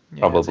will.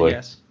 Probably.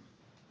 Yes.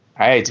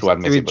 I hate to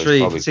admit it, but it's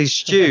probably... See,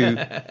 Stu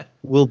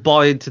will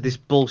buy into this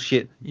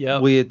bullshit,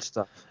 weird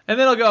stuff. And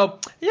then he'll go,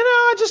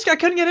 I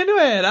couldn't get into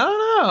it. I don't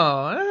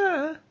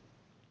know.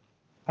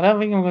 I don't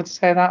think I'm going to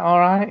say that, all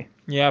right?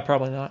 Yeah,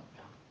 probably not.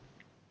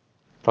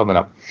 Probably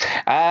not.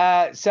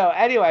 So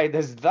anyway,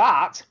 there's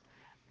that.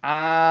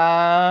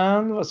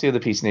 And what's the other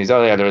piece of news?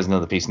 Oh, yeah, there is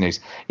another piece of news.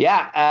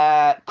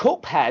 Yeah,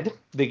 Cuphead,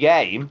 the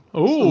game.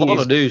 Ooh, a lot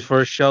of news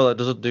for a show that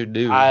doesn't do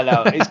news. I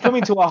know. It's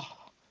coming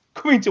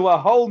to a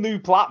whole new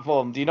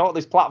platform. Do you know what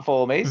this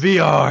platform is?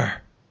 VR.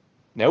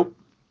 Nope.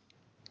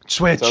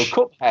 Switch. So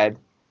Cuphead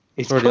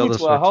is coming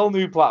to a whole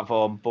new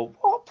platform, but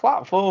what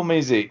platform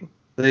is it?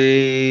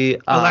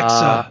 The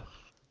Alexa.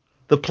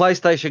 The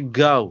PlayStation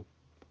Go.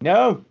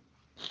 No.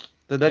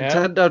 The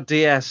Nintendo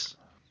DS.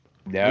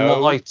 No.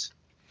 Lite.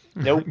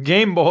 Nope.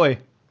 Game Boy.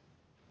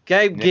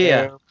 Game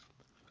Gear.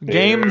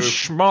 Game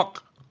Schmuck.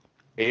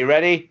 Are you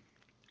ready?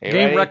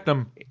 Game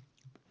Rectum.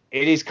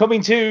 It is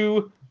coming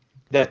to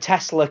the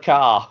Tesla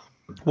car.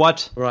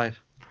 What? Right.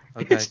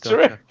 Okay, it's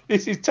true.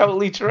 This is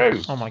totally true.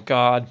 Oh my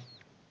God.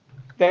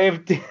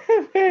 They've.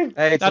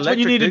 That's what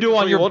you need to do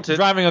while you're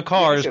driving a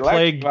car is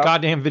play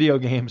goddamn video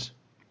games.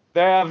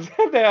 They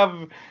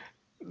have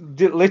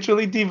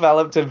literally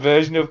developed a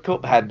version of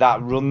Cuphead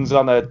that runs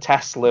on a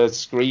Tesla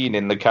screen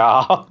in the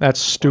car. That's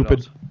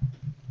stupid.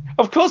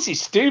 Of course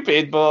it's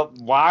stupid, but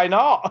why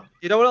not?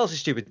 You know what else is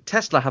stupid?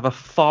 Tesla have a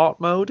fart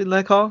mode in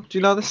their car. Do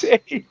you know this?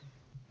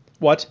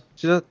 What?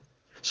 Do you know?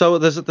 So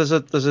there's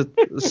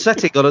a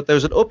setting on it.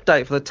 There's an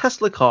update for the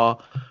Tesla car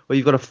where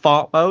you've got a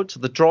fart mode, so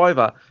the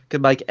driver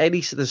can make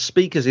there's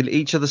speakers in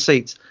each of the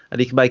seats,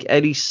 and he can make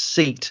any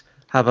seat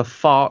have a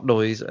fart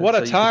noise. What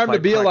a time to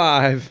be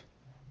alive!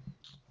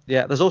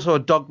 Yeah, there's also a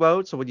dog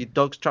mode, so when your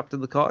dog's trapped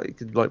in the car, you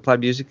can play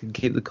music and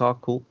keep the car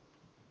cool.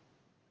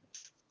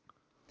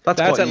 That's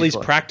at quite least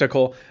useful.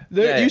 practical.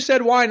 Yeah. You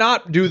said why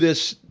not do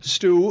this,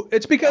 Stu?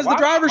 It's because the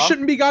driver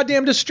shouldn't be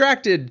goddamn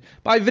distracted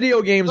by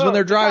video games when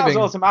they're driving. The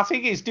car's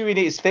automatic. It's doing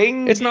its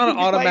thing. It's not an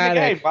Play the automatic.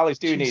 game while it's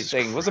doing its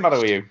thing. What's the matter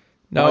with you?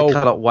 No. I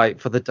cannot wait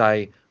for the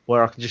day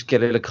where I can just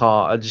get in a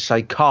car and just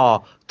say,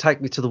 "Car,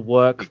 take me to the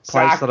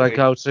workplace that I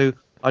go to.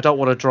 I don't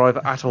want to drive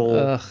at all."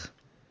 Ugh.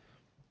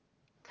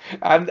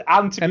 And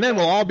then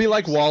we'll all be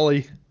like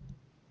Wally.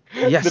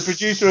 Yes. The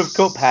producer of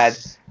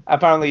Cuphead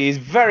apparently is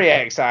very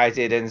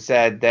excited and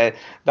said that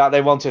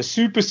they want a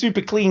super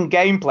clean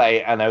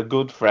gameplay and a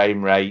good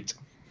frame rate.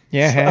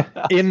 Yeah,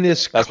 in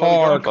this That's what we're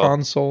car going for.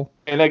 console.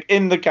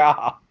 In the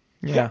car.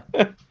 Yeah.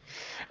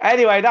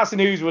 Anyway, that's the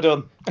news. We're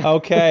done.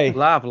 Okay.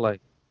 Lovely.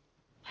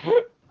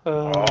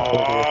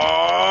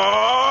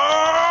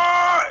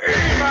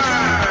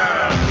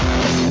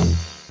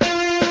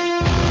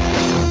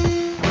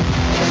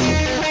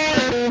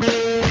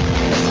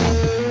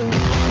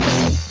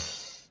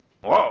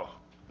 Whoa,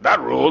 that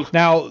ruled.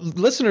 Now,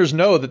 listeners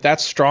know that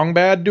that's Strong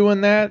Bad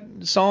doing that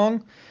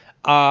song.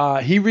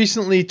 He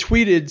recently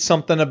tweeted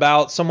something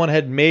about someone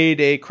had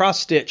made a cross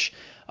stitch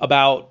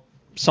about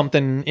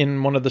something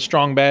in one of the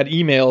Strong Bad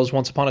emails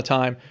once upon a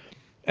time.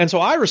 And so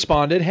I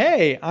responded,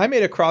 hey, I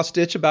made a cross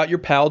stitch about your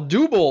pal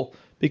Double.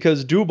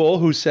 Because Double,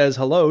 who says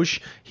hello,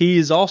 he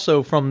is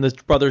also from the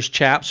Brothers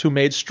Chaps who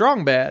made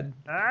Strong Bad.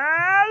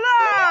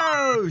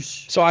 Hello!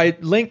 So I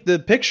linked the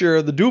picture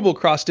of the Double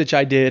cross stitch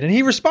I did, and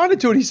he responded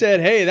to it. He said,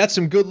 hey, that's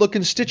some good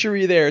looking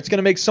stitchery there. It's going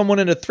to make someone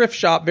in a thrift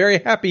shop very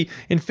happy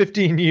in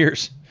 15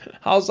 years.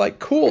 I was like,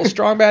 cool.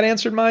 Strong Bad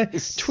answered my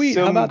tweet.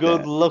 How Some about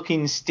good that?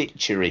 looking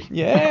stitchery.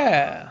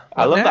 Yeah.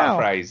 I love now?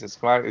 that phrase.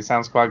 It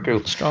sounds quite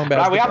cool. Strong Bad's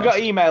Right, we the have got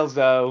best. emails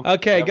though.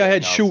 Okay, go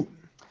ahead, shoot.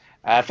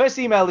 First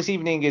email this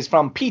evening is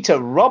from Peter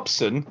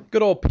Robson.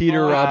 Good old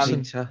Peter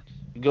Robson.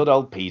 Good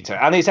old Peter.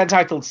 And it's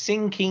entitled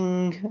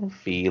Sinking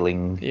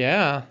Feeling.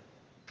 Yeah.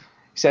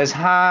 He says,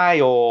 hi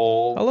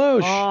all.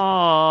 Hello.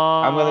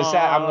 I'm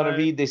gonna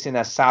read this in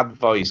a sad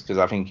voice because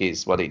I think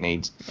it's what it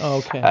needs.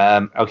 Okay.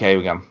 Okay, here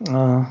we go.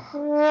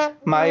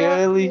 My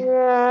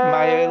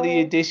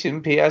early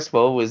edition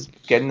PS4 was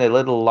getting a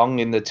little long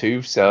in the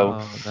tooth,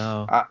 so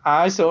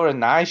I saw a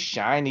nice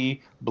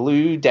shiny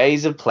blue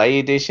Days of Play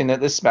edition at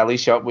the smelly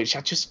shop, which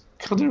I just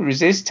couldn't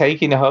resist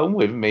taking home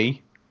with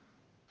me.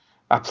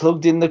 I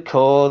plugged in the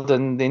cord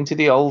and into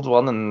the old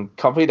one and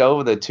copied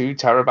over the 2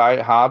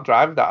 terabyte hard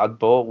drive that I'd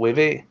bought with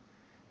it.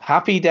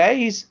 Happy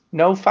days,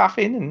 no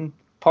faffing, and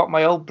popped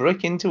my old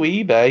brick into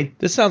eBay.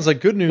 This sounds like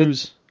good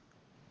news.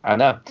 I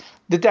know.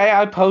 The day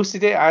I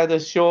posted it, I had a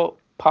short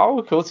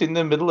power cut in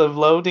the middle of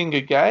loading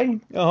a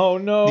game. Oh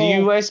no. The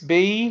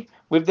USB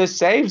with the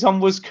saves on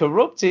was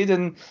corrupted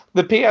and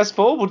the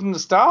PS4 wouldn't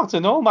start,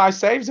 and all my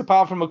saves,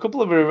 apart from a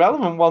couple of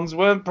irrelevant ones,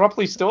 weren't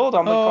properly stored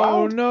on the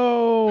cloud. Oh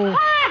no.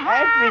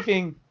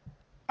 Everything.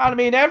 I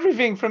mean,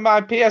 everything from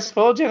my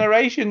PS4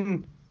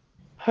 generation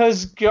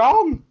has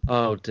gone.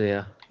 Oh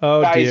dear.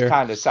 Oh That dear. is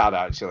kind of sad,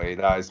 actually.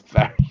 That is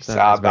very sad.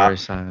 That is very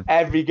sad.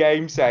 Every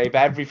game save,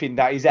 everything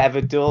that he's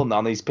ever done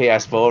on his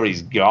PS4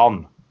 is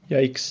gone.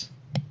 Yikes.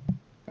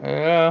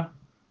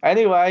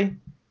 Anyway,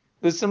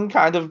 there's some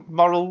kind of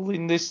moral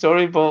in this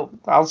story, but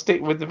I'll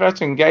stick with the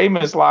veteran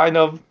gamers line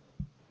of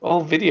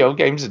all video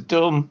games are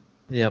dumb.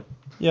 Yep.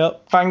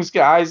 Thanks,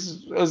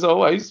 guys, as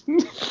always.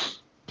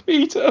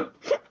 Peter.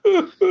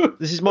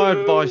 This is my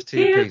advice to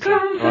you, Peter.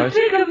 Right?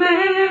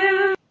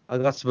 I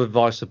got some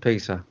advice for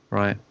Peter.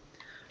 Right.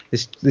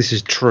 This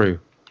is true.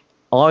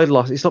 I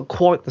lost. It's not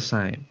quite the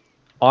same.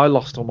 I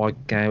lost on my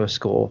gamer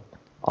score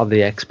on the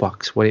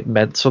Xbox when it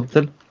meant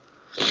something,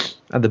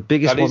 and the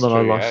biggest one that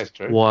I lost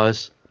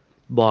was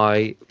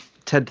my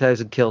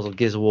 10,000 kills on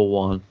Gears of War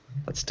 1.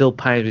 That still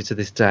pains me to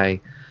this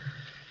day.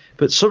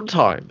 But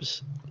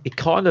sometimes it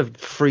kind of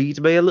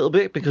freed me a little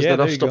bit because then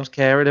I stopped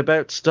caring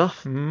about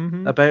stuff,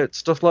 about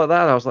stuff like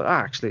that. I was like,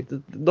 actually,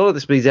 none of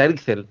this means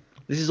anything.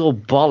 This is all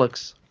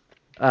bollocks.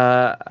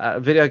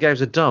 Video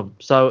games are dumb.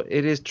 So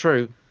it is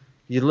true.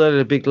 You're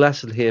learning a big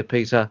lesson here,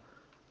 Peter.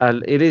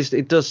 And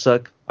it does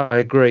suck. I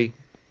agree.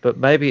 But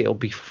maybe it'll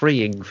be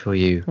freeing for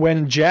you.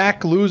 When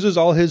Jack loses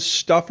all his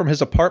stuff from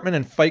his apartment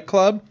in Fight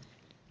Club,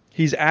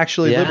 he's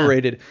actually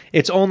liberated.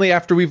 It's only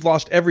after we've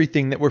lost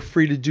everything that we're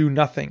free to do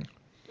nothing.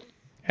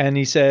 And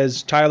he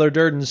says, Tyler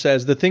Durden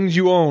says, the things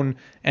you own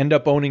end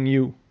up owning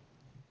you.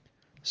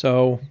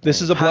 So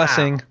this is a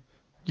blessing.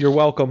 You're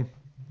welcome.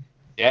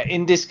 Yeah,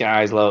 in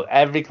disguise, look,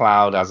 every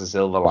cloud has a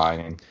silver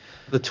lining.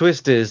 The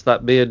twist is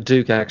that me and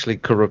Duke actually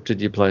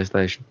corrupted your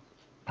PlayStation.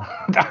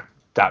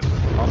 That's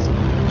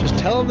awesome. Just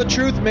tell him the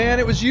truth, man.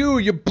 It was you.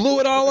 You blew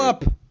it all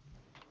up.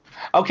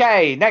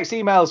 Okay, next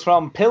email's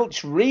from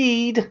Pilch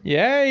Reed.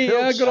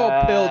 Yeah, good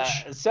old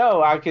Pilch.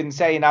 So I can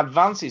say in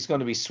advance it's going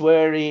to be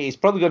sweary, it's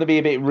probably going to be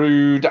a bit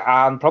rude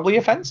and probably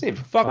offensive.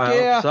 Fuck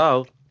yeah.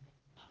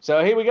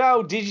 So here we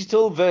go,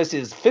 digital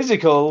versus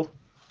physical.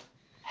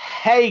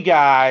 Hey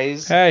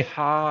guys. Hey.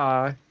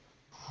 Hi.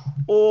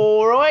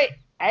 Alright.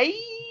 Hey.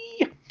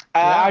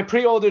 I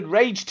pre-ordered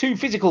Rage 2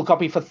 physical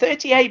copy for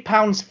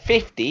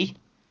 £38.50.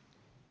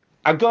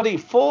 I got it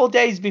 4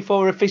 days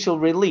before official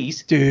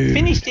release. Dude.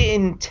 Finished it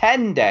in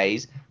 10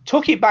 days.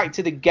 Took it back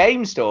to the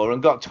game store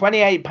and got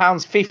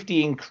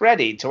 £28.50 in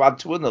credit to add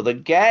to another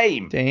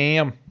game.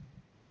 Damn.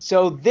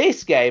 So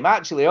this game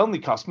actually only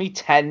cost me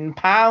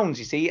 £10.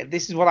 You see,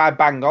 this is what I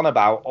bang on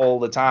about all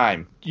the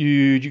time.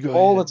 Dude, you go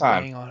all the ahead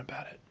time. and bang on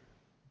about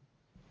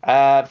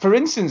it. For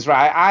instance,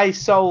 right, I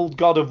sold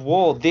God of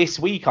War this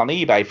week on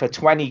eBay for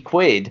 20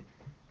 quid,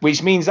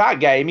 which means that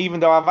game, even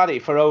though I've had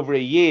it for over a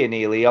year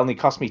nearly, only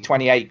cost me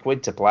 28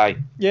 quid to play.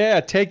 Yeah,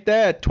 take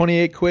that.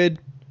 28 quid.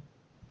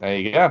 There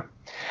you go.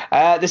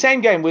 The same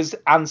game was,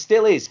 and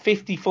still is,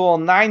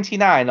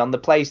 $54.99 on the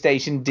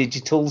PlayStation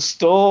Digital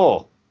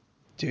Store.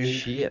 Dude.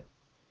 Shit.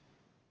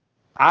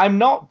 I'm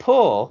not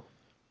poor,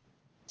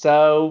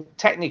 so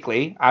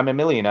technically I'm a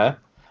millionaire,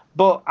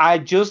 but I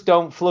just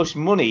don't flush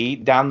money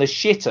down the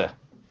shitter.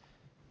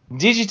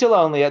 Digital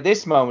only at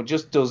this moment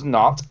just does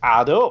not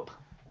add up.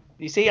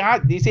 You see,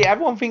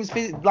 everyone thinks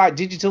like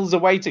digital's the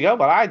way to go,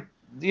 but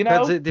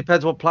It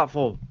depends what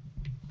platform.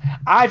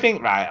 I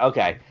think, right,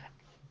 okay.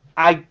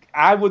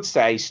 I would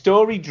say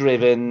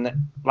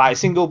story-driven, like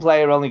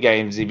single-player only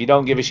games, if you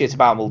don't give a shit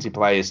about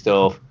multiplayer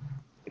stuff,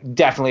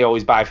 definitely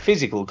always buy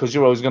physical, because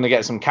you're always going to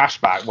get some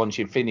cash back once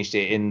you've finished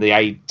it in the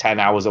 8-10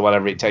 hours or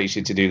whatever it takes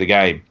you to do the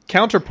game.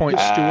 Counterpoint,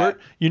 Stuart.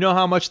 You know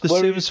how much The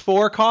Sims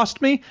 4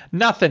 cost me?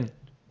 Nothing.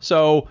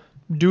 So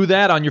do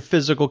that on your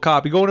physical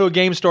copy. Go into a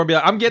game store and be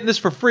like, I'm getting this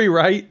for free,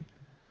 right?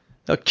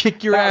 They'll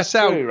kick your ass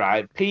out. True,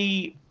 right?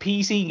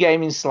 PC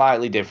gaming is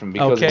slightly different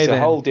because it's a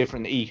whole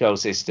different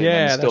ecosystem.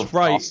 Yeah, and stuff that's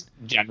right. costs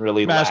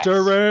generally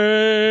Master less.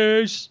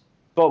 Race.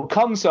 But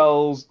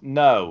consoles,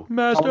 no.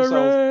 Master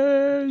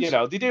Race. You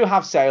know, they do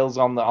have sales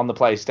on the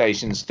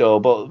PlayStation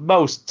Store, but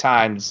most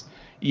times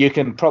you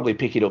can probably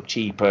pick it up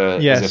cheaper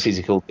as a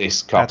physical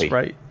disc copy. That's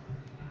right.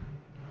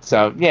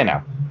 So, you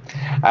know.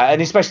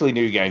 And especially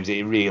new games,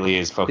 it really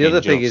is fucking The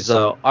other thing is,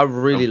 though, I'm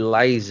really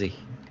lazy.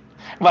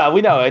 Well,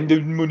 we know, and the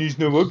money's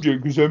no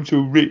object because I'm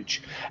so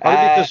rich. Only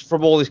because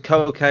from all this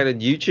cocaine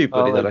and YouTube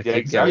money that I keep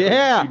exactly. getting.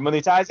 Yeah.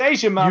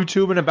 Monetization, man.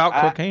 YouTube and about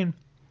cocaine.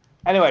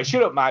 Anyway,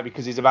 shut up, Mike,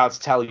 because he's about to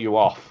tell you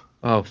off.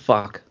 Oh,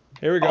 fuck.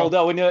 Here we go.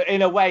 Although,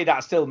 in a way,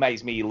 that still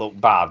makes me look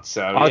bad.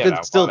 So I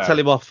can still tell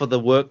him off for the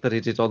work that he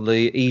did on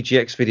the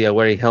EGX video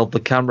where he held the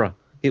camera.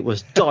 It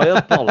was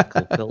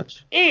diabolical,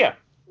 Pilch. Here,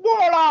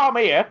 what I'm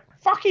here,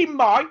 fucking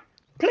Mike.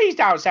 Please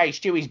don't say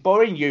Stewie's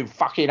boring, you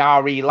fucking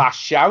RE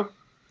last show.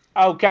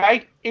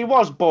 Okay, it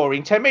was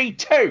boring to me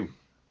too.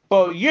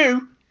 But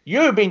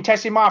you've been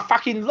testing my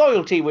fucking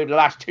loyalty with the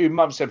last 2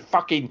 months of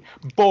fucking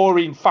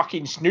boring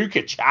fucking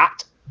snooker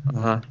chat.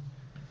 Uh-huh.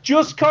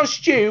 Just cause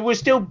Stu was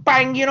still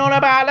banging on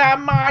about that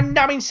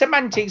mind-numbing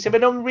semantics of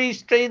an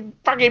unrestrained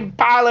fucking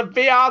pile of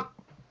VR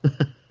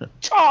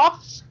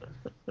toss.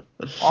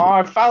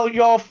 I felt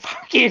your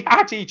fucking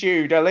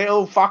attitude a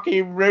little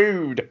fucking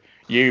rude,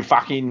 you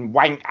fucking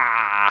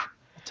wanker.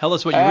 Tell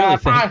us what you really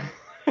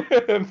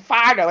think.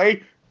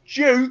 Finally,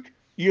 Duke,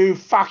 you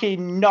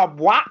fucking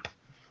knobwap.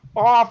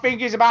 I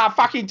think it's about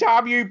fucking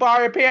time you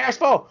buy a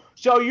PS4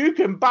 so you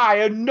can buy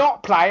and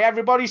not play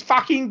everybody's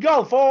fucking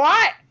golf,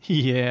 alright?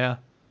 Yeah.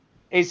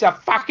 It's a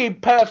fucking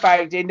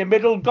perfect in the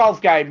middle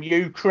golf game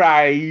you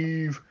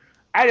crave.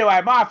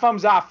 Anyway, my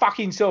thumbs are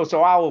fucking sore,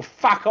 so I will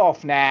fuck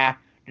off now.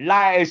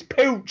 Latest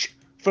pooch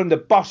from the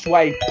Boss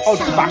Wave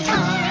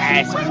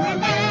podcast.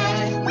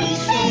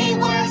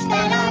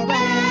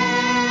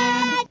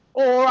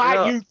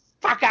 Alright, you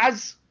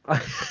fuckers.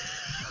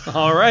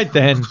 All right,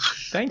 then.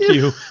 Thank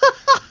you.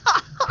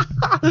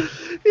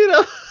 You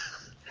know,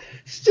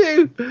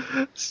 Stu,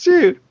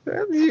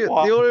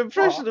 your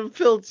impression of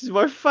Pilch is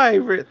my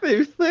favourite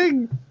new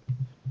thing.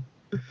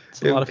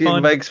 It's a lot of fun.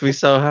 It makes me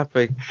so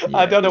happy. Yeah.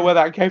 I don't know where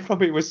that came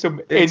from. It was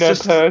some inner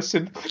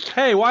person.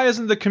 Hey, why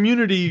isn't the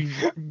community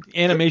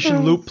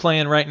animation loop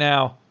playing right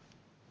now?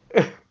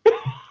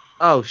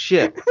 Oh,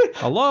 shit.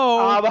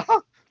 Hello?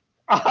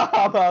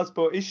 I'm asked,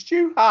 but is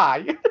Stu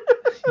high?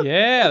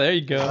 Yeah, there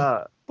you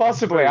go.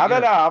 Possibly. I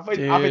don't know.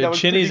 I mean, that was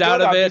Chinny's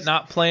out of it,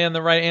 not playing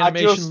the right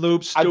animation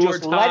loop.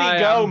 Stuart's let it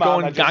go, man.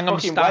 going I just Gangnam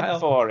fucking Style.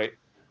 went for it.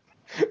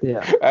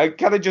 Yeah.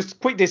 Can I just,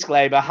 quick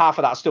disclaimer, half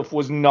of that stuff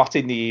was not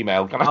in the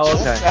email. Can I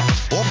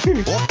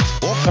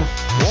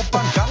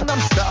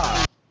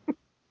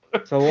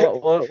So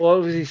what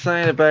was he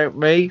saying about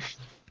me?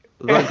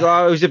 Like,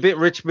 I was a bit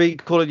rich me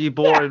calling you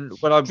boring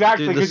when I'm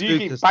exactly, doing the because you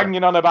snooker keep stuff.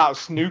 banging on about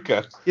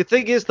snooker. The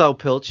thing is, though,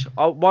 Pilch,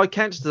 my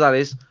counter to that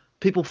is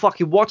people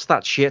fucking watch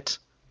that shit,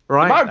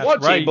 right? You might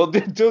watch it,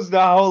 but does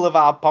the whole of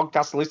our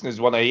podcast listeners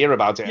want to hear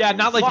about it? Yeah,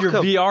 not like your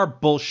VR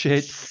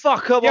bullshit.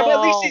 Fuck them Yeah, all. but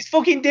at least it's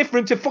fucking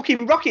different to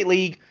fucking Rocket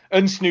League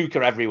and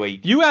snooker every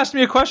week. You asked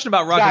me a question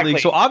about Rocket League,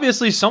 so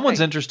obviously someone's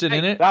interested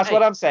in it. That's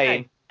what I'm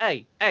saying.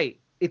 Hey,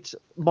 it's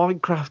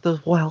Minecraft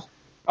as well.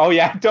 Oh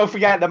yeah, don't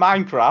forget the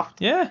Minecraft.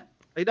 Yeah.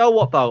 You know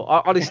what though?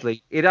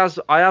 Honestly,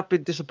 I have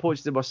been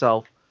disappointed in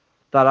myself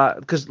that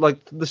because like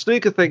the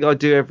snooker thing I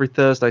do every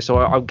Thursday, so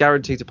I'm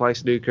guaranteed to play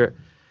snooker.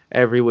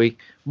 every week.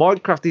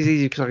 Minecraft is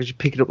easy because I can just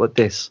pick it up like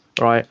this,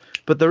 right?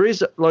 But there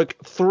is like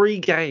 3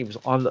 games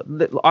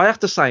on. I have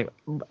to say,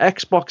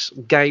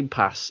 Xbox Game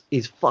Pass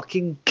is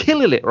fucking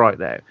killing it right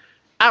now,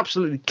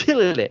 absolutely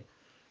killing it.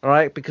 All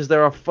right, because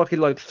there are fucking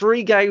like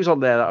 3 games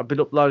on there that have been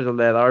uploaded on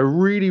there that I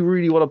really,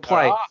 really want to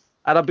play,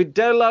 and I've been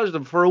downloading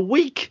them for a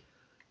week,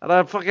 and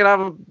I fucking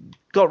haven't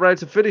got ready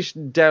to finish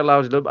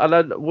downloading them. And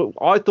then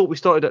I thought we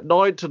started at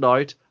 9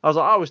 tonight. I was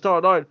like, oh, we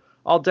start at 9.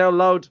 I'll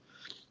download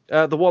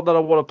the one that I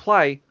want to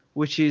play,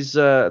 which is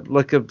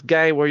like a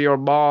game where you're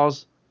on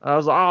Mars. And I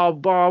was like,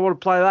 oh, I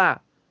want to play that.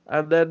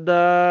 And then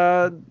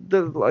I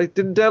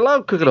didn't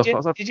download quick enough.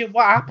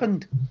 What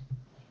happened?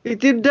 It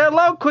didn't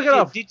download quick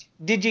enough.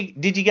 Did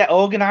you get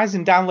organised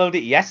and download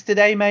it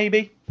yesterday,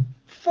 maybe?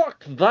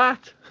 Fuck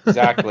that.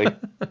 Exactly.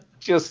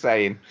 Just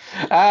saying.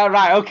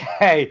 Right,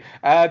 okay.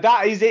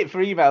 That is it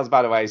for emails,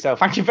 by the way. So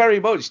thank you very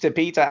much to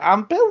Peter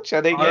and Pilch.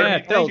 I think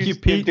thank you,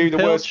 Pete. Do the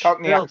worst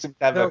Cockney accent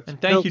ever.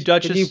 And thank you,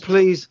 Duchess.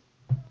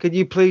 Can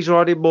you please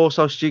write in more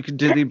so Stu can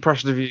do the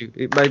impression of you?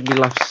 It made me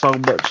laugh so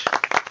much.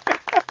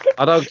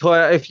 I don't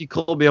care if you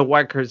call me a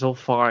wanker, it's all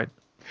fine.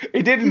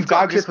 He didn't.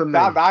 I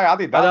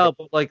added that. I know,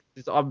 but like,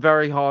 I'm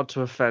very hard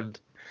to offend.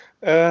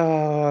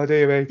 Oh,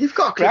 dear me. You've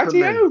got a clip of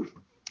me.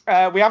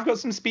 We have got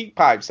some speak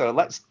pipes, so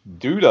let's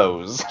do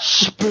those.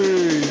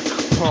 Speak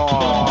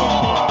pipe.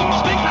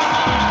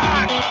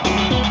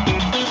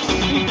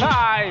 Speak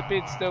pipe.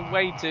 It's the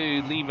way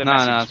to leave a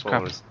message for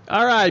us.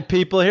 All right,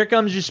 people. Here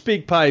comes your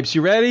speak pipes.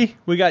 You ready?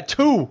 We got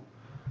 2.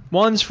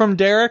 One's from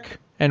Derek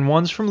and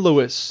one's from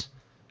Lewis.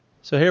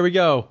 So here we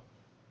go.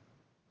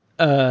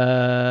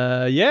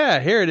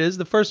 Here it is.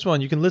 The first one.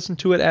 You can listen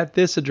to it at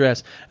this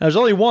address. Now, there's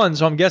only one,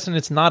 so I'm guessing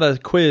it's not a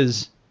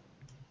quiz.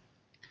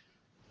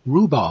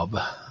 Rhubarb.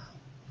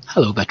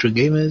 Hello, veteran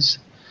gamers.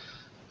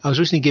 I was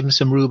recently given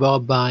some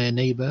rhubarb by a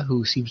neighbour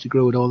who seems to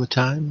grow it all the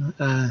time.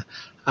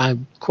 I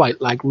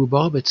quite like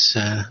rhubarb. It's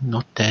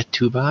not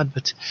too bad,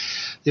 but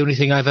the only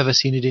thing I've ever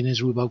seen it in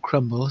is rhubarb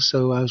crumble.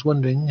 So I was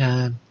wondering,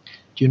 do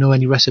you know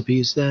any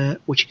recipes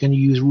which you can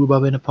use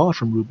rhubarb in apart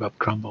from rhubarb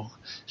crumble?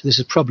 So this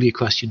is probably a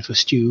question for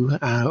Stu,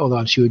 although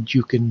I'm sure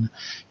Duke and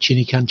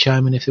Chinny can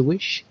chime in if they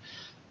wish.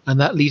 And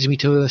that leads me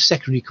to a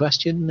secondary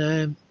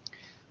question.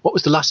 What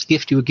was the last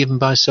gift you were given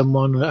by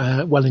someone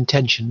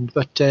well-intentioned,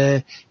 but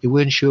you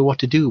weren't sure what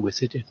to do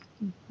with it?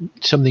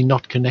 Something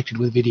not connected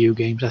with video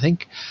games, I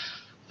think.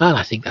 And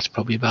I think that's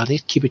probably about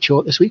it. Keep it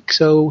short this week,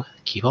 so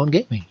keep on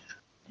gaming.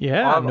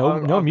 Yeah,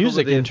 no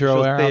music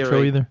intro or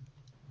outro either.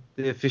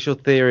 The official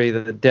theory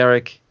that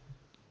Derek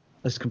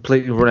has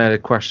completely run out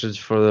of questions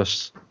for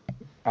us.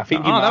 I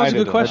think that was a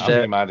good question. I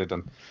think he might have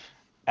done.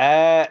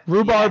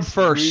 Rhubarb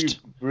first.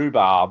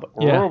 Rhubarb.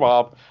 Yeah.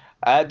 Rhubarb.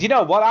 Do you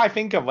know what I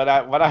think of when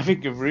I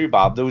think of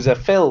rhubarb? There was a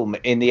film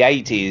in the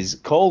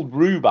 80s called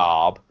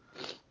Rhubarb,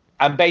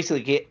 and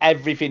basically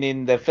everything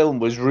in the film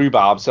was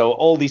rhubarb. So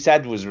all they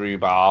said was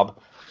rhubarb.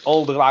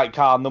 All the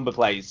car number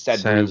plates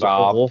said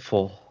rhubarb.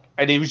 Awful.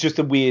 And it was just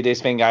the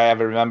weirdest thing I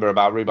ever remember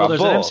about rhubarb. Well,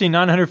 there's an MC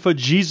 900-foot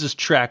Jesus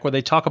track where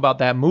they talk about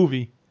that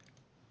movie.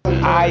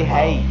 I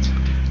hate.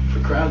 For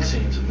crowd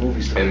scenes of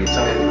movies, you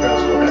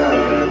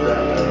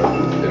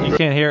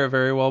can't hear it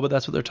very well, but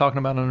that's what they're talking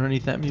about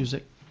underneath that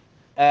music.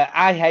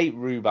 I hate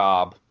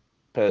rhubarb,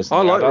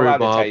 personally. I don't like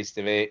the taste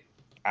of it.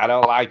 I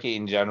don't like it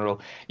in general.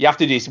 You have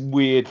to do this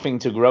weird thing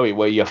to grow it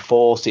where you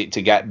force it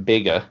to get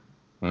bigger.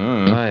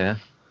 Oh, yeah.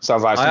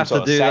 Sounds like some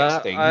sort of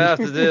sex thing. I have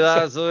to do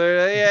that. So,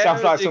 yeah,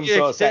 sounds like some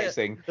sort of sex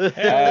thing.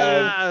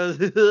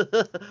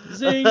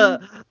 Zing.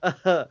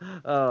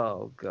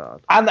 Oh,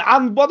 God.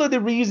 And one of the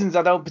reasons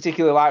I don't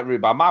particularly like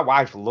rhubarb, my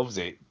wife loves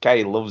it.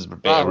 Kay loves a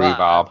bit of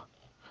rhubarb.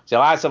 She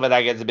likes something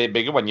that gets a bit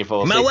bigger when you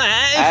force it.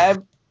 My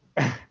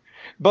wife!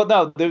 But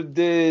no,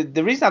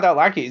 the reason I don't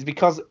like it is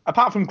because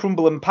apart from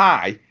crumble and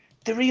pie,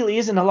 there really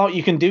isn't a lot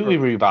you can do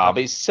with rhubarb.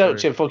 It's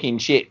such a fucking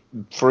shit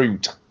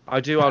fruit. I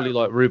do only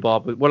like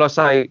rhubarb, but when I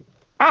say...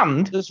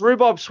 And there's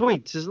rhubarb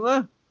sweets, isn't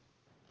there?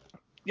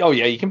 Oh,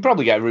 yeah, you can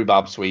probably get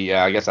rhubarb sweet.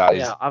 Yeah, I guess that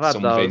is I've had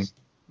something. Those.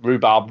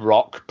 Rhubarb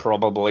rock,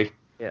 probably.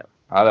 Yeah.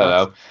 I don't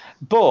know.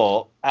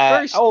 But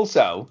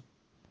also,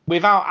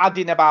 without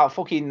adding about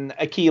fucking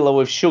a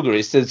kilo of sugar,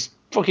 it's the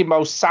fucking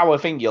most sour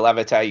thing you'll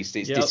ever taste.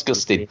 It's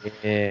disgusting.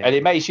 Yeah. And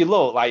it makes you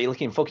look like you're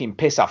licking fucking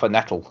piss off a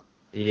nettle.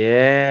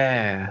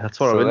 Yeah, that's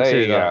what I'm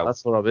into.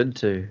 That's what I'm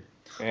into.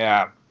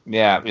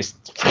 Yeah, it's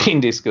fucking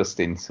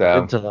disgusting.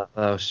 So,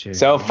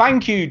 so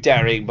thank you,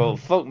 Derek, but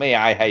fuck me,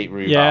 I hate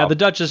rhubarb. Yeah, the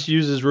Duchess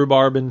uses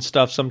rhubarb and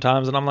stuff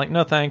sometimes, and I'm like,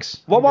 no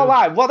thanks.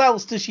 What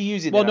else does she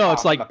use it? Well, no,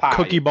 it's like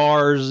cookie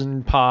bars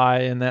and pie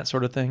and that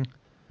sort of thing.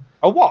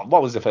 Oh, what?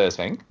 What was the first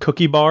thing?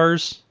 Cookie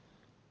bars.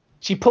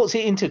 She puts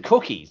it into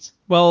cookies.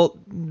 Well,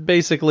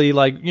 basically,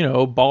 like,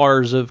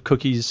 bars of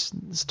cookies.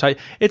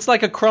 It's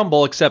like a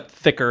crumble, except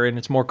thicker, and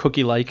it's more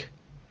cookie-like.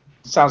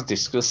 Sounds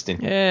disgusting.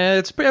 Yeah,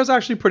 it was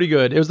actually pretty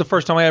good. It was the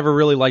first time I ever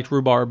really liked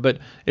rhubarb, but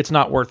it's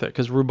not worth it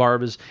because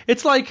rhubarb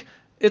it's like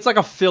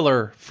a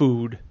filler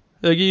food.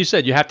 Like you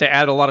said, you have to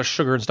add a lot of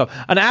sugar and stuff.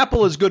 An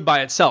apple is good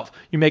by itself.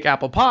 You make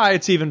apple pie,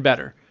 it's even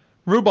better.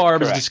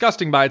 Rhubarb is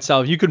disgusting by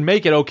itself. You could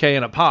make it okay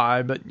in a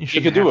pie, but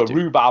you could do a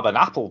rhubarb and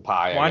apple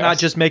pie. Why not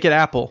just make it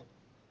apple?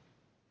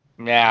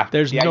 Yeah.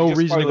 There's no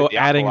reason to go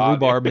adding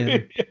rhubarb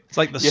in. It's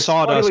like the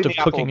sawdust of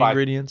cooking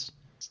ingredients.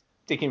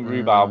 Sticking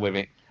rhubarb with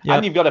it. Yep.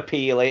 And you've got to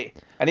peel it.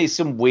 And it's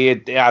some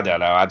weird... I don't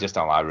know. I just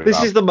don't like rhubarb.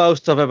 This is the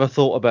most I've ever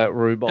thought about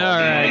rhubarb. All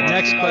right,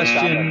 next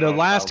question. The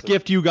last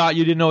gift you got,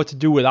 you didn't know what to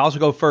do with. I'll also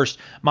go first.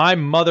 My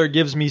mother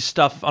gives me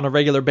stuff on a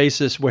regular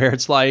basis where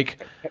it's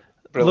like...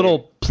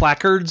 little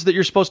placards that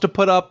you're supposed to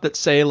put up that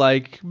say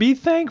like be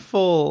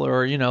thankful,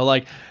 or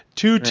like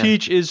to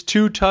teach is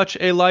to touch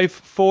a life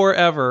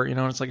forever, and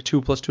it's like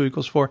 2 + 2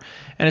 = 4,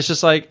 and it's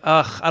just like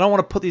I don't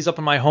want to put these up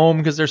in my home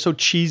because they're so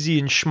cheesy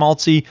and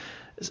schmaltzy,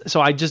 so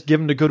I just give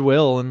them to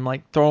Goodwill and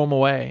like throw them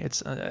away.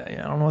 It's I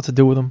don't know what to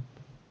do with them.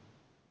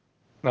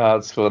 No,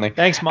 that's funny.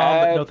 Thanks,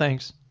 Mom, but no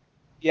thanks.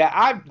 Yeah,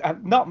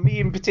 I'm not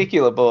me in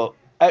particular, but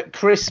at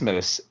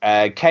Christmas,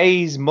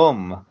 Kay's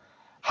mum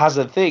has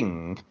a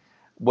thing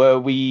where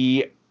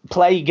we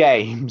play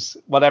games,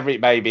 whatever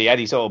it may be,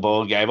 any sort of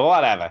board game or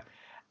whatever,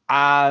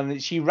 and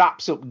she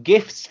wraps up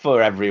gifts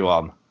for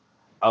everyone,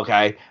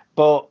 okay?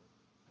 But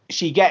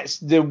she gets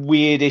the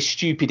weirdest,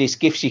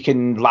 stupidest gifts she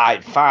can,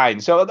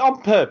 find. So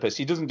on purpose,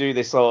 she doesn't do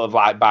this sort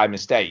of, by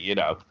mistake,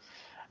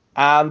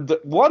 And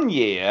one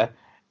year,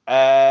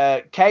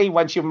 Kay,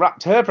 when she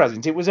unwrapped her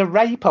present, it was a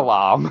rape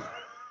alarm.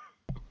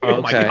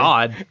 Oh, my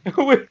God.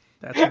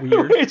 That's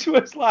weird. Which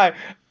was like,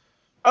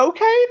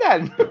 okay,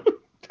 then.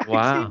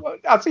 Wow.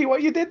 I see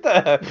what you did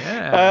there.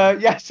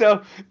 Yeah.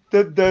 So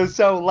they're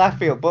so left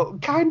field,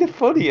 but kind of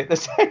funny at the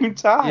same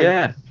time.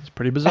 Yeah. It's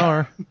pretty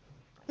bizarre.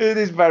 It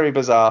is very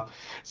bizarre.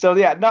 So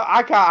yeah, no,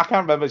 I can't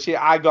remember.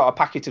 I got a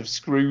packet of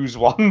screws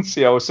once.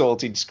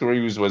 Salted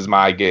screws was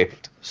my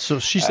gift. So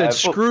she said,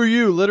 "Screw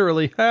you,"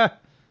 literally.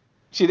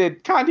 She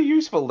did. Kind of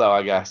useful though,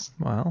 I guess.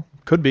 Well,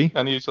 could be.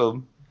 Kind of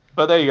useful.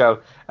 But there you go.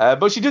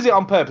 But she does it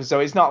on purpose, so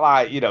it's not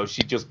like,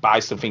 she just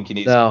buys stuff thinking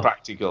it's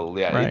practical.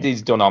 Yeah, right. It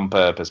is done on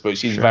purpose, but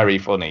she's very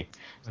funny.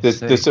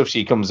 The stuff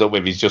she comes up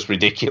with is just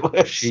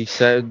ridiculous. She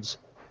sounds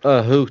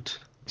a hoot.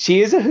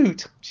 She is a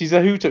hoot. She's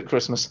a hoot at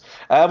Christmas.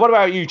 What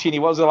about you, Chini?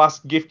 What was the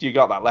last gift you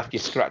got that left you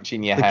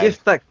scratching your head? The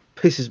gift that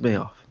pisses me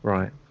off,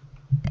 right,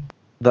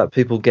 that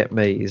people get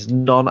me is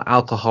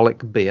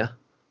non-alcoholic beer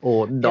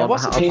or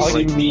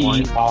non-alcoholic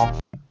wine.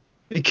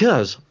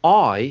 Because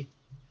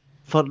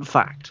fun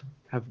fact,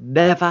 have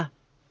never,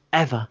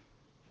 ever,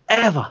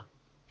 ever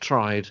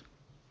tried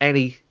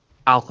any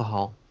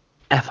alcohol,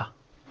 ever.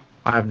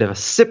 I have never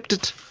sipped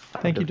it.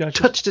 Thank you, Duchess.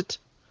 Touched it.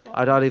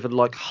 I don't even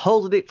like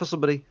holding it for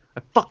somebody.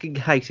 I fucking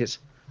hate it.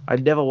 I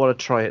never want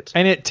to try it.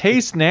 And it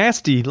tastes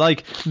nasty.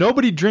 Like,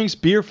 nobody drinks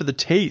beer for the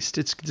taste.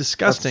 It's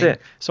disgusting. That's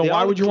it. So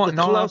why would you want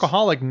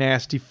non-alcoholic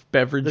nasty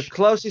beverage? The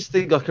closest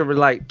thing I can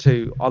relate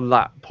to on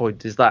that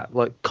point is that,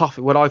 like,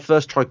 coffee. When I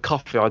first tried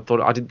coffee, I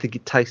didn't think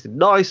it tasted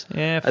nice.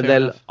 Yeah, fair and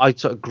then enough. I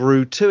sort of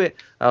grew to it.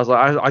 I was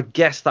like, I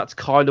guess that's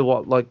kind of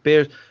what, like,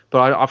 beer is.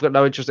 But I've got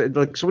no interest in,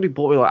 like, somebody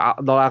bought me,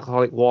 like,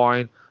 non-alcoholic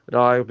wine. And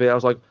I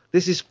was like,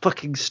 this is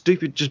fucking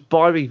stupid. Just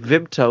buy me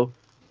Vimto.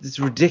 It's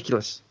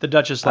ridiculous. The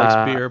Duchess likes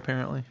beer,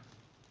 apparently.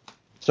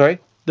 Sorry?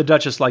 The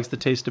Duchess likes the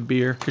taste of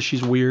beer because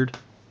she's weird.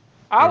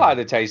 I like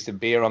the taste of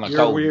beer on a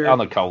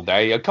cold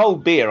day. A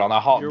cold beer on a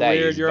hot day.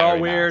 Weird. Is You're very all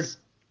weird. Nice.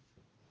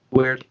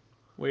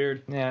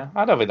 Weird. Yeah,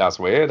 I don't think that's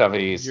weird. I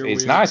think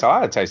it's nice. I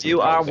like the taste of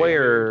You are beer.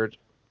 weird.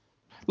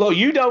 Look,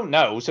 you don't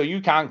know, so you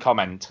can't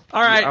comment.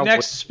 All right,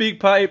 next speak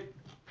pipe.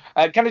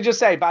 Can I just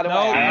say, by the way,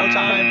 no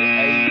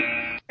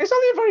time. It's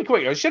only a very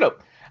quick. Shut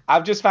up.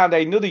 I've just found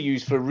another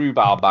use for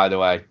rhubarb, by the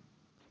way.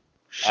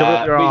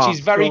 Which is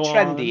very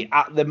trendy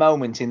at the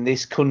moment in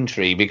this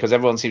country because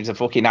everyone seems to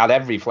fucking add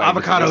every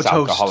flavour to this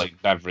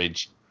alcoholic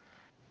beverage.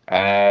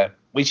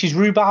 Which is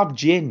rhubarb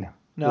gin.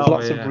 There's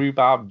lots of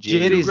rhubarb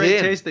gin. Gin is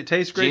in. They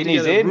taste great Gin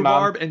together. is in,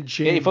 rhubarb man. and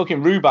gin. Get your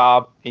fucking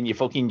rhubarb in your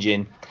fucking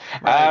gin.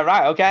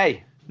 Right,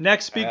 okay.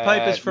 Next speak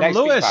pipe is from next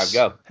Lewis. Speak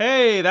pipe, go.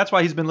 Hey, that's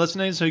why he's been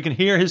listening, so you can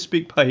hear his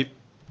speak pipe.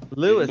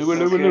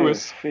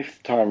 Lewis.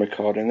 Fifth time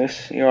recording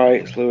this. You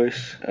alright? It's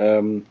Lewis.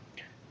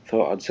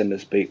 Thought I'd send a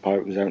speak pipe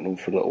because I haven't done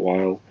for a little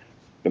while.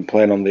 Been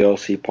playing on the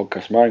OC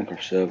Podcast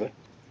Minecraft server.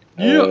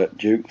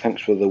 Duke,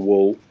 thanks for the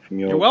wool from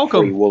your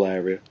free wool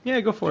area.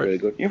 Yeah, go for it. Really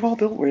good. You've all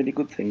built really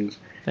good things.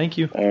 Thank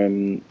you.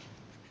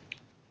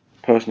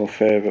 Personal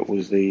favourite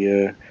was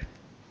the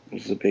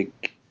big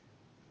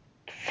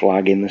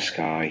flag in the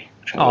sky,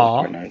 which I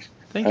thought was quite nice.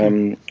 Thank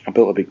you. I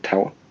built a big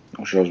tower,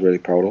 which I was really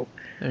proud of.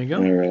 There you go.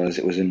 And I realised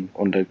it was in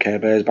Undead Care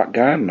Bear's back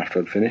garden after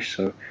I'd finished,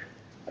 so...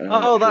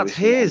 that's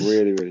his! I'm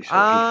really, really sorry.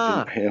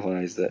 I didn't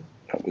realise that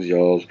was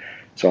yours,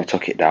 so I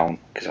took it down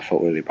because I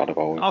felt really bad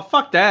about it. Oh,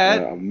 fuck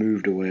that! I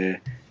moved away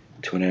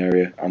to an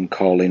area I'm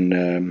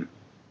calling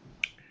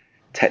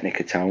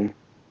Technica Town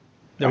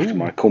after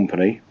my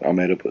company that I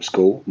made up at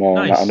school. More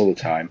on that another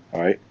time,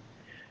 alright?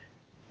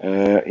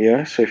 So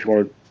if you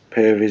want to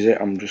pay a visit,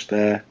 I'm just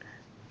there.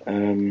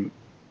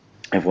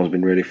 Everyone's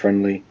been really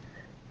friendly.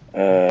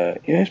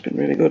 It's been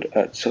really good.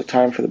 So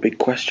time for the big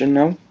question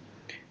now.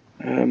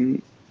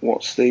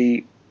 What's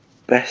the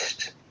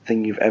best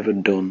thing you've ever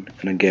done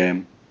in a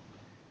game?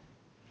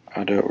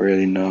 I don't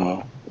really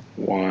know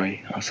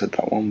why I said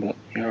that one, but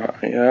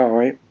yeah, all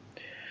right.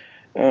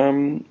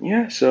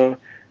 So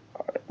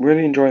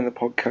really enjoying the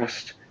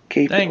podcast.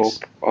 Keep it up.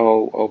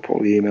 I'll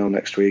probably email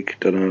next week.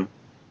 Don't know.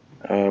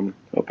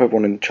 Hope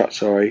everyone in the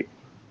chat's all right.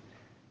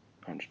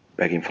 I'm just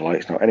begging for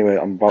likes now. Anyway,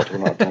 I'm about to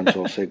run out of time,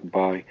 so I'll say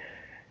goodbye.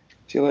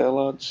 See you later,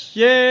 lads.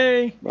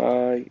 Yay!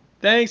 Bye.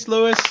 Thanks,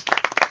 Lewis.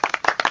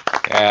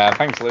 Yeah,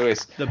 thanks,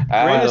 Lewis. The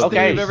greatest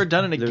thing you've ever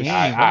done in a game. What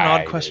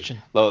an odd question.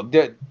 Look,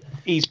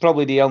 he's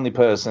probably the only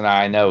person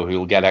I know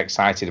who'll get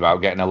excited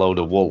about getting a load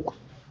of wool.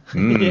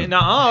 Yeah,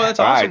 that's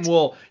awesome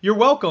wool. You're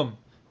welcome.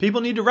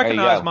 People need to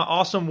recognize my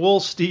awesome wool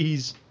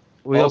steez.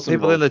 We got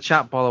people in the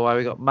chat, by the way.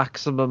 We got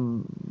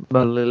Maximum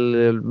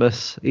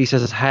Malilimus. He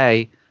says,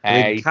 hey.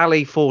 And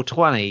Cali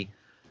 420,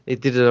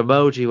 it did an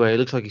emoji where it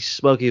looks like he's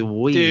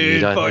smoking weed.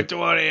 Dude,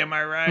 420, am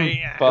I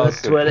right?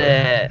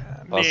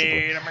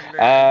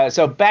 420.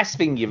 So, best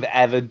thing you've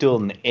ever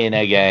done in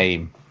a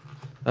game?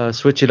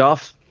 Switch it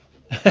off.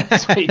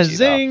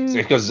 Zing! Off.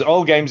 Because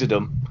all games are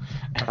dumb.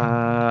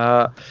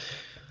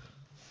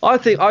 I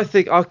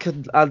think I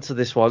can answer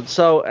this one.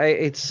 So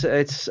it's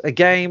a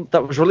game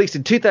that was released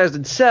in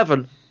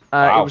 2007.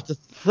 Wow. It was the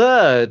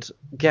third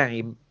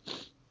game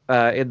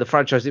in the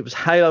franchise. It was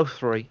Halo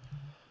 3,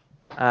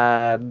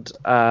 and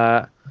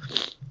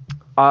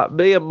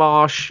me and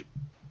Marsh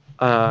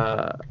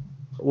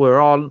were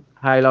on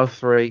Halo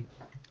 3,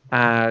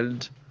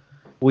 and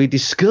we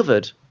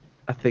discovered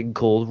a thing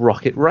called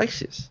Rocket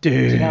Races.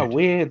 Dude.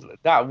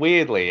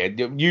 Weirdly,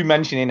 you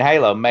mentioning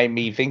Halo made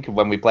me think of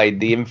when we played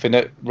the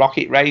Infinite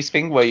Rocket Race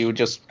thing, where you were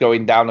just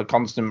going down a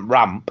constant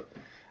ramp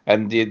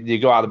and you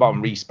go out the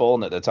bottom,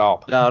 respawn at the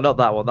top. No, not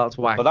that one. That's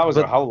whack. But that was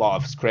a whole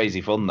lot of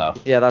crazy fun, though.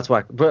 Yeah, that's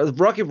whack. But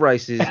Rocket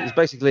Races is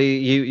basically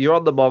you're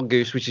on the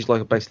Mongoose, which is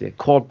like basically a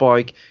quad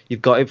bike.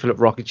 You've got infinite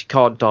rockets. You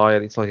can't die,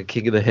 and it's like a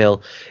king of the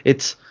hill.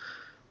 It's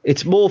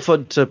more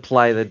fun to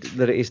play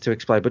than it is to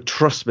explain, but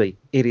trust me,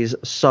 it is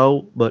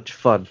so much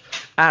fun.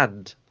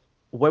 And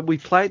when we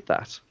played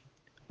that,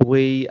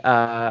 we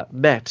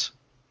met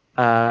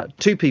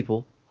two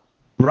people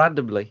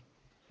randomly,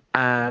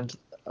 and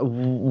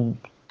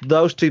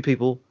those two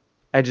people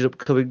ended up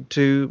coming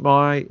to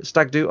my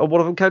stag do, and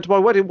one of them came to my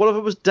wedding. One of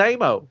them was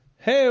Damo.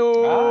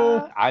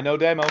 Hey-o! I know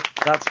Damo.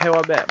 That's how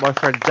I met my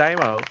friend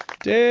Damo.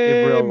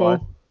 In real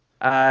life.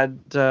 And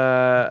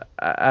I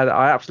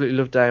absolutely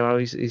love Damo.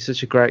 He's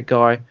such a great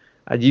guy.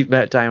 And you've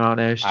met Damo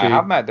now, Stu. I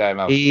have met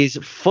Damo. He's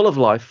full of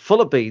life,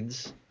 full of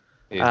beans.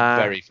 He's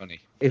very funny.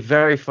 A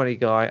very funny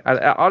guy.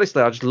 And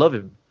honestly, I just love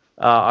him.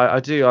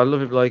 I do. I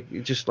love him like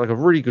a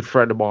really good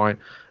friend of mine.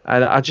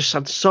 And I just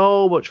had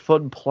so much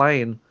fun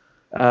playing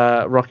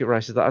Rocket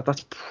Races.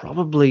 That's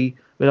probably...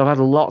 I mean, I've had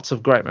lots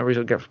of great memories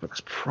on games, but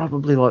that's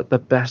probably like the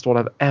best one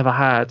I've ever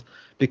had,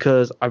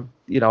 because I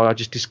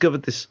just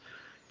discovered this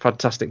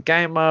fantastic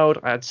game mode.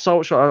 I had so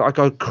much. I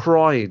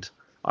cried.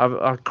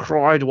 I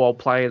cried while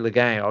playing the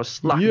game. I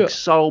was laughing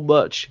so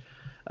much.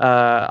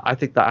 I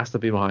think that has to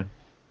be mine.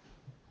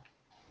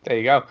 There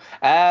you go.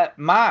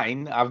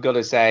 Mine, I've got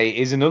to say,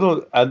 is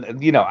another.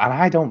 And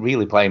I don't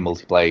really play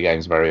multiplayer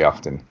games very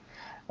often.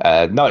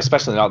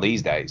 Especially not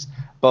these days.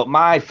 But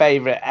my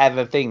favourite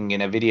ever thing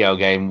in a video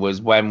game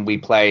was when we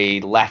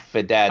played Left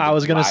 4 Dead. I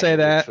was going to say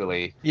that.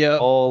 Literally,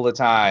 all the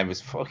time. It was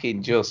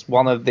fucking just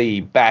one of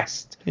the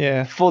best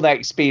fun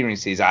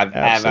experiences I've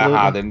ever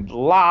had. And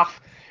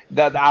laugh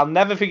that I'll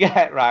never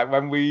forget, right,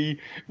 when we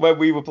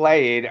were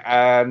playing,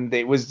 and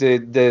it was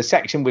the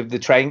section with the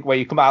train, where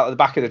you come out of the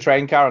back of the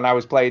train car, and I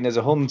was playing as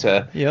a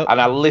hunter,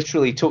 and I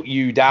literally took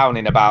you down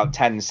in about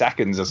 10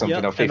 seconds or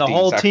something, or 15 seconds. And the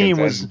whole team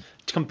was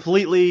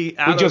completely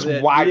out of it. We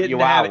just wiped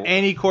you out. We didn't have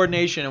any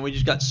coordination, and we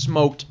just got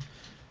smoked.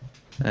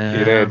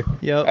 You did.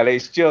 Yep. And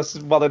it's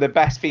just one of the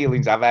best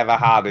feelings I've ever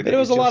had. And it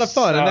was a lot of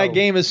fun, and that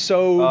game is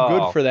so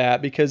good for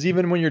that, because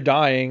even when you're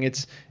dying,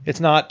 it's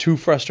not too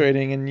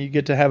frustrating, and you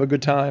get to have a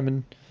good time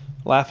and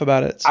laugh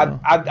about it. So.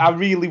 I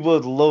really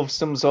would love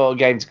some sort of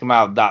game to come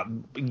out that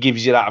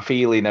gives you that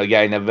feeling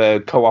again of a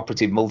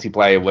cooperative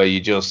multiplayer where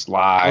you just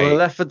like. Well, the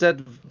Left 4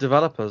 Dead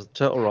developers,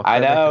 Turtle Rock, I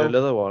know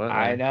another one.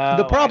 I know.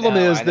 The problem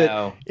is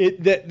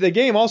that the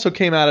game also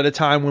came out at a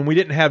time when we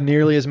didn't have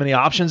nearly as many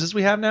options as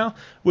we have now,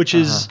 which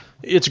is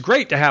it's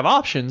great to have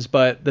options,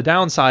 but the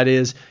downside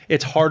is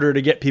it's harder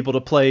to get people to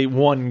play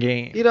one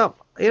game. You know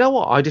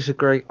what? I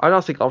disagree. I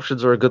don't think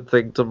options are a good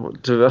thing to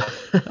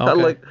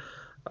okay.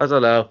 I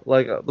don't know.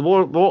 Like the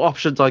more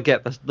options I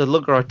get, the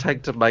longer I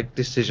take to make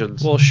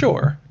decisions. Well,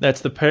 sure. That's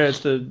the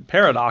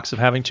paradox of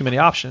having too many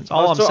options.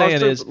 All I'm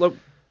saying is, look,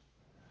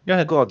 go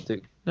ahead. Go on,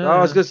 dude.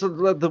 I was going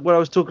to when I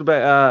was talking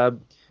about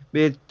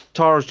me and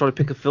Tara was trying to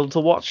pick a film to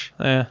watch.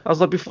 Yeah. I was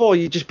like, before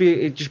it'd just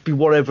be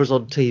whatever's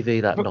on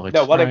TV that night.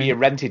 No, whatever you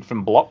rented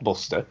from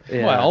Blockbuster.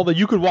 Yeah. Well, but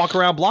you could walk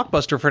around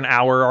Blockbuster for an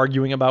hour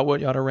arguing about what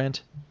you ought to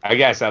rent. I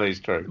guess that is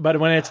true. But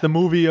when it's the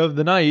movie of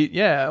the night,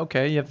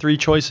 okay, you have 3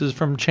 choices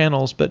from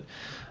channels, but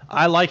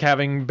I like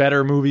having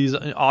better movies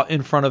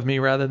in front of me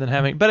rather than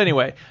having. But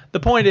anyway, the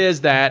point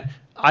is that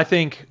I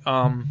think,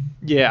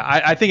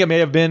 I think it may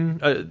have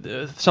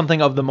been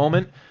something of the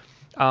moment.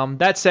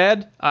 That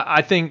said,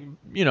 I think,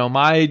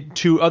 my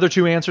other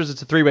two answers,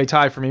 it's a three-way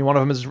tie for me. One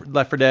of them is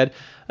Left 4 Dead.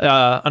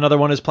 Another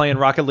one is playing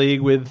Rocket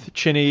League with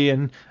Chinny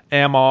and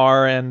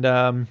Amar and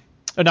not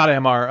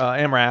Amar,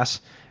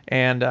 Amras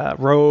and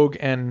Rogue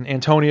and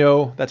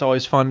Antonio. That's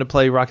always fun to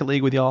play Rocket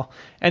League with y'all.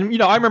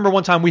 And I remember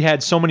one time we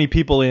had so many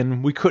people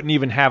in, we couldn't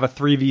even have a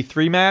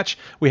 3v3 match.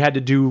 We had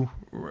to do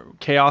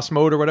chaos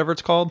mode or whatever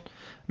it's called,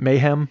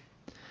 mayhem.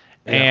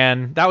 Yeah.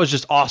 And that was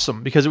just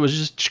awesome because it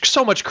was just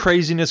so much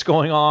craziness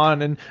going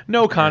on and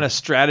no kind of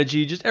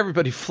strategy, just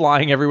everybody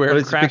flying everywhere.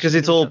 Because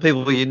it's all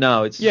people you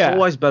know. It's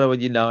always better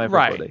when you know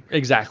everybody. Right,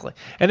 exactly.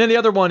 And then the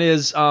other one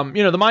is, the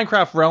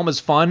Minecraft realm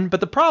is fun, but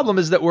the problem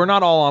is that we're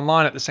not all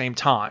online at the same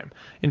time.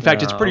 In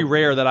fact, it's pretty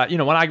rare that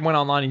when I went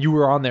online and you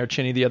were on there,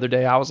 Chinny, the other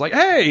day, I was like,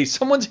 hey,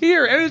 someone's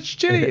here, and it's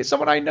Chinny, it's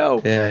someone I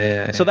know.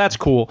 Yeah. So that's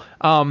cool.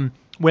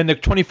 When the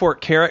 24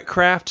 Karat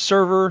Craft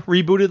server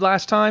rebooted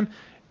last time,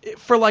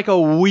 for like a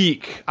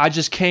week, I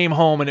just came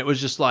home and it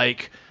was just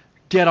like,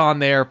 get on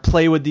there,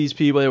 play with these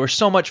people. They were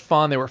so much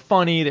fun. They were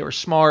funny. They were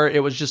smart. It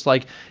was just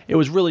like, it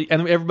was really,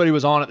 and everybody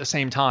was on at the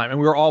same time.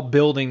 And we were all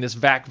building this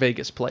VAC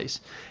Vegas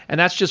place. And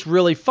that's just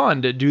really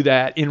fun to do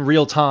that in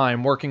real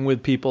time, working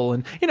with people.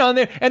 And,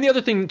 and the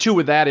other thing too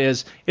with that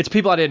is it's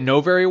people I didn't know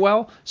very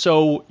well.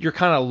 So you're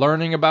kind of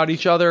learning about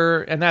each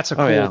other. And that's a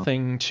cool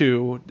thing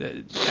too.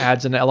 That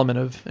adds an element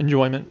of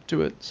enjoyment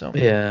to it. So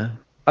yeah.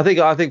 I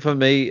think for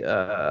me,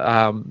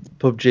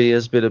 PUBG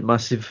has been a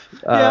massive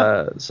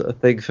sort of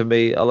thing for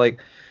me.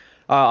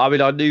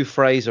 I knew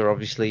Fraser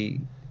obviously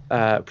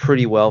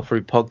pretty well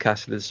through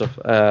podcasting and stuff,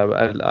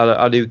 and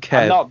I knew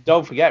Kev. And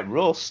don't forget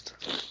Rust.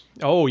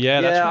 Oh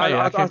yeah, that's right.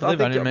 I can't believe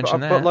I didn't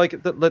mention that. But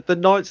like the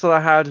nights that I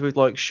had with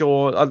like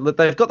Sean,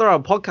 they've got their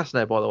own podcast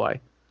now, by the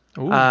way.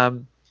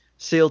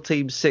 SEAL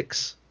Team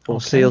 6 or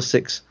SEAL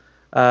 6.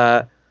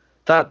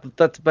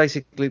 That's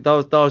basically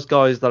those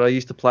guys that I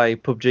used to play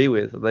PUBG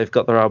with. They've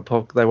got their own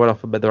they went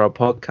off and made their own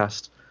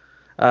podcast.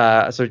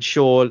 So it's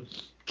Sean,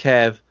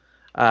 Kev,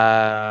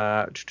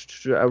 a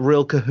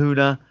real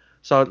Kahuna.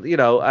 So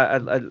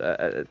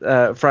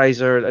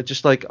Fraser.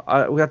 Just like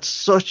we had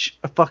such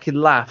a fucking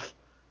laugh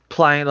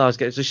playing those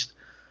games. Just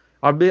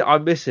I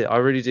miss it. I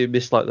really do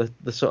miss like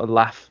the sort of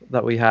laugh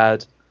that we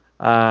had.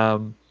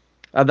 And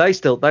they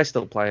still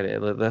playing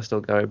it. They're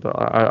still going, but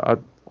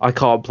I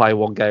can't play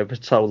one game for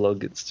so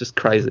long. It's just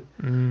crazy.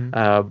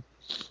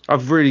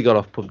 I've really got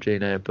off PUBG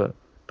now, but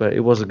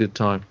it was a good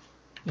time.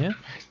 Yeah.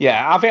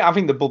 I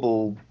think the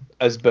bubble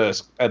has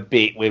burst a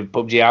bit with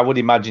PUBG. I would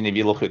imagine if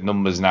you look at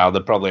numbers now,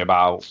 they're probably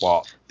about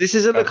what. This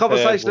isn't a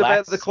conversation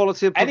about the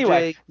quality of PUBG.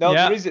 Anyway, no,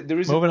 there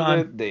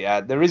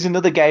is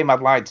another game I'd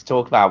like to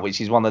talk about,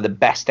 which is one of the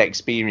best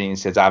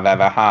experiences I've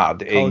ever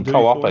had in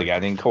co-op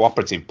again, in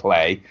cooperative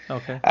play.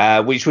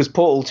 Okay. Which was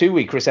Portal 2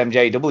 with Chris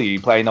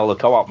MJW playing all the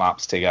co-op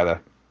maps together.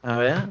 Oh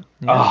yeah.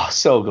 Oh,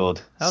 so good.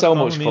 So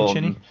much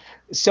fun.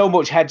 So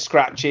much head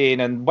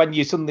scratching, and when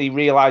you suddenly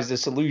realise the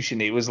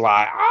solution, it was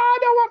like, I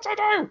know what to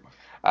do.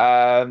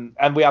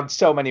 And we had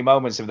so many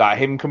moments of that.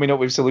 Him coming up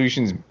with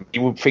solutions,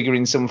 you were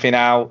figuring something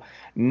out.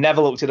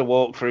 Never looked at a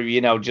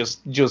walkthrough,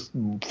 just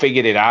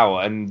figured it out,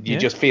 and you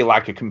just feel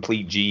like a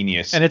complete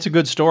genius. And it's a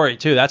good story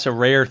too. That's a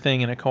rare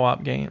thing in a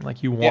co-op game.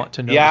 Like you want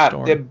to know the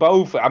story. Yeah, they're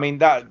both. I mean,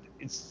 that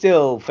it's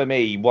still for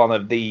me one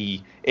of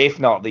the, if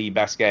not the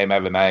best game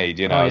ever made.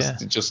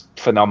 It's just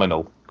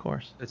phenomenal. Of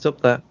course, it's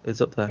up there.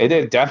 It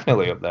is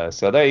definitely up there.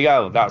 So there you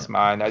go. That's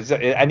mine. Is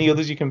there any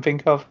others you can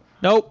think of?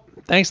 Nope.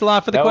 Thanks a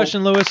lot for the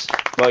question, Lewis.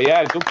 But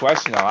yeah, good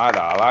question. I like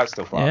that. I like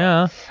stuff like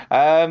that.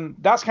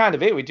 That's kind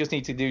of it. We just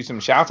need to do some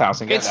shout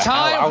outs and get It's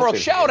time for a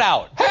shout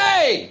out.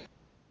 Hey!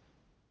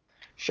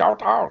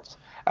 Shout out.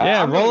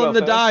 Rolling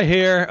the die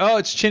here. Oh,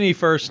 it's Chinny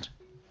first.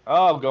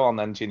 Oh, go on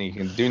then, Chinny. You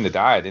can do the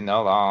die. I didn't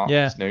know that.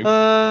 Yeah. Snoop.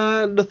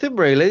 Nothing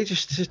really.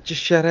 Just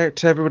shout out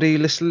to everybody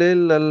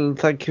listening, and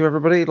thank you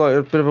everybody. Like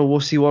a bit of a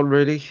wussy one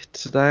really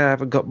today. I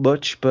haven't got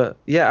much, but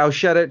yeah, I'll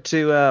shout out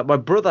to my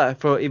brother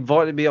for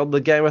inviting me on the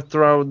Game of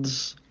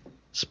Thrones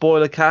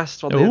spoiler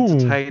cast on the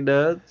Entertain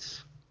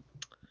Nerds.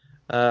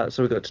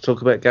 So we got to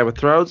talk about Game of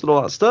Thrones and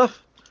all that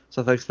stuff.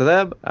 So thanks to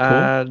them. Cool.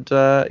 And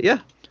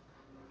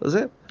that's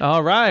it.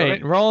 All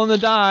right, rolling the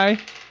die.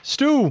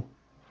 Stu,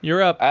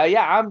 you're up.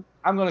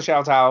 I'm going to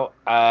shout out,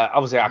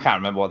 obviously I can't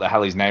remember what the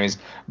hell his name is,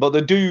 but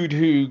the dude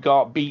who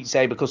got Beat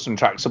Saber custom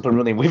tracks up and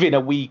running within a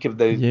week of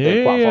the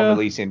platform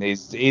releasing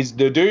is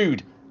the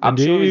dude. I'm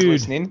sure he's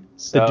listening.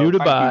 So the dude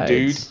abides.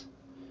 Dude.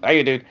 Thank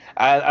you, dude.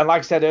 And like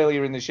I said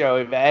earlier in the show,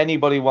 if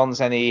anybody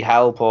wants any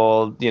help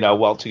or,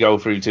 what to go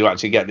through to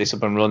actually get this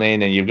up and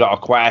running, and you've got a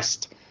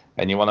quest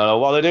and you want to know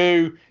what to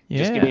do,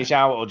 just give me a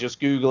shout or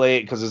just Google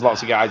it, because there's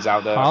lots of guides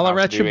out there. Holler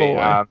at your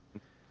boy.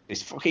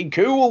 It's fucking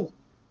cool.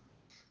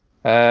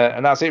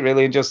 And that's it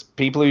really, and just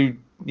people who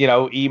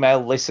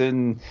email,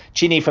 listen,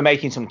 Chinny for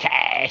making some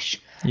cash,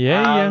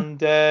 and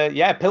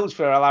Pilch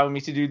for allowing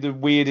me to do the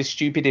weirdest,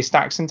 stupidest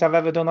accent I've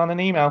ever done on an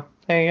email.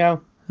 There you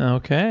go.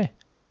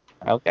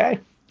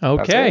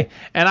 Okay.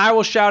 And I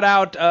will shout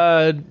out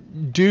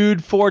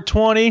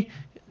Dude420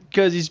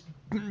 because he's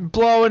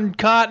blowing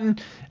cotton.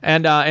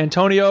 And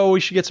Antonio, we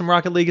should get some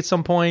Rocket League at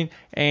some point.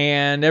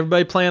 And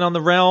everybody playing on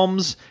the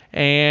Realms.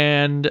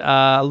 And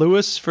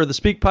Lewis for the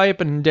Speak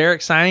Pipe. And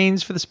Derek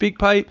Sainz for the Speak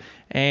Pipe.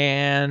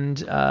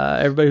 And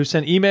everybody who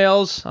sent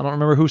emails. I don't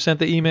remember who sent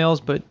the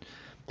emails, but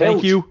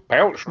thank you.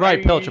 Pilch,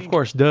 right, Pilch, of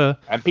course. Duh.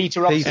 And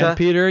Peter. And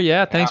Peter.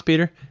 Yeah, thanks,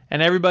 Peter.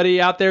 And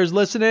everybody out there is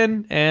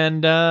listening.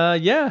 And,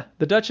 the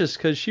Duchess,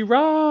 because she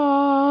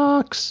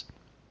rocks.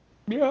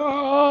 Yeah.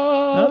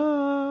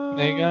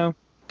 There you go.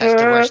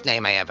 That's the worst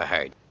name I ever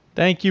heard.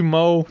 Thank you,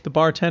 Mo, the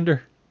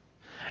bartender.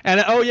 And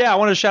I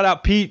want to shout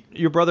out Pete,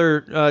 your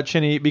brother,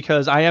 Chinny,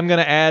 because I am going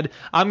to add.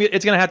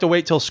 It's going to have to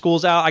wait till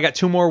school's out. I got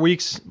 2 more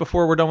weeks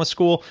before we're done with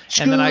school.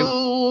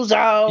 School's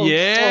out.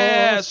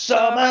 Yeah,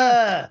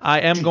 summer. I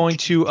am going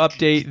to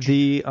update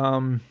the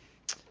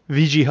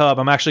VG Hub.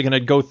 I'm actually going to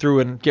go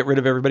through and get rid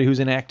of everybody who's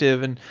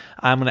inactive, and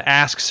I'm going to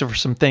ask for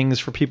some things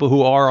for people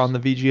who are on the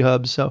VG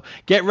Hub. So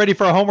get ready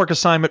for a homework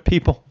assignment,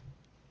 people.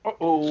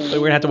 Uh-oh. But we're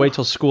going to have to wait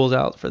till school's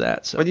out for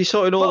that. So. When you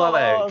sorted all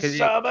that out,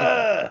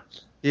 summer.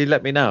 You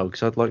let me know,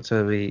 because I'd like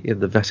to be in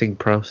the vetting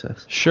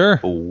process. Sure.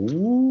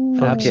 Ooh.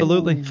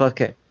 Absolutely. Fuck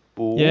it.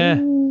 Ooh. Yeah.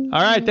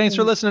 All right. Thanks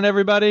for listening,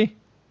 everybody.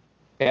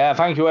 Yeah.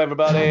 Thank you,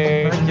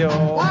 everybody. Thank you.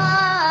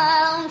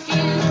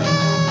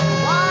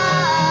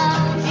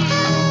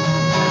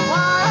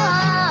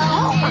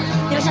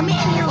 There's a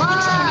man here who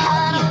thinks he can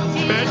help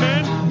you.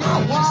 Batman?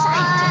 No, the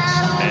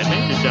scientist.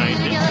 Batman, the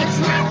scientist.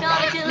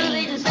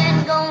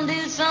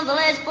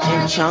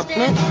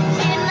 Enchantment?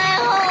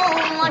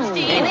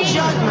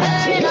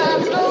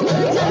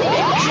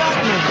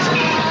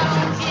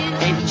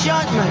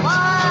 Enchantment.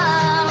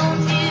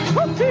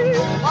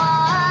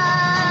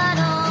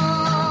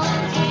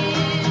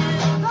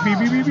 Beep,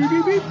 beep, beep, beep,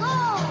 beep, beep.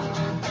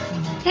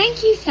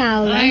 Thank you,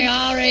 Fowler.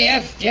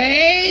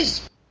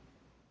 RAFJs.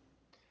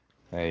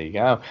 There you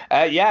go.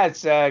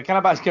 It's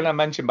can I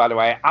mention, by the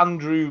way,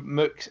 Andrew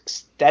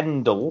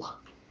McStendel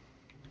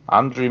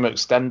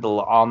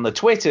on the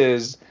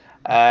Twitters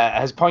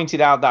has pointed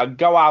out that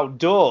Go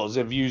Outdoors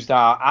have used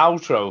our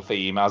outro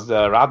theme as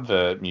their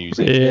advert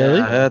music. Really?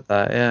 I heard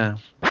that, yeah.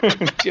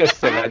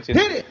 Just to mention.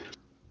 Hit it!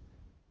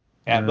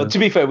 Yeah, but to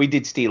be fair, we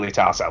did steal it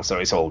ourselves, so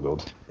it's all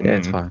good. Yeah,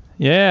 it's fine.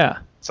 Yeah.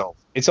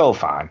 It's all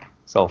fine.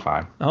 It's all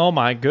fine. Oh,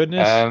 my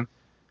goodness.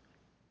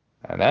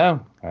 I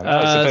know.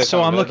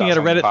 So I'm looking at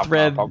a Reddit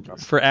thread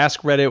for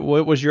Ask Reddit.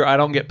 What was your I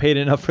don't get paid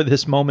enough for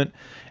this moment?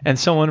 And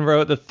someone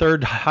wrote the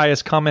third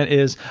highest comment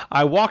is,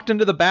 I walked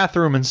into the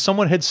bathroom and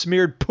someone had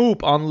smeared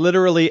poop on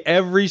literally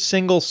every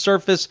single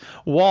surface,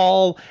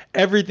 wall,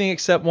 everything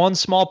except one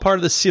small part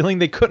of the ceiling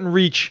they couldn't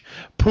reach.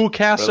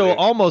 Poo-casso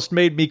almost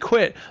made me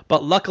quit,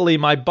 but luckily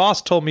my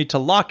boss told me to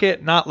lock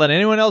it, not let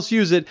anyone else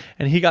use it,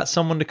 and he got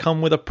someone to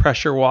come with a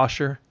pressure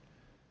washer.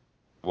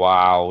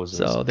 Wow.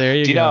 So there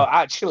you go. Do you know,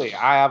 actually,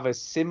 I have a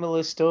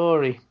similar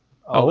story.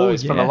 Although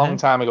it's from a long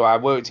time ago. I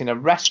worked in a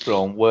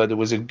restaurant where there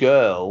was a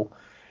girl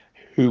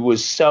who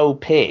was so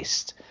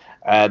pissed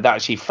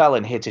that she fell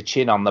and hit her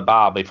chin on the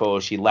bar before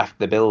she left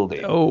the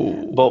building.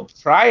 Oh. But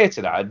prior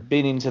to that, had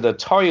been into the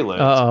toilet,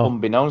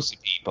 unbeknownst to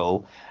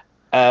people,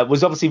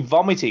 was obviously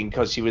vomiting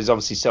because she was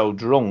obviously so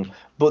drunk,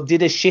 but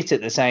did a shit at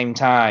the same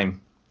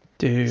time.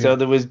 Dude. So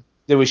there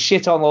was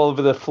shit all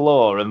over the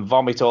floor and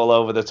vomit all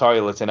over the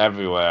toilet and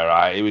everywhere.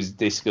 Right? It was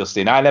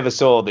disgusting. I never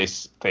saw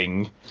this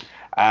thing.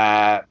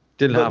 But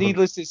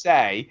needless to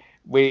say,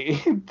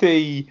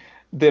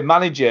 the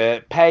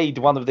manager paid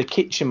one of the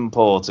kitchen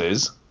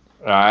porters,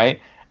 right,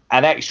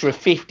 an extra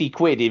 50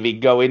 quid if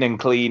he'd go in and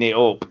clean it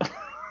up.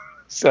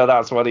 So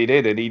that's what he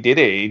did, and he did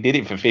it. He did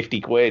it for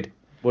 50 quid.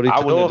 I wouldn't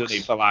have done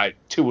it for like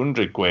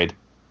 200 quid.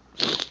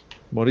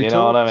 Money talks.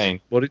 Know what I mean?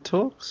 Money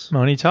talks.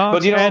 Money talks.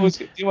 But you know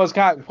what's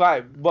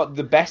quite what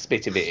the best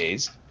bit of it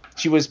is?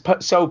 She was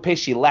so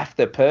pissed she left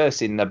her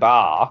purse in the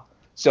bar,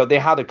 so they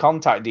had her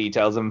contact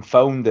details and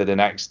phoned her the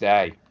next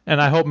day.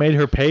 And I hope made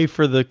her pay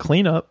for the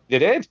cleanup. They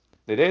did.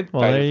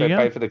 Well,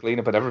 pay for the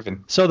cleanup and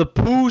everything. So the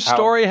poo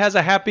story has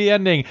a happy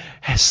ending.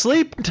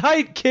 Sleep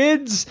tight,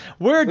 kids.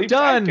 We're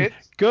done. Tight,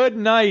 kids. Good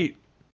night.